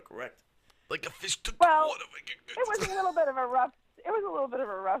to water, correct? Like a fish took to water. It was a little bit of a rough. was a little bit of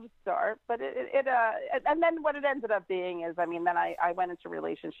a rough start, but and then what it ended up being is, I mean, then I went into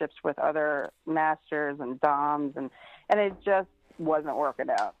relationships with other masters and doms, and it just wasn't working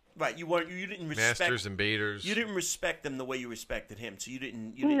out. Right, you didn't respect masters and baiters. You didn't respect them the way you respected him, so you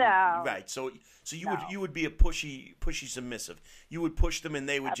didn't. No. Right, so you would be a pushy submissive. You would push them, and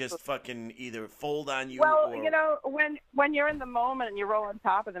they would just fucking either fold on you. Well, or... when you're in the moment and you roll on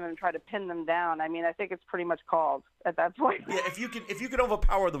top of them and try to pin them down, I mean, I think it's pretty much called at that point. Yeah, if you can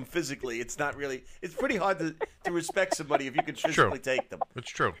overpower them physically, it's not really. It's pretty hard to respect somebody if you can physically take them. It's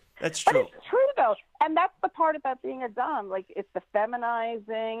true. That's true. But it's true though, and that's the part about being a dom. Like, it's the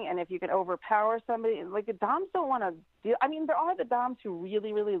feminizing, and if you can overpower somebody, like, the doms don't want to do. I mean, there are the doms who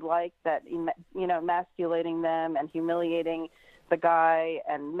really, really like that, emasculating them and humiliating the guy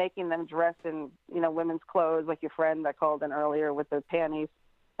and making them dress in, women's clothes, like your friend that called in earlier with the panties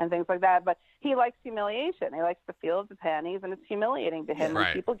and things like that. But he likes humiliation. He likes the feel of the panties, and it's humiliating to him. Right.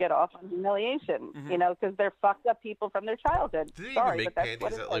 And people get off on humiliation, because they're fucked up people from their childhood. Do they Sorry, even make but that's panties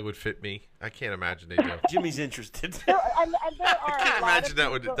what that like would fit me? I can't imagine they do. Jimmy's interested. And there are I can't imagine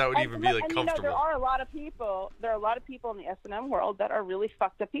that would even be like comfortable. There are a lot of people. There are a lot of people in the S&M world that are really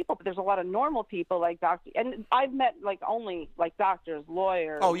fucked up people. But there's a lot of normal people like doctors, and I've met only doctors,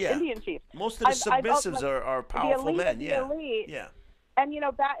 lawyers, Indian chiefs. Most of the submissives are powerful men. Yeah. Elite. Yeah. And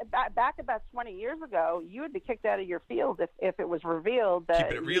back about 20 years ago, you would be kicked out of your field if it was revealed that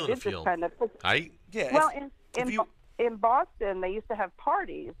keeping it real in the field. Yeah. Well, in Boston, they used to have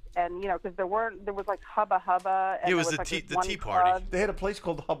parties, and because there was like Hubba Hubba. And it was the tea party. They had a place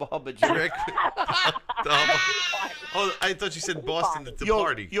called Hubba Hubba. Jimmy. Oh, I thought you said Boston. The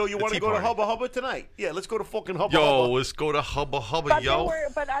party. Yo, you want to go to Hubba Hubba tonight? Yeah, let's go to fucking Hubba Hubba. Yo, let's go to Hubba Hubba, yo.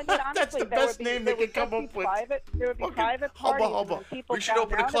 But I mean, honestly, that's the best name they could come up with. There would be private parties. Hubba Hubba. We should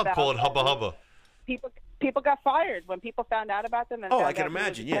open a club called Hubba Hubba. People got fired when people found out about them. And I can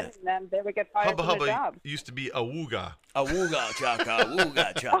imagine. Yeah, them, they would get fired from their job. jobs. Used to be awooga. Awooga chaka,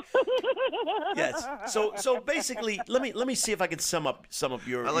 awooga chaka. Yes. So basically, let me see if I can sum up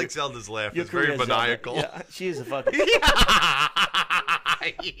your. I like Zelda's laugh. It's very maniacal. Yeah, she is a fucking.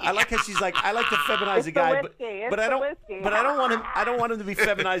 I like how she's like, I like to feminize a guy, but I don't want him to be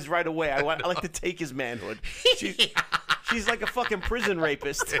feminized right away. I like to take his manhood. She's like a fucking prison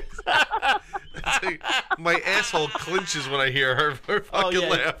rapist. My asshole clinches when I hear her fucking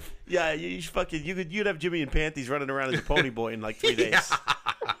laugh. Yeah, you'd have Jimmy in panties running around as a pony boy in like 3 days.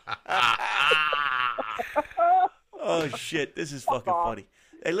 Oh shit, this is fucking funny.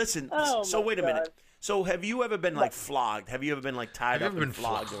 Hey, listen. So wait a minute. So have you ever been like flogged? Have you ever been like tied up and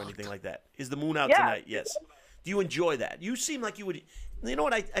flogged or anything like that? Is the moon out tonight? Yes. Do you enjoy that? You seem like you would. You know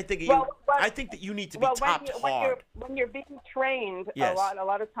what I think? I think that you need to be topped hard. When you're being trained, yes. a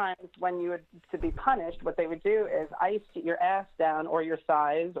lot of times when you would to be punished, what they would do is ice your ass down, or your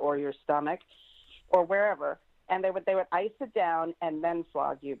thighs, or your stomach, or wherever, and they would ice it down and then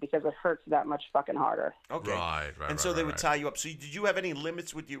flog you because it hurts that much fucking harder. Okay. Right. And so they would tie you up. So did you have any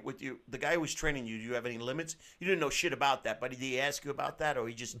limits with you? The guy who was training you? Do you have any limits? You didn't know shit about that, but did he ask you about that, or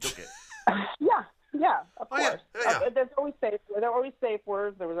he just took it? Yeah, of course. Yeah. There's always safe. There were always safe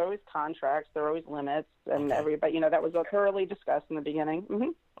words. There was always contracts. There were always limits, and everybody, that was thoroughly discussed in the beginning.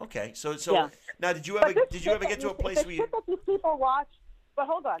 Mm-hmm. Okay, so now did you ever get to a place where you? Shit that these people watch, but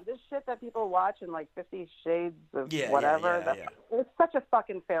hold on, this shit that people watch in like 50 Shades of whatever. It's such a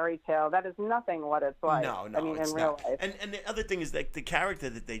fucking fairy tale. That is nothing what it's like. No, I mean, in real life. And the other thing is that the character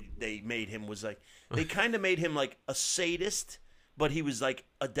that they made him was like they kind of made him like a sadist. But he was like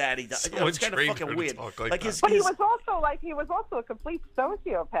a daddy. It's kind of fucking weird. But he was also a complete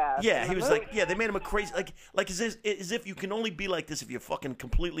sociopath. Yeah, he was like, they made him a crazy, like as if you can only be like this if you're fucking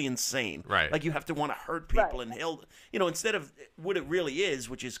completely insane. Right. Like you have to want to hurt people and instead of what it really is,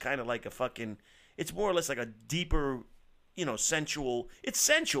 which is kind of like a fucking, it's more or less like a deeper, sensual. It's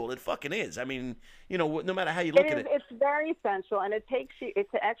sensual. It fucking is. I mean, no matter how you look at it. It's very sensual, and it takes you.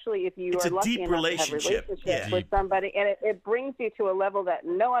 It's actually, if you are lucky enough relationship. To have a relationship with somebody, and it brings you to a level that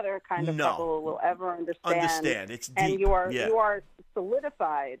no other kind of couple will ever understand. It's deep. And you are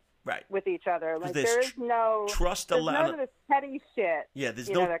solidified. Right. With each other, like there is no trust. There's none of this petty shit. Yeah,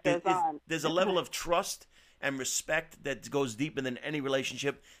 there's a level of trust and respect that goes deeper than any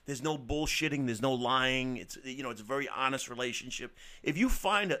relationship. There's no bullshitting. There's no lying. It's it's a very honest relationship. If you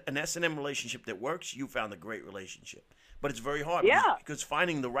find an S&M relationship that works, you found a great relationship. But it's very hard. Yeah. Because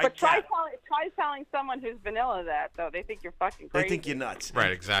finding the right. But try telling someone who's vanilla that though. They think you're fucking crazy. They think you're nuts.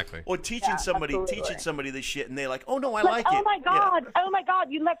 Right. Exactly. Or teaching somebody this shit, and they're like, "Oh no, I like it." Oh my god! Yeah. Oh my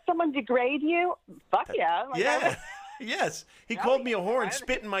god! You let someone degrade you? Fuck yeah! Like, yeah. Yes. He called me a whore and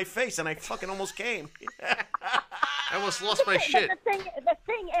spit in my face, and I fucking almost came. I almost lost my shit. The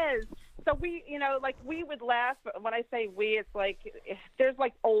thing is, so we, like we would laugh when I say we. It's like there's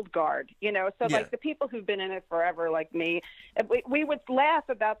like old guard, So like the people who've been in it forever, like me, we would laugh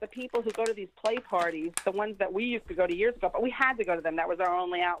about the people who go to these play parties, the ones that we used to go to years ago. But we had to go to them. That was our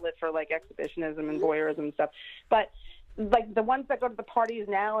only outlet for like exhibitionism and voyeurism and stuff. But like the ones that go to the parties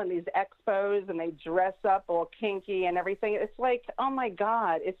now and these expos and they dress up all kinky and everything, it's like, oh my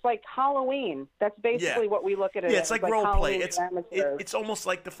God, it's like Halloween. That's basically what we look at it. Yeah, it's like role play. It's almost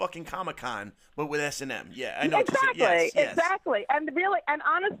like the fucking Comic-Con, but with S&M. Yeah, I know. Exactly, yes. Exactly. And really, and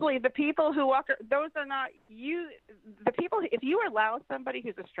honestly, the people who walk, those are not you. The people, if you allow somebody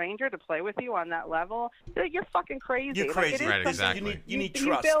who's a stranger to play with you on that level, you're fucking crazy. You're crazy, right? Exactly. You need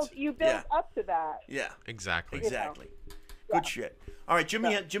trust. You build up to that. Yeah, exactly. Good shit. All right,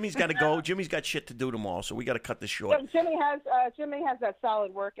 Jimmy's got to go. Jimmy's got shit to do tomorrow, so we got to cut this short. So Jimmy has that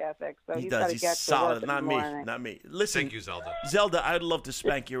solid work ethic, so he he's does. got to He's get solid. To Not me. Listen, thank you, Zelda. Zelda, I'd love to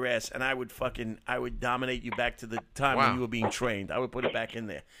spank your ass, and I would dominate you back to the time when you were being trained. I would put it back in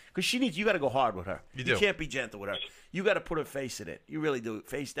there because you got to go hard with her. You can't be gentle with her. You got to put her face in it. You really do.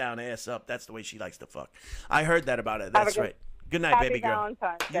 Face down, ass up. That's the way she likes to fuck. I heard that about her. That's right. Good night, baby girl.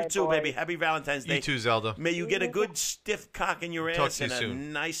 You too, baby. Happy Valentine's Day. You too, Zelda. May you get a good stiff cock in your ass and a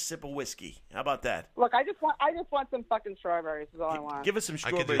nice sip of whiskey. How about that? Look, I just want some fucking strawberries. Is all I want. Give us some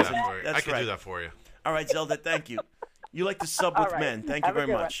strawberries. I can do that for you. I can do that for you. All right, Zelda. Thank you. You like to sub with men. Thank you very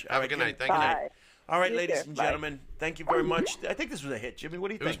much. Have a good night. Thank you. All right, ladies and gentlemen. Thank you very much. I think this was a hit, Jimmy. What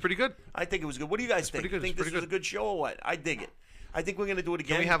do you think? It was pretty good. I think it was good. What do you guys think? Think this was a good show or what? I dig it. I think we're going to do it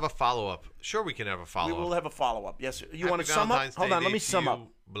again. Can we have a follow-up? Sure, we can have a follow-up. We will have a follow-up. Yes. You want to sum up? Hold on. Let me sum up.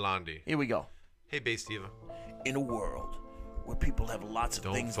 Blondie. Here we go. Hey, Bass Diva. In a world where people have lots of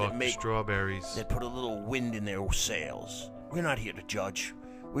things that make strawberries, that put a little wind in their sails, we're not here to judge.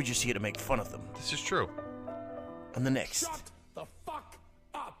 We're just here to make fun of them. This is true. On the next. Shut the fuck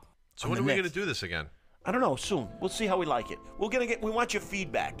up. So when are we going to do this again? I don't know. Soon. We'll see how we like it. We want your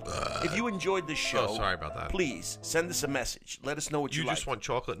feedback. If you enjoyed the show, sorry about that. Please send us a message. Let us know what you like. You just want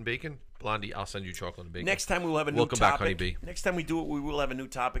chocolate and bacon? Blondie, I'll send you chocolate and bacon. Next time we will have a new topic. Welcome back, Honeybee. Next time we do it, we will have a new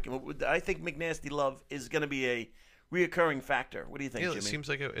topic. And I think McNasty Love is going to be a reoccurring factor. What do you think, Jimmy? It seems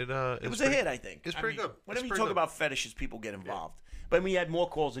like it was a hit, I think. It's pretty good. Whenever you talk about fetishes, people get involved. But we had more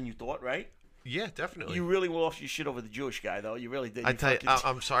calls than you thought, right? Yeah, definitely. You really lost your shit over the Jewish guy, though. You really did. I tell you,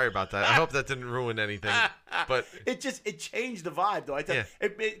 I'm sorry about that. I hope that didn't ruin anything. But it changed the vibe, though. I tell you,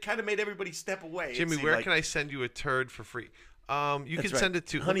 it kind of made everybody step away. Jimmy, where can I send you a turd for free? You can send it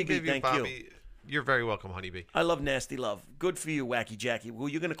to Honeybee. Thank you. You're very welcome, Honeybee. I love Nasty Love. Good for you, Wacky Jackie. Well,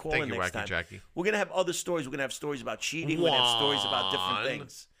 you're going to call in next time. Jackie. We're going to have other stories. We're going to have stories about cheating. We're going to have stories about different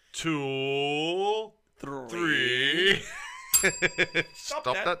things. 2, 3. Stop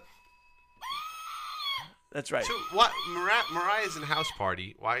that. That's right. So what? Mariah's in House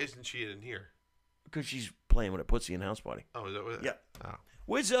Party. Why isn't she in here? Because she's playing with a pussy in House Party. Oh, is that what? Yeah. Oh.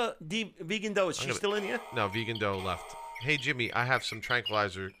 Where's Vegan Dough? Is she still in here? No, Vegan Dough left. Hey, Jimmy, I have some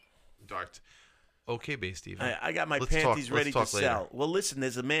tranquilizer darts. Okay, Bass Steve. I got my panties ready to sell. Well, listen,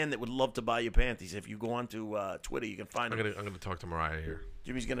 there's a man that would love to buy your panties. If you go onto Twitter, you can find him. I'm gonna talk to Mariah here.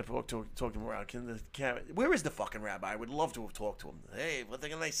 Jimmy's gonna talk to Mariah. Where is the fucking rabbi? I would love to have talked to him. Hey, what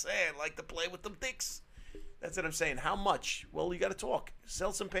can they say? I like to play with them dicks. That's what I'm saying. How much? Well, you got to talk.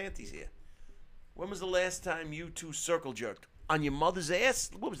 Sell some panties here. When was the last time you two circle jerked? On your mother's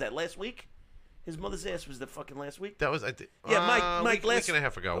ass? What was that, last week? His mother's ass was the fucking last week? That was, Mike, week and a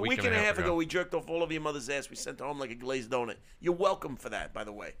half ago. A week and a half ago, we jerked off all of your mother's ass. We sent her home like a glazed donut. You're welcome for that, by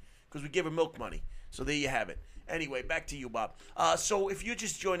the way, because we give her milk money. So there you have it. Anyway, back to you, Bob. So if you're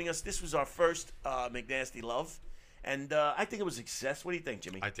just joining us, this was our first McNasty Love. And I think it was a success. What do you think,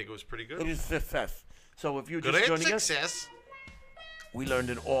 Jimmy? I think it was pretty good. It was fifth. So if you're just joining us, we learned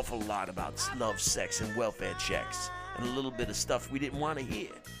an awful lot about love, sex, and welfare checks, and a little bit of stuff we didn't want to hear.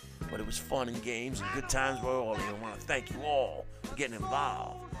 But it was fun and games and good times for all of you. I want to thank you all for getting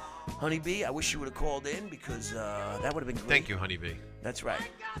involved. Honeybee, I wish you would have called in because that would have been great. Thank you, Honeybee. That's right.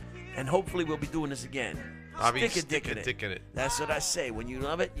 And hopefully we'll be doing this again. Bobby, stick a dick in it. That's what I say. When you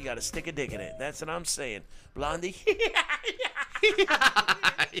love it, you got to stick a dick in it. That's what I'm saying. Blondie.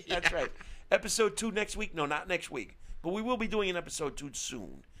 That's right. Episode 2 next week. No, not next week. But we will be doing an episode 2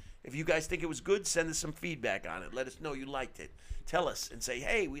 soon. If you guys think it was good, send us some feedback on it. Let us know you liked it. Tell us and say,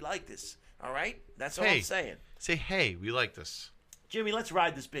 hey, we like this. All right? That's all I'm saying. Say, hey, we like this. Jimmy, let's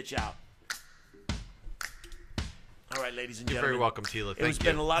ride this bitch out. All right, ladies and gentlemen. You're very welcome, Tila. Thank you. It's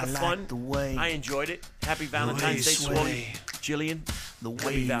been a lot of fun. I enjoyed it. Happy Valentine's Day, Sway. Jillian. The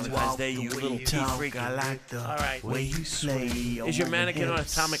way you Valentine's walk, Day, the you way little you tea talk, freak. I like the All right. way you sway. Is your mannequin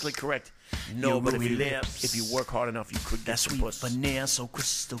anatomically correct? No, but if you work hard enough, you could get some puss. Veneer so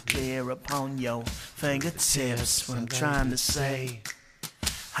crystal clear upon your fingertips. What I'm trying to say,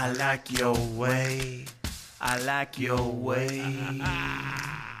 I like your way. I like your way.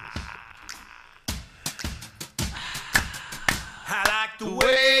 I like the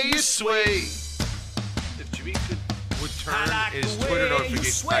way you sway. If Jimmy would turn his Twitter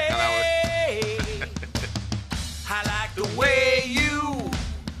notifications back on our. I like the way you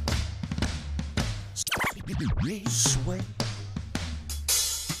sway.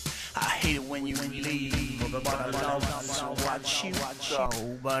 I hate it when you leave, but I love to watch you go.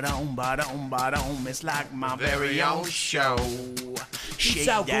 But it's like my very own show. Shake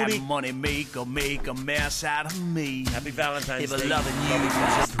out, that booty. money, make a mess out of me. Happy Valentine's If Day. I'm loving you,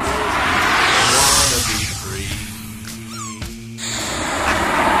 just Wanna be free.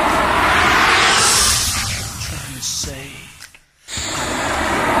 trying to say, I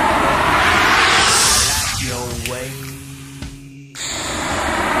like your way.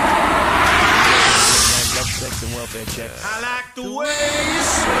 Love, sex, and welfare checks. I like the way you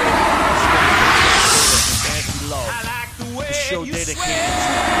sway. I like the way The show you dedicated sway. to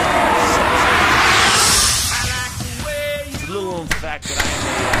I like the way you It's a little known fact that I am a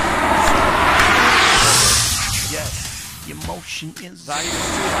yes. Your motion is Volume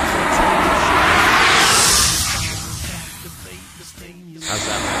How's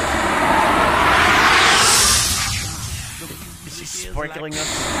that, man? Is he sprinkling us?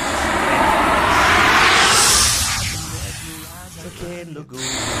 Okay, look good.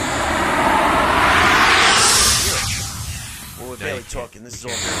 Well, we're barely talking. This is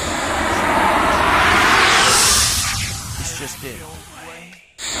all good. It's just it.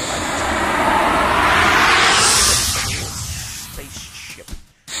 Spaceship.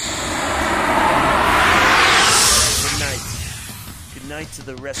 Good night. Good night to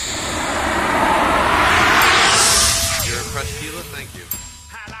the rest of you. You're impressed, Tila? Thank you.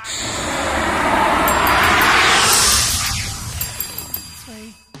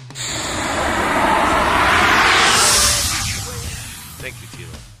 Thank you,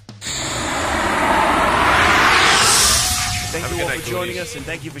 Tila. Thank Have a you good all night, for joining Goonies. us, and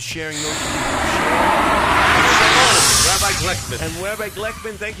thank you for sharing those. Rabbi Gleckman. And Rabbi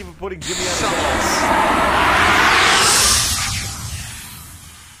Gleckman, thank you for putting Jimmy on the Shalom. dance.